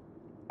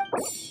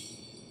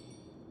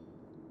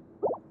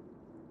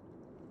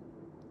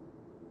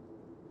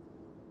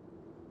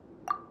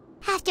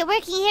 After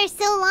working here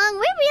so long,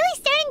 we're really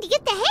starting to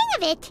get the hang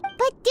of it.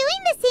 But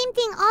doing the same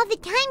thing all the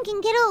time can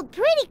get old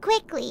pretty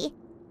quickly.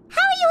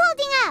 How are you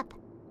holding up?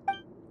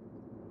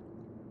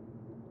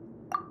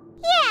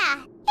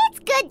 Yeah, it's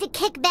good to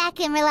kick back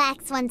and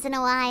relax once in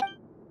a while.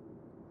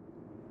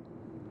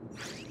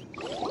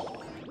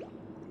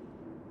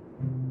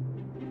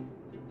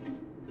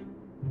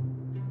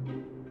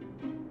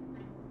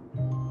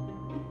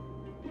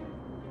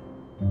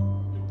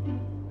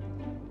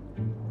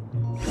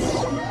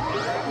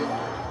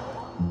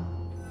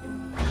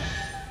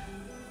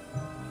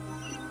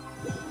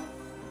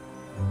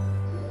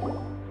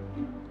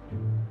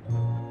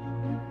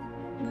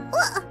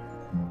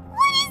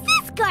 What is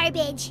this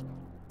garbage?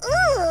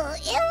 Ooh,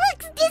 it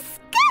looks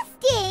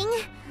disgusting!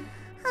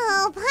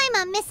 Oh,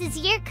 Paimon misses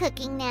your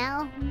cooking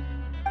now.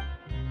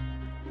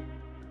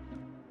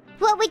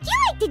 What would you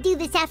like to do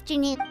this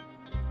afternoon?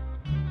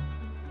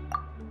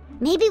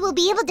 Maybe we'll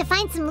be able to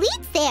find some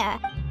leads there.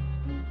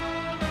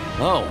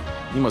 Oh,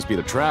 you must be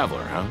the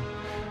Traveler, huh?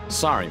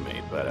 Sorry,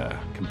 mate, but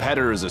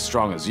competitors as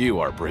strong as you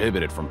are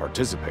prohibited from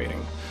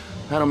participating.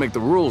 I don't make the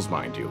rules,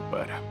 mind you,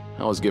 but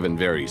I was given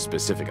very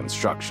specific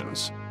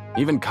instructions.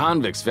 Even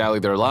convicts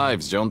value their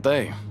lives, don't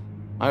they?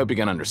 I hope you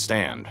can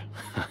understand.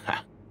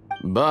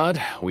 But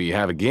we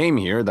have a game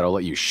here that'll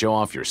let you show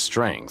off your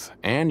strength,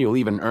 and you'll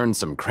even earn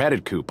some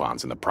credit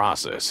coupons in the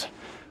process.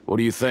 What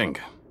do you think?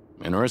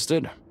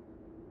 Interested?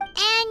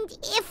 And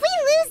if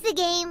we lose the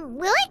game,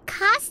 will it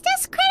cost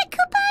us credit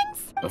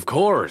coupons? Of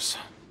course.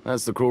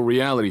 That's the cruel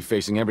reality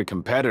facing every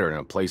competitor in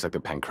a place like the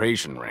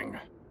Pancration Ring.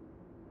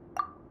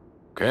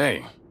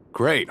 Okay,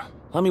 great.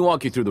 Let me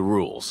walk you through the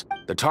rules.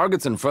 The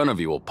targets in front of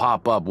you will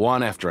pop up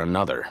one after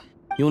another.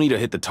 You'll need to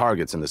hit the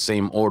targets in the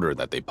same order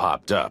that they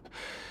popped up.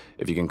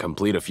 If you can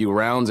complete a few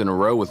rounds in a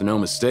row with no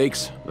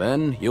mistakes,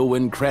 then you'll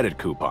win credit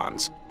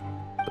coupons.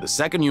 But the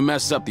second you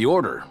mess up the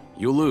order,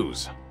 you'll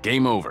lose.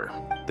 Game over.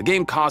 The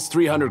game costs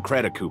 300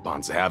 credit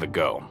coupons to have it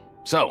go.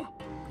 So,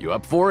 you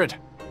up for it?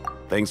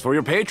 Thanks for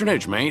your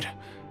patronage, mate.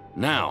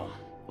 Now,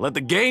 let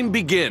the game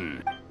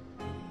begin.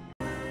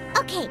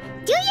 Okay,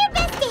 do your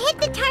best to hit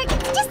the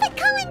targets, just like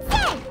Colin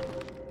said!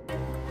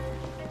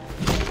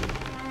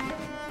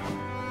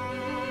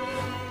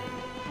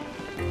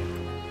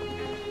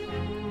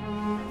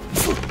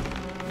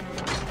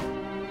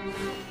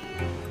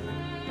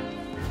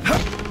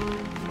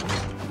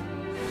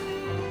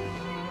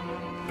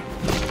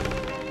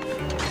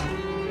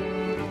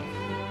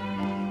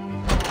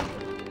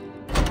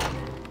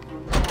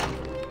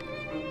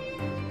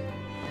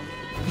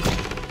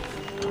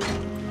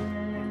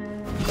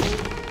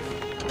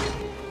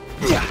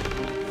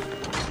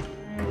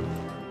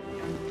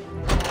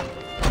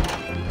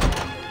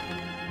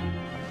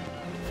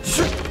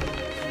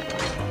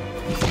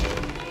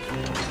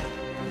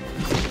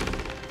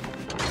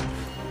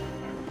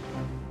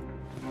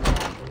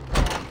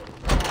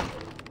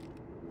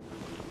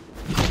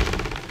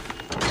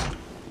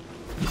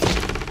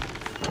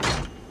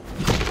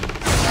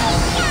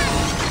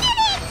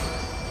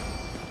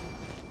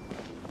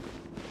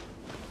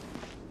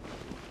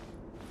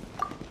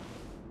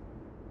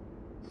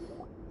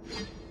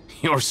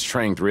 Your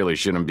strength really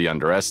shouldn't be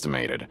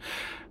underestimated.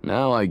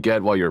 Now I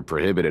get why you're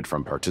prohibited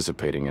from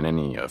participating in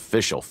any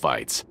official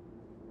fights.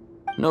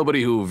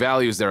 Nobody who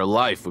values their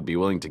life would be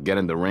willing to get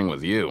in the ring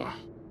with you.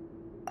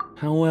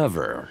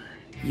 However,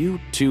 you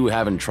two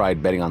haven't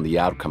tried betting on the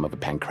outcome of a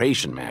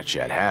Pancration match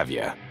yet, have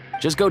you?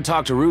 Just go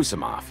talk to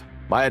Rusimov.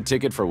 Buy a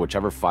ticket for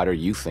whichever fighter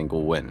you think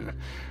will win.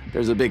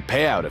 There's a big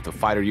payout if the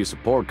fighter you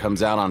support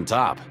comes out on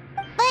top.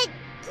 But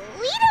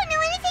we don't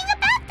know anything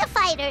about the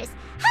fighters.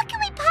 How can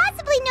we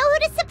possibly know who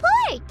to support?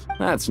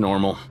 That's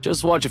normal.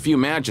 Just watch a few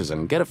matches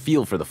and get a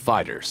feel for the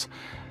fighters.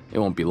 It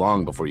won't be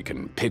long before you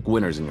can pick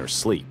winners in your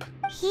sleep.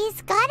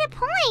 He's got a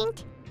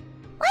point.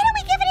 Why don't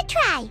we give it a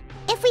try?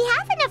 If we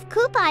have enough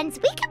coupons,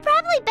 we could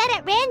probably bet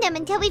at random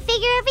until we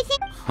figure everything...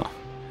 Huh.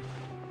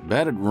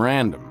 Bet at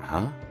random,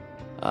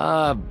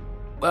 huh?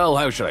 Well,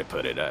 how should I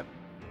put it?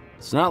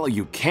 It's not like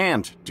you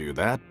can't do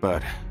that,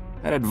 but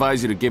I'd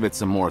advise you to give it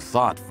some more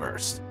thought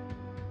first.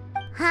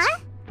 Huh?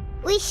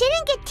 We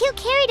shouldn't get too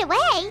carried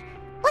away.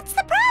 What's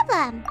the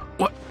problem?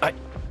 What? I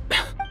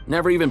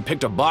never even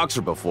picked a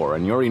boxer before,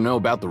 and you already know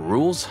about the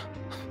rules?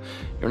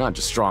 You're not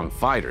just strong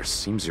fighters.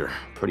 Seems you're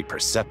pretty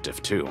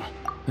perceptive, too.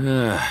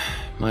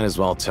 Might as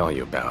well tell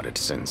you about it,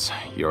 since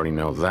you already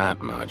know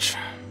that much.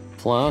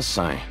 Plus,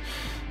 I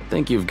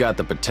think you've got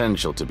the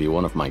potential to be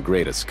one of my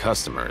greatest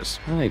customers.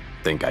 I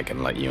think I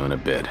can let you in a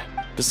bid.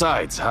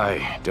 Besides,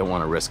 I don't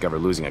want to risk ever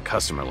losing a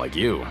customer like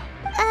you.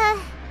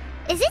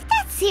 Is it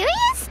that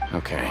serious?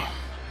 Okay.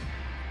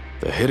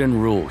 The hidden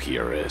rule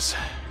here is,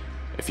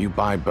 if you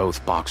buy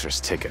both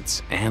boxers'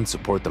 tickets and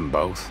support them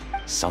both,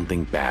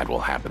 something bad will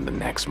happen the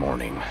next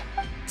morning.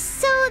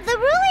 So the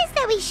rule is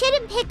that we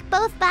shouldn't pick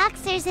both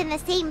boxers in the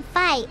same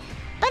fight.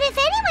 But if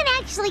anyone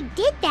actually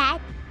did that,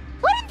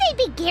 wouldn't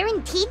they'd be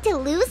guaranteed to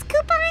lose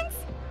coupons?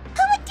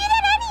 Who would do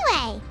that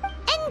anyway?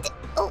 And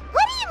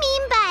what do you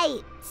mean by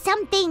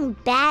something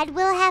bad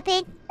will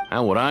happen?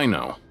 How would I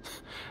know?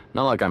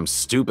 Not like I'm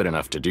stupid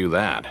enough to do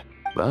that.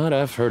 But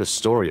I've heard a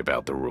story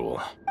about the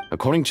rule.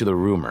 According to the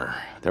rumor,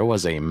 there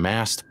was a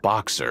masked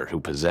boxer who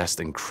possessed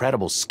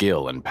incredible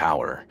skill and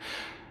power.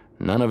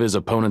 None of his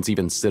opponents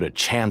even stood a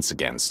chance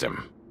against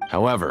him.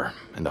 However,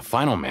 in the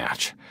final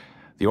match,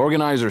 the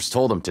organizers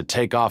told him to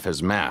take off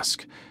his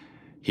mask.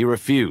 He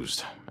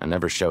refused and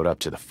never showed up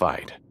to the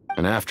fight.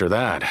 And after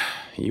that,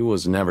 he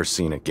was never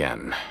seen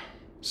again.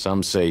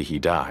 Some say he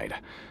died,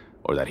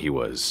 or that he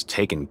was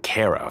taken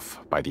care of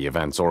by the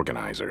event's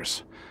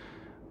organizers.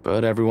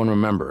 But everyone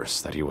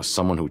remembers that he was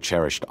someone who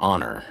cherished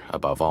honor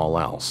above all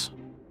else.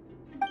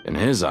 In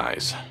his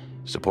eyes,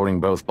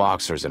 supporting both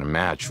boxers in a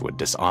match would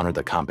dishonor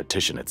the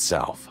competition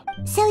itself.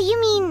 So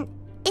you mean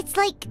it's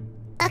like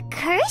a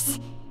curse?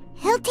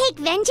 He'll take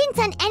vengeance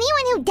on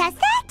anyone who does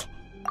that?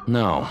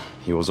 No,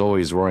 he was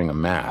always wearing a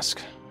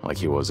mask, like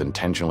he was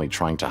intentionally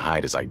trying to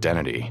hide his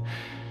identity.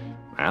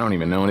 I don't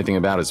even know anything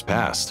about his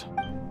past.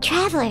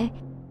 Traveler,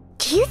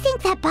 do you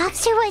think that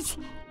boxer was...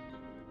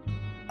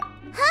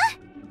 Huh?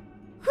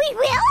 We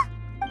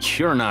will?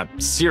 You're not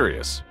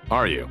serious,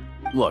 are you?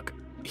 Look,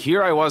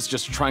 here I was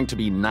just trying to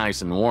be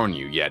nice and warn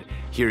you, yet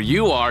here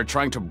you are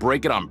trying to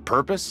break it on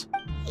purpose?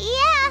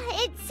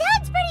 Yeah, it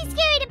sounds pretty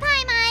scary to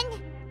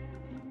Paimon.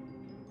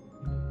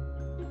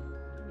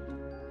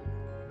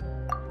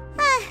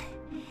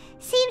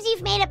 Seems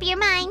you've made up your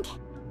mind.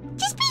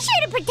 Just be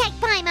sure to protect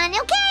Paimon,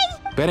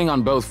 okay? Betting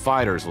on both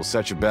fighters will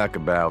set you back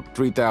about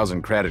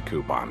 3,000 credit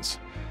coupons.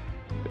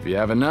 If you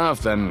have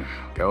enough, then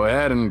go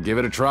ahead and give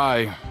it a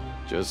try.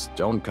 Just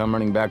don't come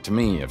running back to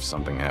me if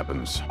something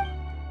happens.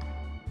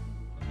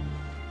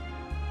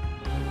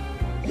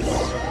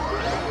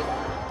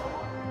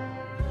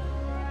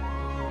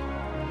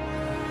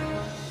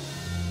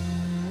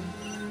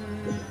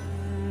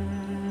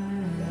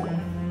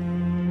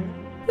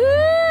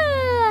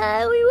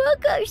 We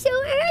woke up so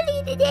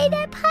early today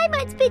that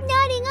Paimon's been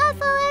nodding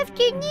off all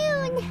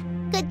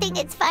afternoon. Good thing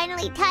it's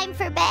finally time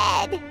for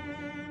bed.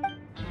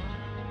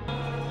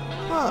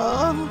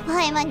 Oh,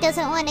 Paimon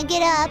doesn't want to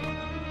get up.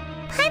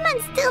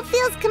 Paimon still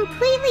feels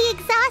completely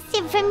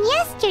exhausted from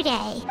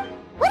yesterday.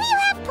 What do you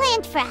have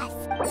planned for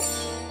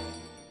us?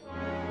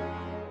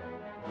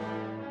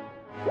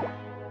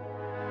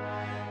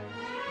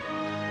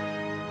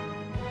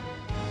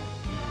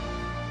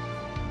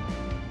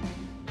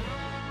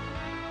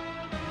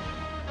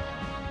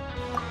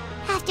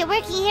 After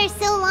working here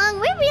so long,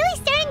 we're really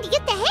starting to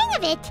get the hang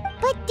of it.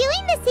 But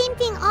doing the same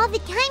thing all the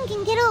time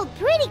can get old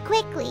pretty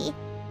quickly.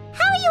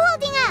 How are you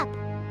holding up?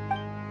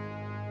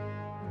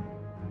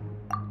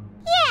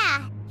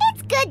 Yeah,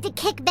 it's good to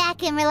kick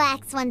back and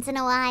relax once in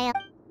a while.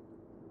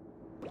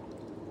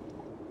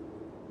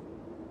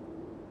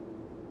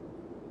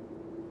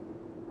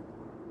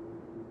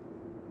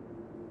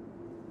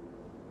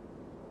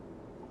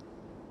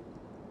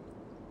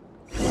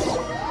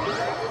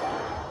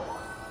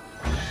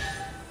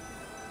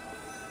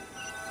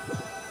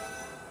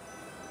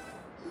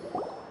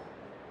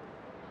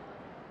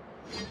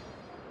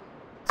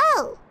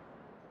 Oh,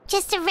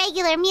 just a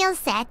regular meal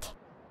set.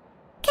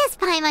 Guess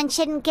Paimon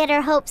shouldn't get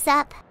her hopes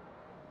up.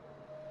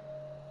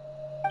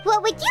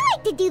 What would you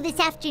like to do this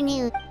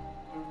afternoon?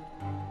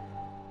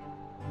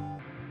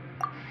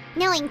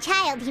 Knowing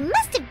Childe, he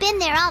must have been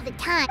there all the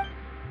time.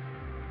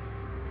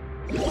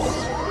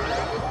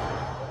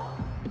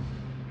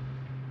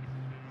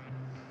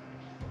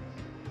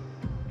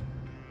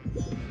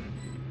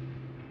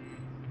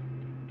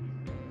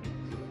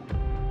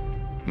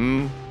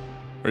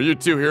 Are you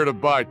two here to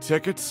buy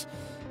tickets?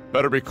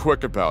 Better be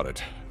quick about it.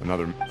 Who are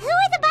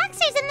the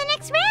boxers in the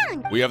next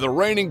round? We have the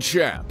reigning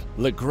champ,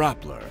 Le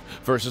Grappler,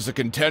 versus a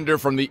contender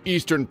from the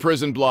Eastern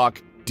Prison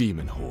Block,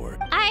 Demon Horde.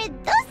 Are those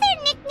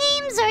their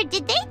nicknames, or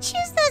did they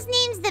choose those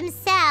names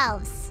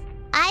themselves?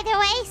 Either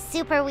way,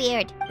 super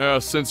weird.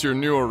 Since you're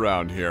new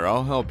around here,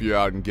 I'll help you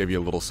out and give you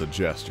a little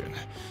suggestion.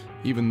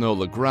 Even though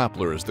Le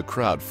Grappler is the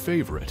crowd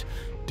favorite,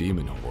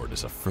 Demon Horde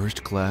is a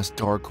first-class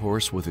dark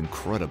horse with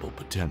incredible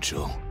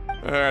potential.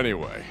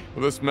 Anyway,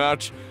 for this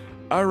match,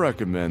 I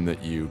recommend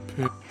that you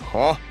pick...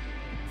 Huh?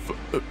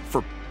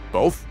 For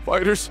both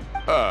fighters?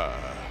 I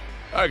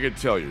can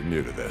tell you're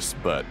new to this,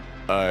 but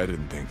I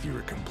didn't think you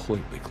were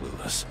completely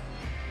clueless.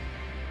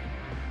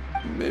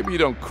 Maybe you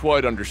don't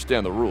quite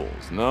understand the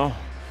rules, no?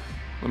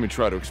 Let me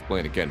try to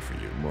explain again for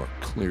you more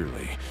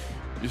clearly.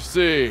 You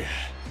see...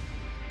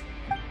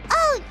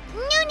 Oh,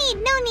 no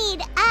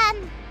need.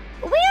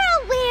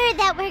 We're aware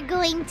that we're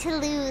going to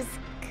lose,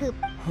 Coop.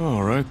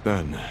 Alright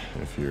then,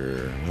 if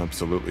you're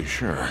absolutely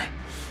sure.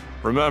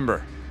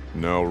 Remember,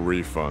 no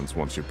refunds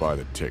once you buy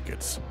the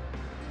tickets.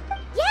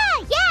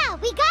 Yeah,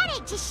 we got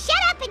it! Just shut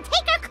up and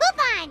take our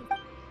coupon!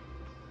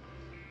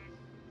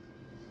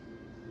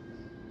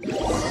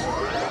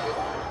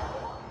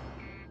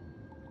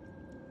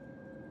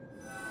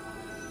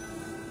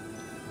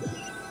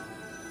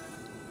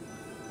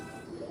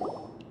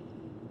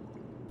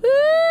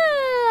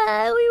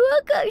 We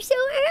woke up so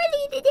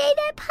early today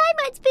that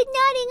Paimon's been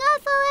nodding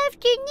off all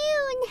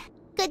afternoon.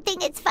 Good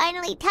thing it's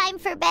finally time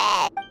for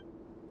bed.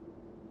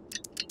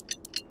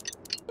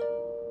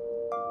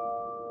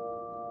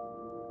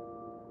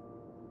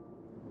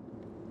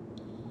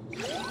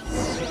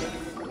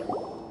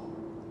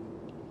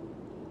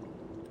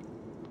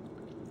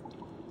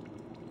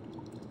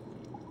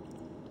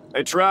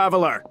 Hey,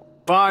 Traveler!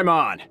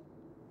 Paimon!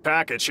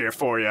 Package here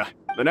for you.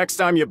 The next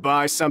time you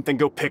buy something,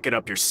 go pick it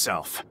up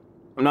yourself.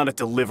 I'm not a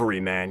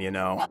delivery man, you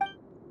know.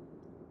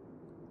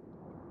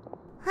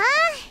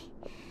 Huh?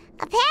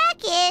 A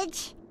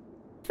package?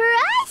 For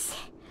us?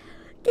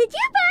 Did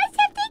you buy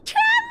something,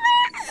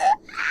 Traveler?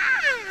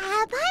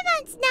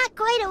 Paimon's not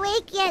quite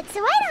awake yet,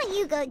 so why don't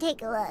you go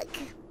take a look?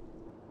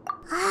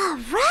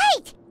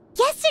 Right!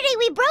 Yesterday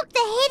we broke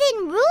the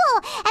hidden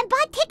rule and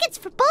bought tickets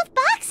for both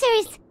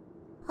boxers.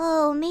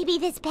 Oh, maybe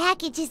this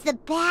package is the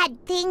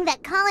bad thing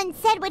that Colin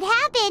said would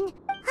happen.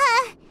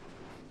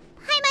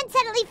 Paimon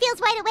suddenly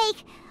feels wide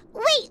awake.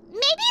 Wait,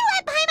 maybe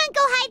let Paimon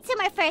go hide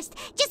somewhere first.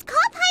 Just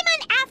call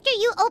Paimon after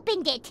you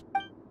opened it.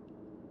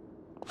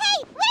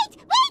 Hey, wait!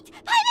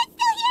 Paimon's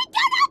still here!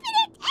 Don't open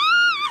it!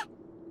 Ah!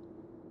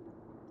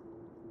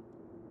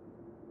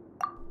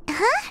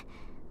 Huh?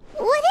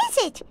 What is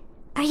it?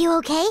 Are you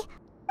okay?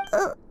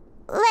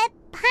 Let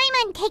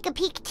Paimon take a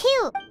peek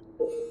too.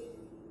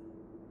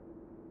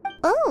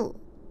 Oh,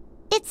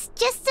 it's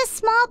just a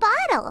small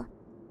bottle.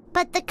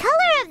 But the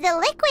color of the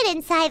liquid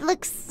inside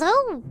looks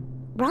so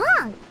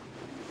wrong.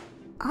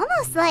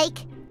 Almost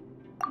like...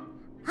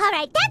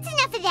 Alright, that's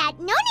enough of that.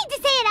 No need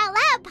to say it out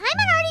loud.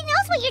 Paimon already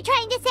knows what you're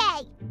trying to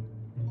say.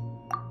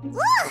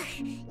 Ugh,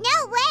 no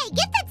way.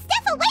 Get that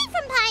stuff away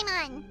from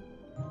Paimon.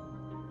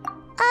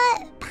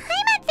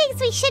 Paimon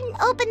thinks we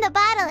shouldn't open the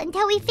bottle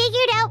until we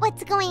figured out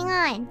what's going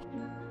on.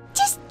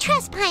 Just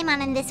trust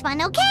Paimon on this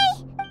one, okay?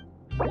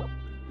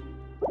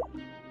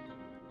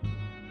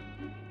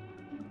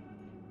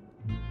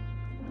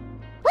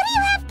 What do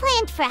you have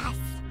planned for us?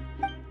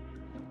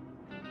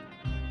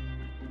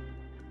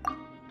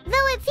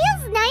 Though it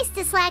feels nice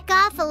to slack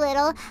off a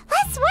little,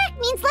 less work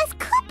means less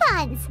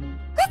coupons.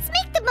 Let's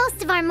make the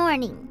most of our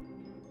morning.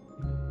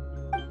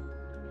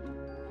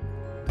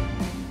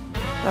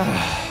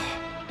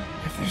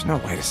 If there's no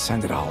way to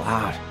send it all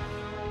out,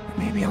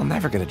 maybe I'll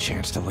never get a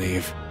chance to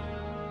leave.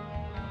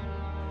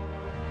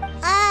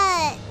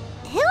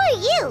 Who are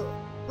you?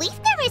 We've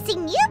never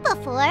seen you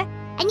before,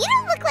 and you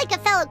don't look like a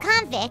fellow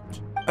convict.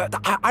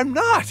 I'm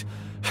not!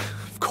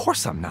 Of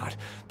course I'm not.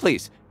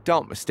 Please,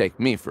 don't mistake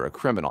me for a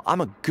criminal.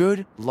 I'm a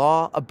good,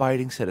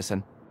 law-abiding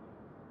citizen.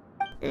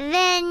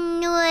 Then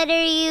what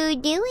are you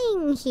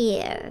doing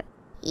here?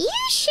 You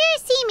sure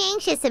seem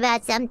anxious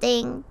about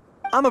something.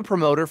 I'm a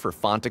promoter for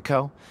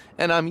Fontaine,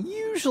 and I'm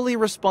usually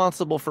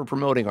responsible for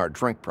promoting our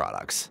drink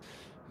products.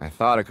 I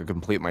thought I could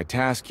complete my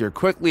task here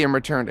quickly and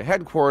return to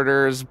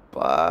headquarters,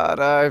 but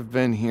I've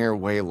been here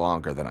way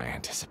longer than I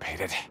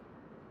anticipated.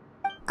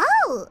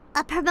 Oh,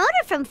 a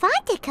promoter from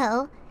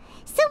Fontaine?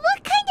 So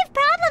what kind of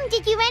problem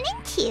did you run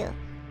into?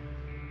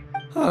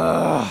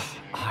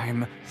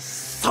 I'm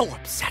so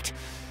upset.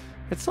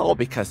 It's all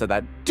because of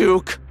that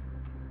Duke.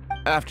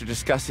 After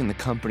discussing the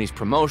company's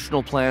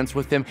promotional plans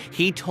with him,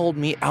 he told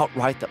me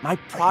outright that my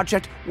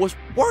project was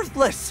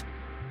worthless.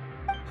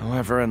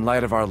 However, in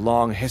light of our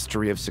long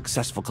history of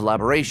successful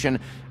collaboration,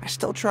 I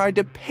still tried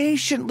to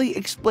patiently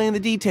explain the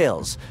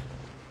details.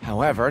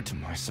 However, to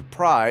my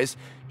surprise,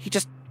 he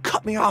just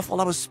cut me off while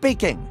I was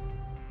speaking.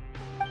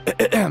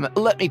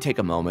 Let me take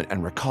a moment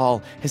and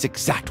recall his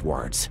exact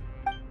words.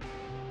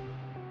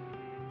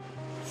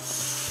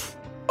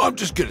 I'm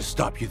just gonna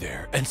stop you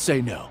there and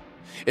say no.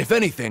 If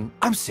anything,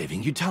 I'm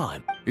saving you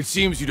time. It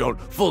seems you don't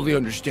fully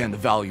understand the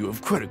value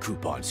of credit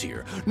coupons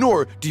here,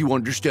 nor do you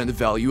understand the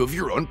value of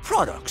your own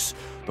products.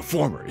 The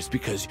former is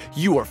because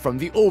you are from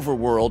the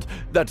overworld.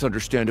 That's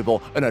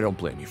understandable, and I don't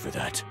blame you for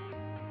that.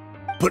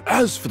 But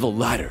as for the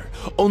latter,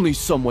 only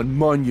someone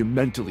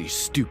monumentally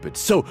stupid,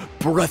 so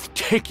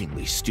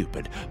breathtakingly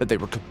stupid that they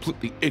were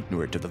completely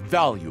ignorant of the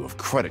value of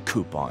credit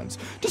coupons,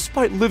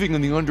 despite living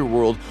in the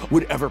underworld,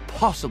 would ever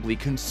possibly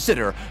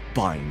consider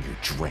buying your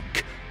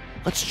drink.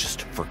 Let's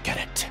just forget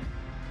it.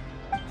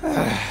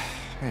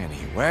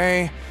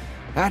 Anyway,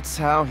 that's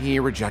how he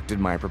rejected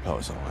my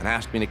proposal and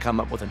asked me to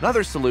come up with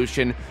another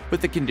solution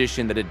with the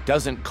condition that it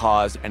doesn't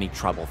cause any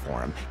trouble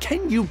for him.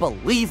 Can you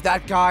believe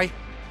that guy?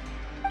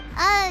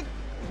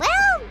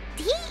 Well,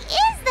 he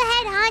is the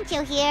head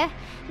honcho here.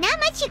 Not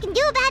much you can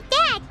do about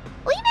that.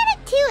 We met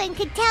him too and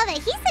could tell that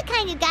he's the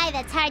kind of guy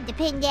that's hard to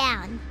pin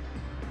down.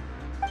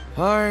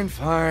 Fine.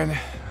 I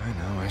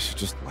know I should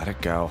just let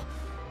it go.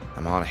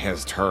 I'm on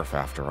his turf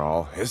after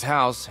all. His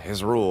house,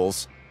 his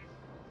rules.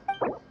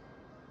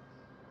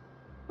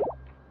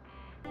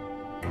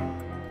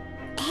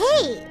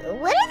 Hey,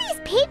 what are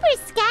these papers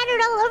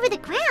scattered all over the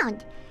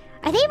ground?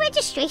 Are they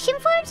registration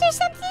forms or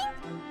something?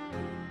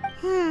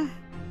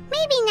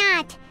 Maybe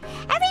not.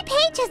 Every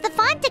page has the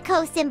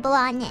Fontaine symbol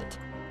on it.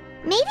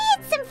 Maybe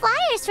it's some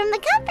flyers from the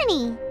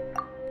company.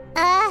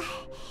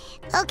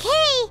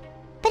 Okay.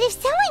 But if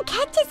someone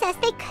catches us,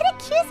 they could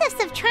accuse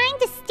us of trying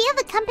to steal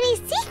the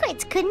company's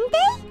secrets, couldn't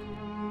they?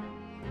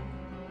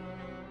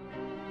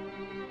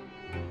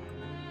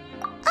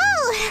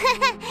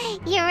 Oh,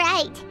 you're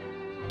right.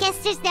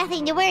 Guess there's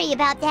nothing to worry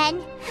about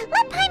then.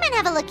 Let Paimon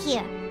have a look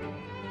here.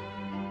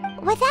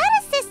 Without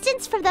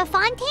assistance from the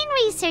Fontaine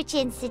Research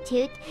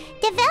Institute,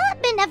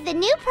 development of the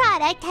new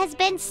product has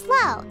been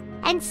slow,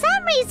 and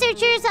some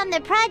researchers on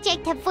the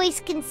project have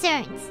voiced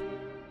concerns.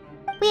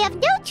 We have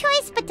no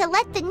choice but to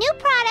let the new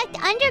product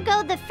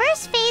undergo the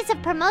first phase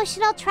of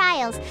promotional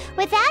trials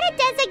without a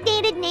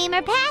designated name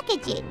or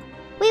packaging.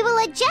 We will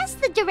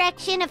adjust the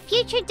direction of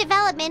future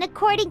development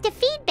according to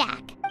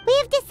feedback. We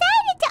have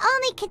decided to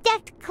only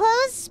conduct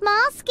closed,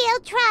 small-scale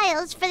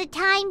trials for the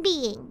time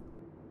being.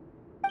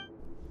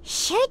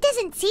 Sure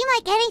doesn't seem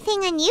like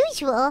anything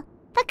unusual.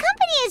 The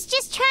company is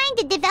just trying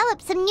to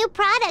develop some new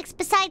products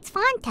besides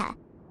Fanta.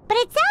 But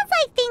it sounds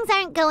like things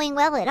aren't going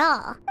well at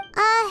all.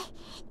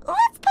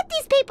 Let's put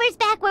these papers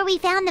back where we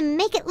found them and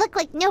make it look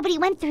like nobody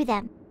went through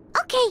them.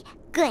 Okay,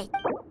 good.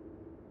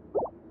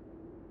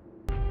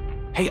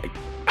 Hey,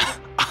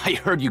 I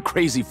heard you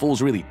crazy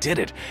fools really did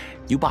it.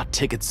 You bought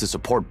tickets to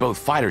support both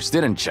fighters,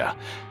 didn't ya?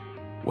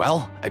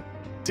 Well,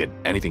 did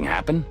anything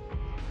happen?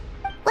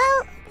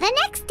 Well, the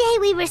next day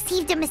we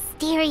received a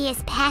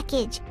mysterious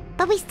package,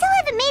 but we still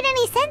haven't made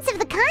any sense of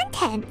the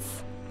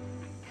contents.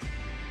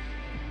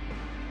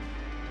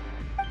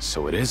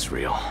 So it is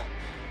real.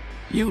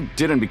 You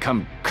didn't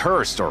become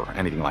cursed or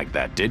anything like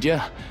that, did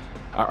ya?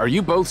 Are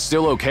you both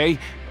still okay?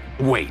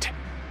 Wait,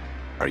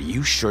 are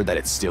you sure that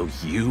it's still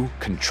you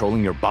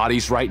controlling your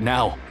bodies right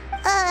now?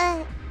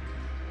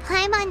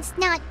 Paimon's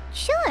not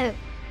sure.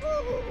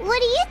 What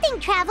do you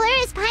think, Traveler?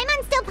 Is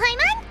Paimon still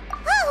Paimon?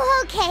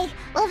 Oh, okay.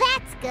 Well,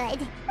 that's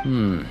good.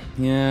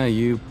 Yeah,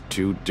 you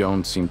two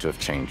don't seem to have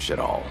changed at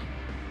all.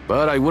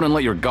 But I wouldn't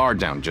let your guard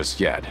down just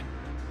yet.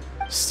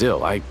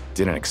 Still, I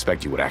didn't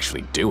expect you would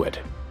actually do it.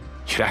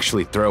 You'd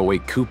actually throw away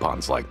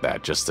coupons like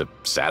that just to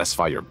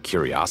satisfy your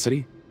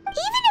curiosity?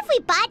 Even if we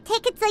bought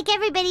tickets like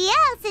everybody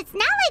else, it's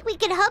not like we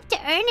could hope to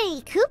earn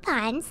any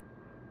coupons.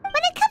 When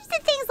it comes to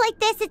things like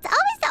this, it's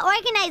always the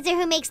organizer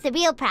who makes the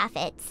real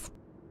profits.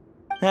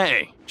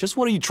 Hey, just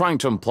what are you trying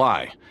to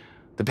imply?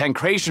 The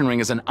Pancration Ring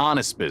is an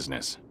honest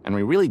business, and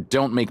we really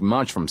don't make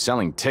much from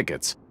selling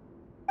tickets.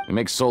 We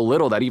make so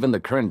little that even the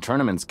current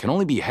tournaments can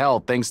only be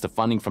held thanks to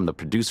funding from the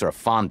producer of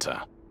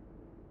Fanta.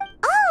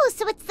 Oh,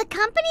 so it's the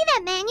company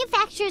that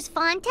manufactures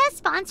Fanta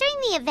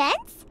sponsoring the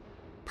events?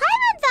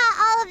 Paimon thought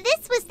all of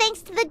this was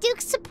thanks to the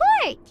Duke's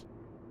support.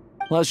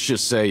 Let's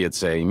just say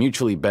it's a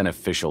mutually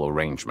beneficial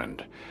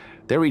arrangement.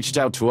 They reached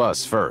out to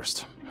us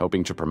first,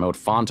 hoping to promote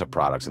Fanta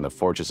products in the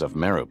Fortress of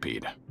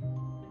Meropide.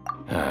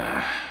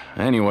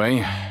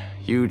 Anyway,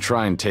 you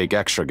try and take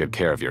extra good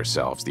care of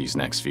yourselves these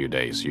next few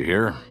days, you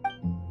hear?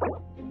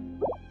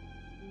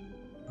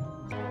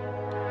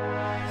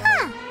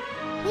 Huh.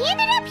 We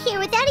ended up here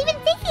without even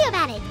thinking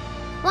about it.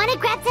 Want to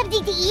grab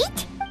something to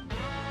eat?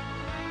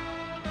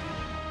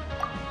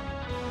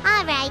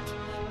 Alright,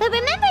 but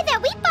remember that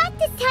we bought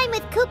this time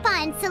with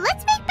coupons, so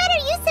let's make better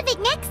use of it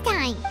next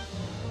time.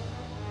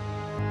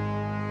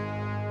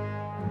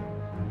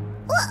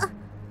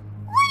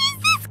 What is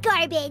this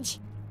garbage?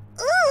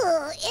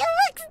 Ooh, it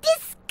looks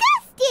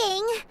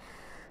disgusting!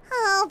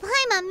 Oh,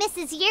 Paimon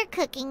misses your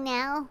cooking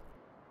now.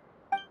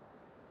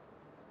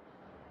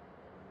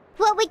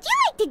 What would you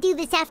like to do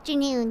this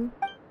afternoon?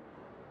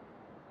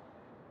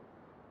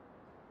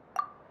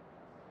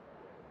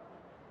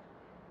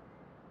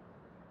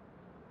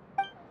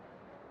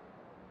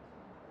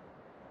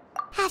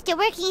 After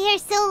working here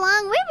so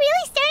long, we're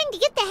really starting to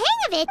get the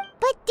hang of it.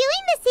 But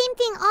doing the same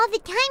thing all the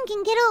time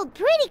can get old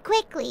pretty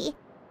quickly.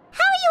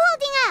 How are you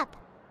holding up?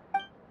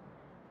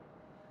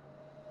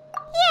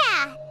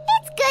 Yeah,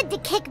 it's good to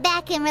kick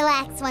back and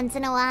relax once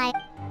in a while.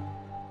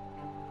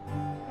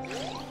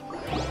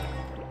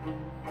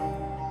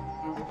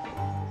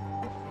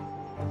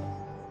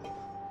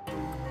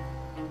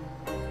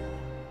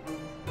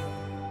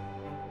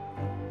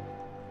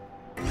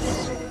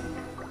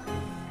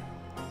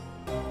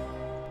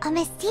 A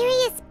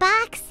mysterious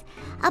box?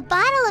 A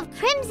bottle of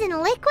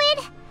crimson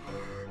liquid?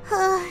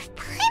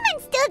 Paimon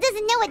still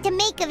doesn't know what to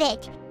make of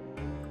it.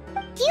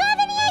 Do you have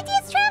any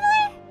ideas,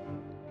 Traveler?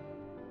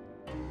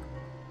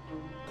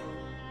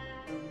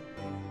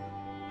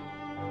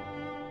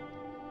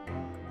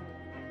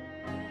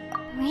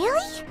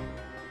 Really?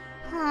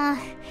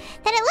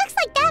 Then it looks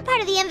like that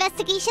part of the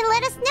investigation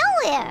led us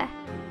nowhere.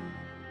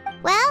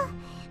 Well,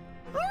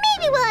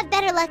 maybe we'll have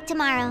better luck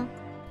tomorrow.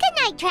 Good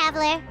night,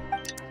 Traveler.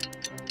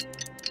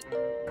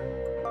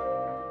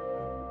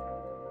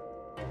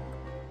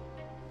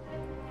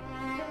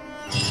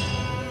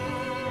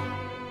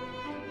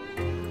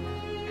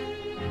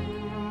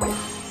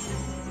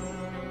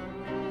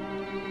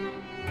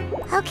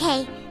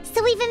 Okay,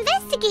 so we've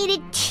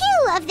investigated 2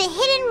 of the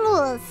hidden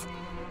rules.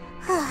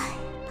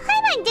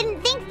 Paimon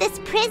didn't think this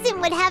prison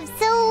would have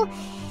so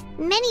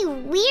many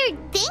weird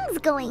things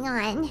going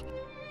on.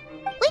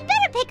 We'd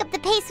better pick up the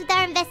pace with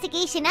our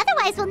investigation,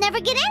 otherwise we'll never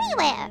get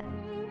anywhere.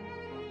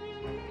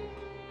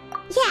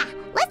 Yeah,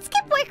 let's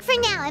skip work for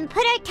now and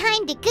put our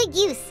time to good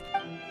use.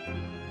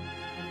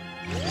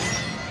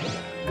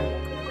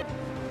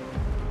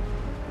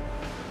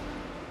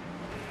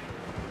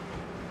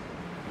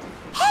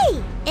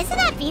 Hey, isn't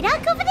that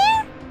Vidoc over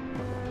there?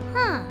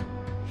 Huh.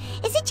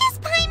 Is it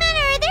just Paimon,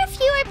 or are there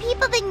fewer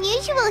people than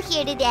usual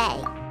here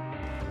today?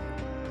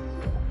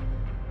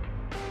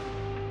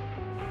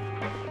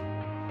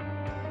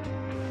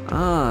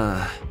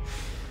 Ah.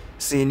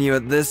 Seeing you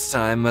at this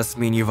time must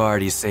mean you've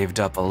already saved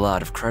up a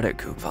lot of credit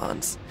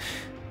coupons.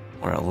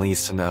 Or at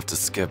least enough to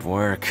skip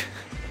work.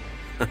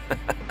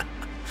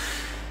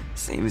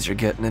 Seems you're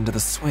getting into the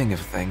swing of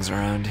things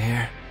around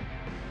here.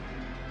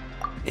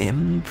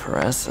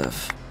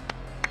 Impressive.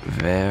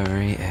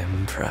 Very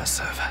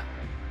impressive.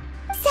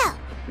 So,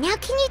 now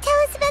can you tell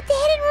us about the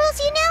hidden rules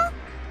you know?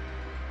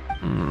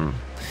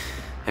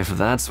 If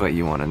that's what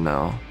you want to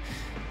know,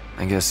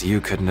 I guess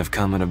you couldn't have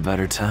come at a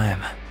better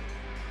time.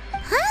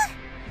 Huh?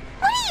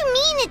 What do you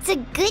mean it's a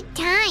good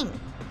time?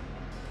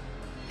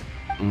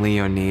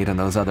 Leonid and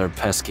those other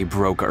pesky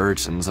broke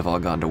urchins have all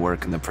gone to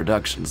work in the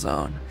production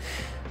zone.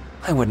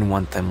 I wouldn't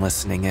want them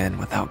listening in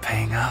without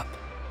paying up.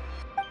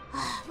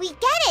 We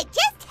get it!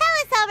 Just tell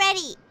us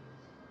already!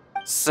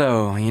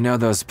 So, you know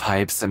those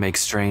pipes that make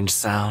strange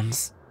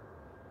sounds?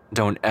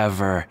 Don't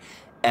ever,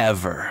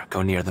 ever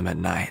go near them at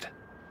night.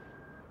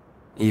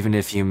 Even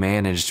if you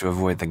manage to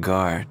avoid the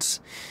guards,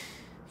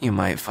 you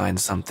might find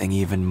something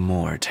even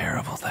more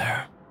terrible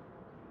there.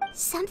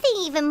 Something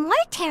even more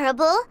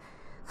terrible?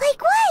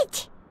 Like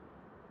what?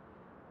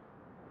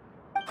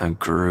 A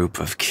group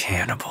of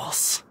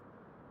cannibals.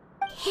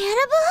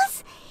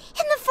 Cannibals?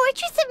 In the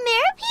Fortress of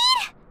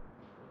Meropide?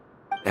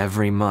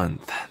 Every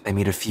month, they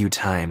meet a few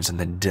times in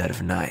the dead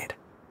of night.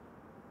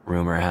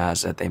 Rumor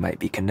has it they might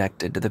be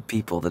connected to the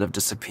people that have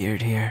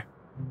disappeared here.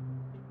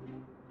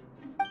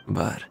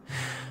 But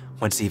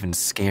what's even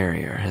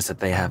scarier is that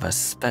they have a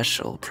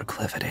special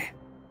proclivity.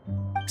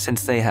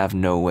 Since they have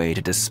no way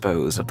to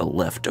dispose of the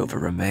leftover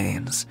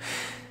remains,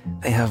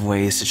 they have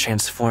ways to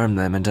transform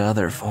them into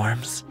other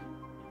forms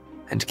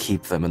and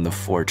keep them in the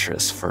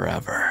fortress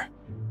forever.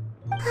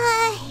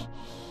 Paimon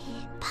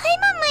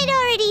might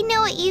already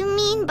know what you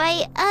mean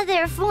by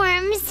other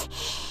forms.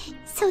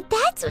 So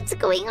that's what's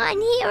going on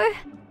here.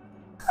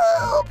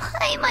 Oh,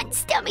 Paimon's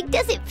stomach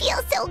doesn't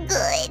feel so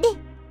good.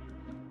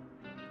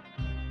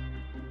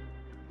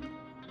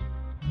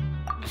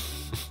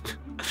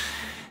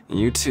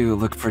 You two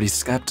look pretty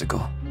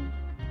skeptical.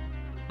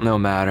 No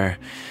matter,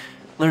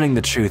 learning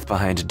the truth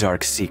behind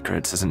dark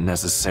secrets isn't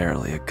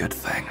necessarily a good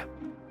thing.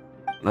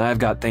 I've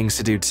got things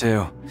to do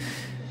too.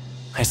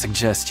 I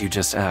suggest you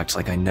just act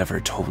like I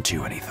never told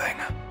you anything.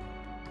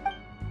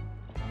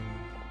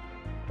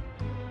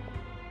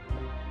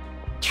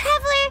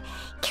 Traveler,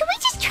 can we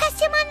just trust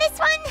him on this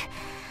one?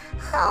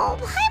 Oh,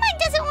 Paimon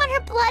doesn't want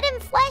her blood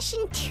and flesh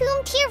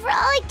entombed here for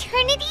all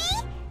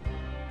eternity?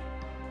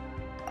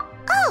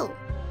 Oh,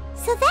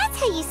 so that's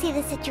how you see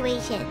the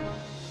situation.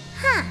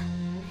 Huh.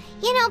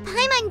 You know,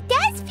 Paimon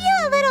does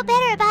feel a little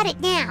better about it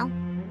now.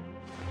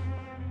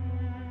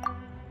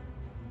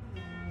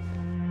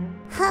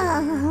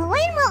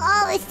 When will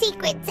all the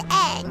secrets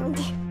end?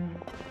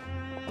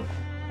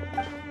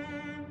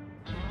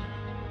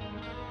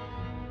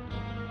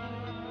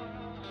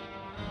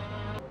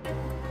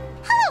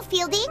 Hello,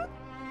 Fielding.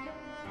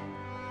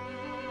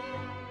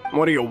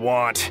 What do you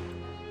want?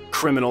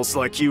 Criminals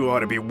like you ought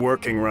to be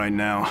working right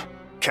now.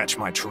 Catch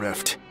my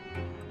drift.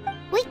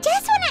 We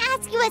just want to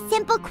ask you a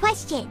simple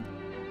question.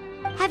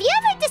 Have you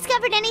ever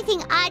discovered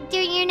anything odd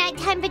during your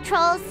nighttime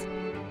patrols?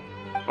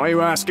 Why are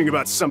you asking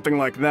about something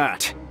like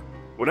that?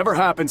 Whatever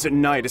happens at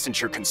night isn't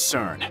your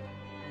concern.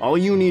 All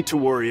you need to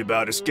worry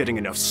about is getting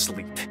enough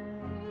sleep.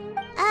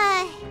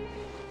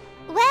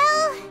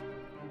 Well...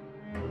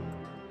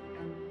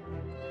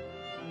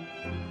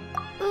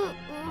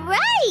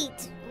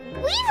 Right! We've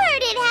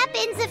heard it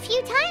happens a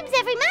few times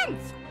every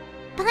month.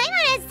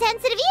 Paimon has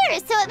sensitive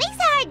ears, so it makes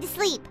it hard to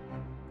sleep.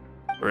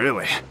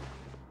 Really?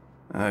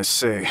 I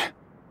see.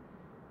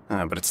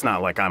 But it's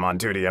not like I'm on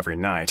duty every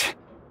night.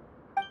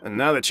 And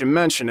now that you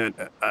mention it,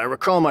 I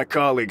recall my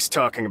colleagues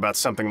talking about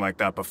something like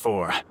that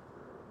before.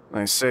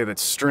 They say that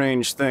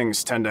strange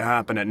things tend to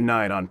happen at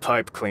night on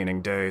pipe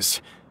cleaning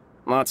days.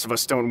 Lots of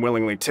us don't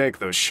willingly take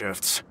those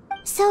shifts.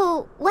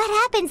 So, what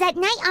happens at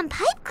night on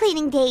pipe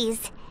cleaning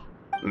days?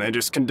 They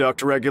just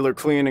conduct regular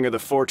cleaning of the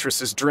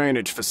fortress's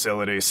drainage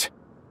facilities.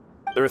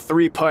 There are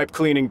 3 pipe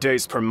cleaning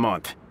days per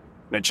month,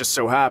 and it just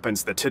so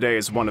happens that today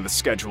is one of the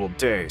scheduled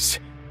days.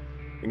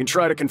 You can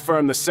try to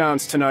confirm the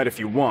sounds tonight if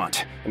you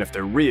want, and if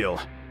they're real,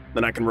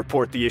 then I can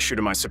report the issue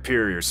to my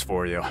superiors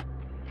for you.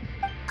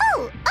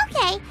 Oh,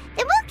 okay.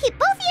 Then we'll keep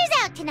both ears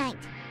out tonight.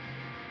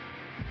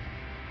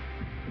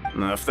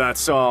 If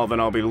that's all, then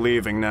I'll be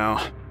leaving now.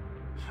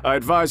 I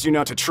advise you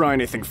not to try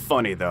anything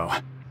funny, though.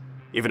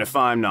 Even if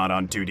I'm not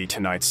on duty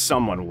tonight,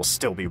 someone will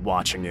still be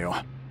watching you.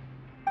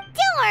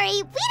 Don't worry,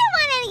 we don't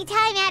want any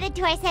time added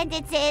to our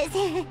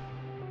sentences.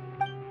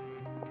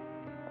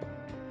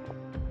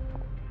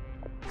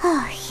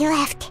 Oh, he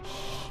left.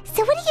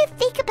 So what do you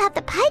think about about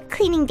the pipe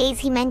cleaning days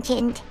he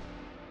mentioned.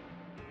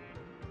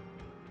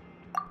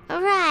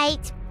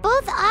 Right,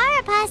 both are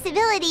a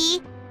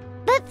possibility.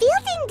 But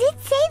Fontaine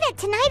did say that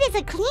tonight is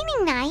a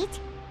cleaning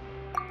night.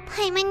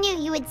 Paimon knew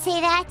you would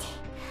say that.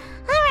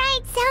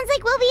 Alright, sounds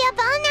like we'll be up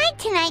all night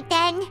tonight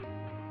then.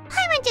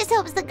 Paimon just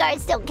hopes the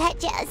guards don't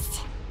catch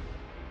us.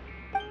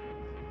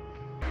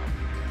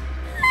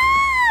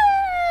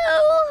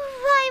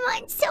 Oh,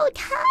 Paimon's so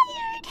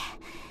tired.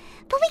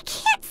 But we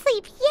can't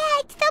sleep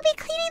yet. They'll be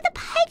cleaning the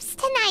pipes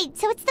tonight,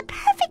 so it's the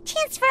perfect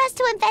chance for us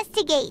to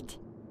investigate.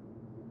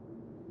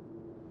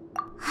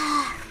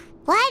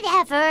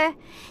 Whatever.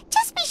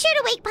 Just be sure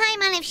to wake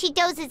Paimon if she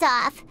dozes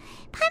off.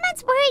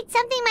 Paimon's worried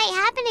something might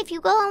happen if you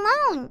go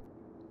alone.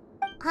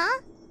 Huh?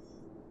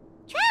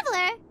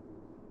 Traveler?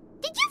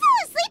 Did you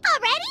fall asleep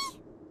already?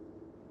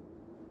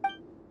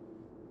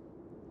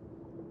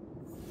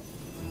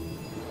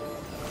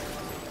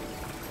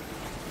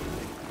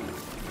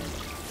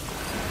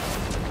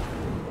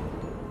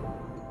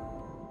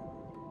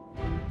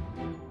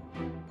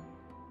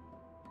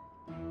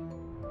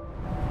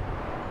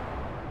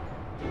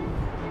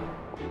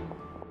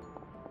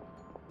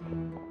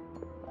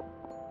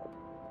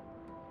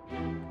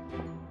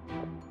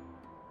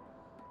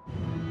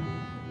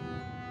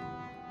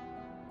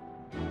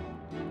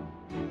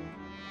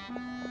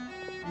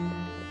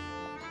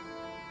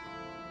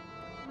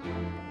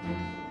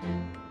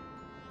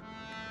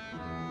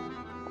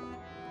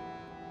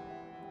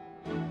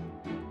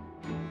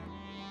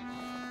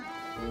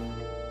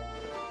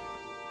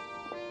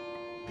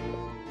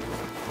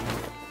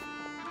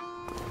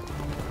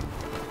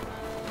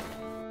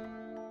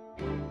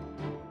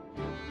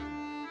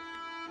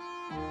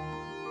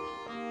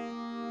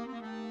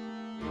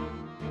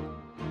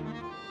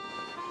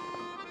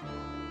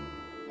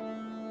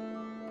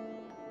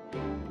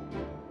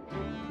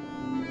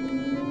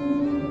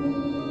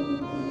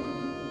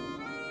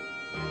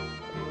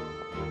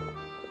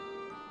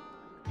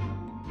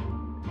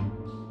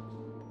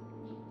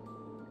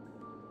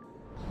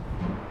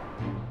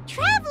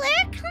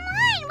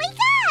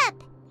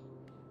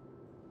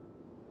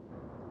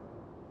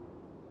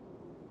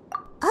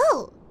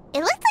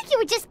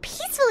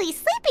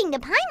 To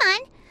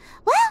Paimon.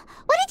 Well,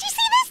 what did you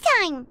see this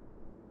time?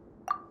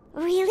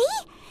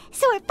 Really?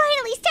 So we're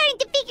finally starting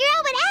to figure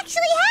out what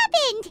actually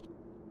happened.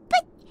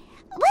 But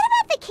what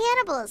about the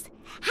cannibals?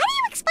 How do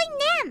you explain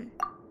them?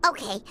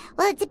 Okay,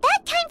 well, it's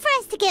about time for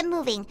us to get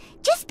moving.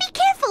 Just be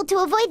careful to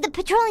avoid the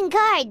patrolling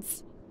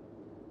guards.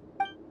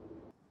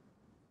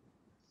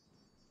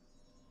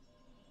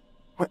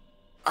 What?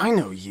 I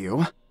know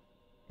you.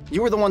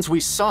 You were the ones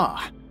we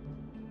saw.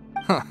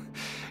 Huh.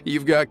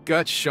 You've got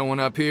guts showing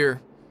up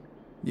here.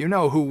 You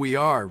know who we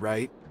are,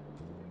 right?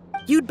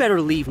 You'd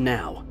better leave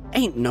now.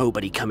 Ain't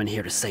nobody coming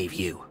here to save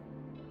you.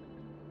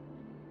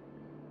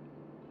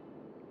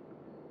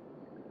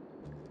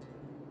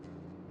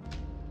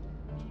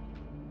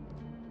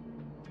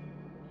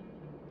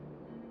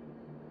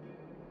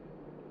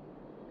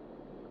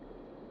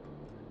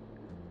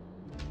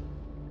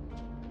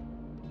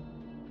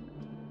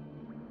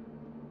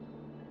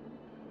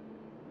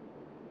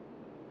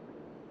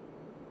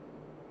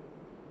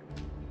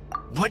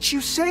 What'd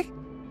you say?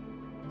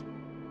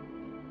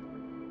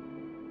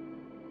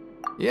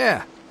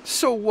 Yeah,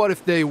 so what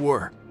if they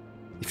were?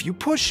 If you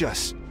push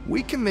us,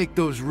 we can make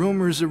those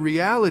rumors a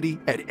reality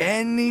at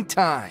any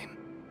time.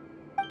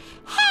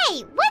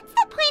 Hey, what's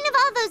the point of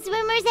all those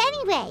rumors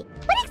anyway?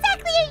 What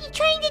exactly are you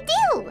trying to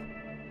do?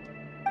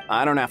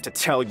 I don't have to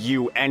tell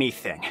you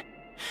anything.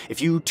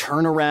 If you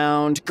turn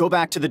around, go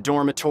back to the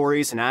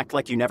dormitories and act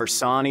like you never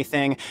saw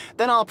anything,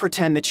 then I'll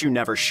pretend that you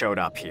never showed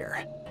up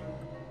here.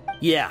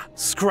 Yeah,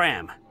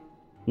 scram.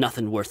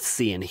 Nothing worth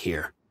seeing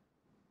here.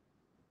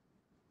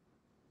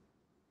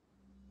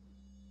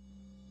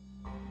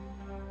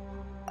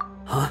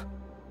 Huh?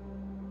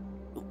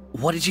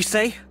 What did you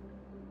say?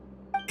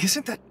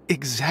 Isn't that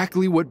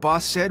exactly what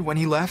Boss said when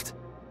he left?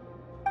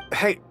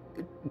 Hey,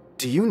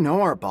 do you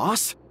know our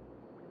boss?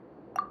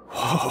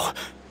 Whoa.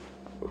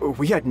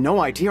 We had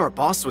no idea our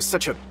boss was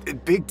such a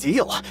big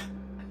deal.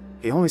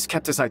 He always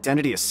kept his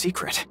identity a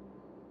secret.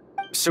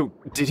 So,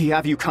 did he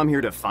have you come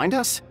here to find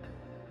us?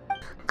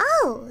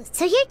 Oh,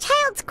 so you're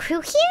Childe's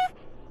crew here?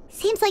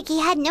 Seems like he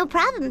had no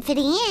problem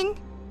fitting in.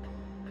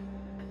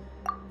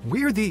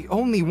 We're the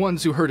only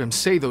ones who heard him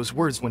say those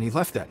words when he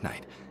left that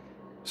night.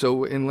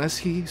 So unless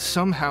he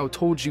somehow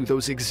told you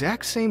those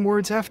exact same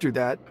words after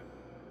that...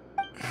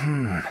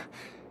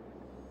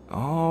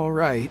 All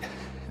right.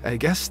 I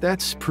guess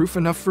that's proof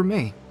enough for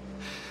me.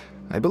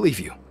 I believe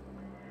you.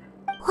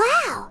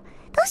 Wow,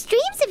 those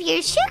dreams of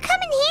yours sure come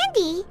in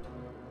handy.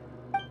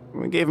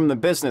 We gave him the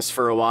business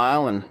for a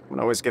while and would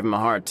always give him a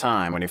hard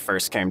time when he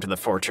first came to the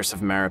Fortress of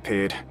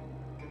Meropide.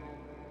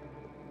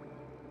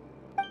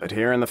 But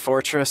here in the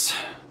fortress,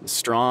 the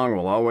strong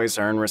will always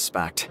earn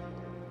respect.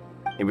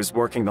 He was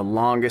working the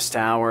longest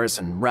hours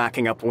and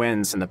racking up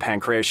wins in the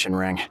Pancration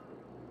Ring.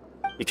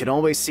 You could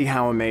always see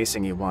how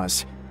amazing he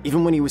was,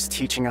 even when he was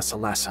teaching us a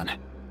lesson.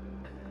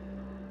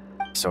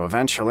 So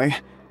eventually,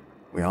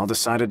 we all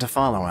decided to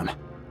follow him.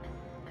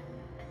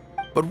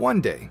 But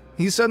one day,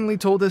 he suddenly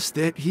told us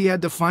that he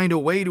had to find a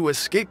way to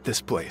escape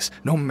this place,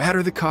 no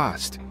matter the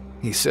cost.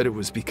 He said it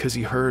was because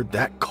he heard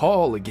that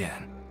call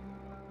again.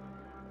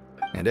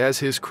 And as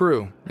his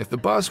crew, if the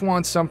boss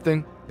wants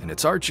something, then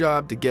it's our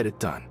job to get it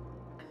done.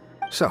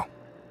 So,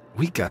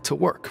 we got to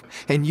work,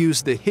 and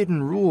used the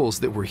hidden rules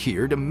that were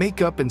here to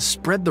make up and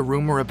spread the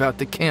rumor about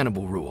the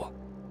cannibal rule.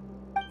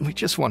 We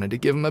just wanted to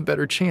give him a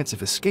better chance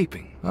of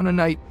escaping on a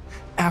night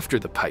after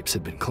the pipes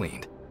had been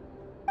cleaned.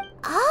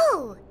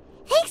 Oh,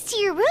 thanks to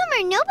your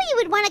rumor, nobody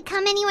would want to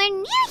come anywhere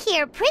near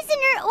here,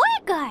 prisoner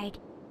or guard.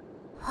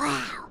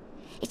 Wow,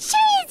 it sure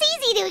is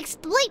easy to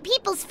exploit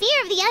people's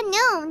fear of the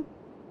unknown.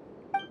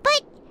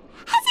 But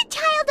has a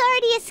child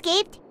already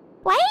escaped?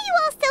 Why are you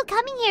all still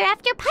coming here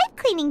after pipe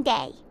cleaning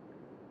day?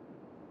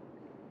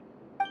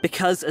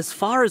 Because as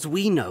far as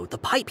we know, the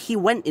pipe he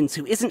went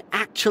into isn't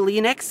actually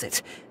an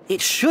exit.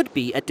 It should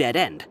be a dead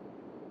end.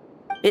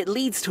 It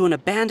leads to an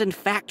abandoned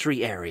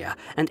factory area,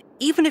 and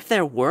even if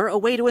there were a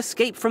way to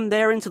escape from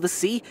there into the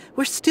sea,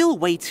 we're still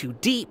way too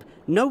deep.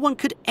 No one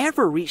could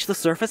ever reach the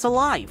surface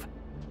alive.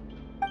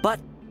 But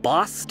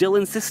Boss still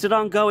insisted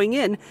on going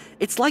in.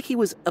 It's like he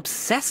was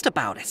obsessed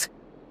about it.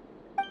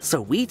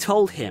 So we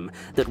told him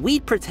that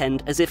we'd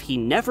pretend as if he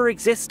never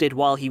existed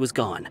while he was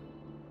gone.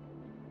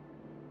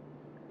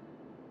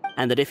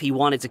 And that if he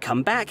wanted to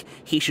come back,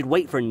 he should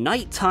wait for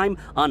nighttime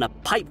on a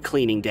pipe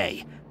cleaning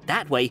day.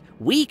 That way,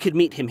 we could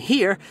meet him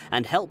here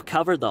and help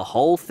cover the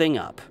whole thing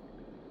up.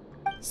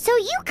 So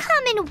you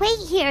come and wait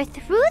here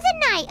through the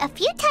night a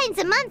few times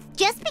a month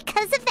just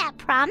because of that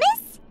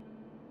promise?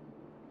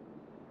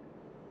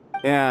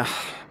 Yeah,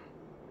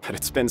 but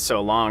it's been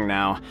so long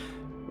now.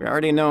 We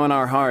already know in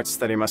our hearts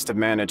that he must have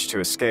managed to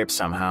escape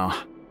somehow.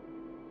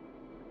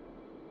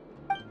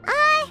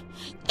 Is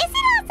it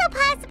also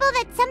possible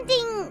that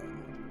something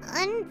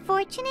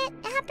unfortunate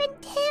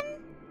happened to him?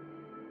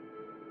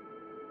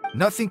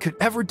 Nothing could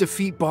ever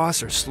defeat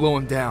Boss or slow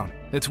him down.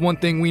 It's one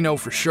thing we know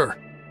for sure.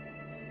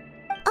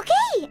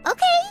 Okay.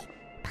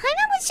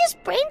 Paimon was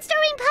just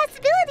brainstorming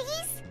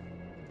possibilities.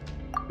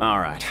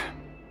 Alright.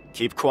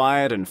 Keep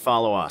quiet and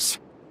follow us.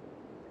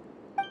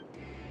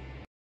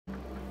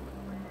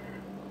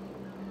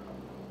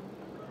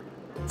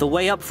 The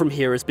way up from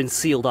here has been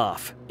sealed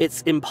off.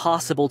 It's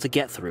impossible to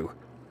get through.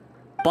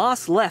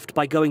 Boss left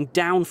by going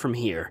down from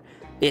here.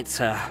 It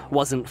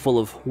wasn't full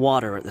of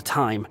water at the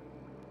time.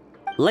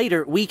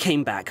 Later, we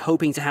came back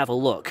hoping to have a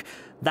look.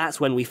 That's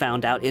when we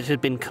found out it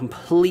had been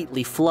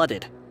completely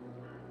flooded.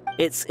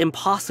 It's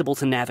impossible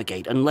to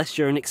navigate unless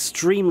you're an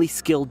extremely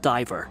skilled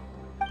diver.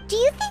 Do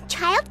you think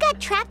Childe got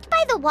trapped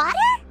by the water?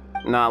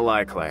 Not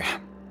likely.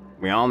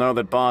 We all know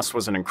that Boss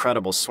was an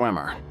incredible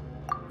swimmer.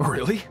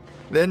 Really?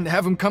 Then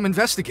have him come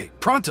investigate,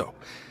 pronto.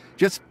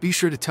 Just be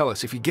sure to tell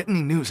us if you get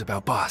any news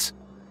about Boss.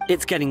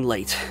 It's getting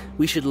late.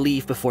 We should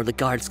leave before the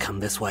guards come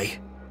this way.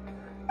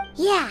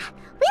 Yeah,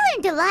 we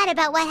learned a lot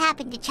about what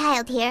happened to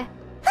Childe here.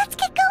 Let's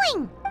get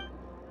going!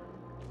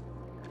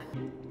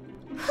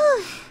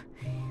 Whew.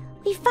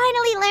 We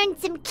finally learned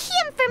some key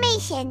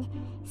information.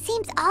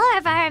 Seems all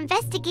of our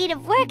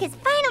investigative work has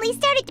finally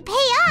started to pay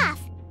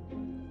off.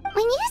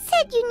 When you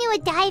said you knew a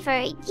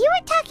diver, you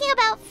were talking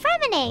about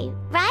Fremine,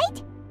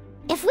 right?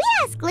 If we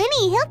ask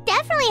Lyney, he'll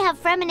definitely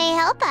have Fremine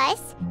help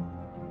us.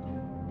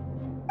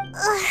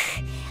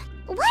 Ugh.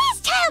 Why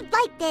is Childe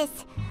like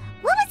this?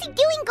 What was he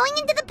doing going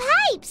into the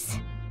pipes?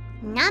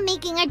 Not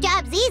making our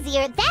jobs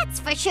easier, that's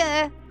for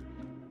sure.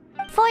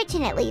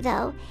 Fortunately,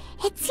 though,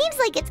 it seems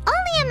like it's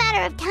only a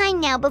matter of time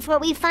now before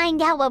we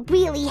find out what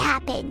really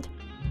happened.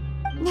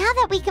 Now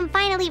that we can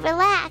finally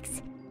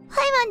relax,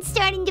 I'm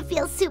starting to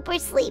feel super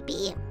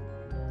sleepy.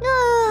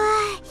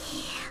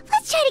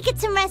 Let's try to get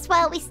some rest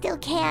while we still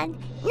can.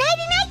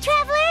 Nighty-night,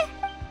 traveler!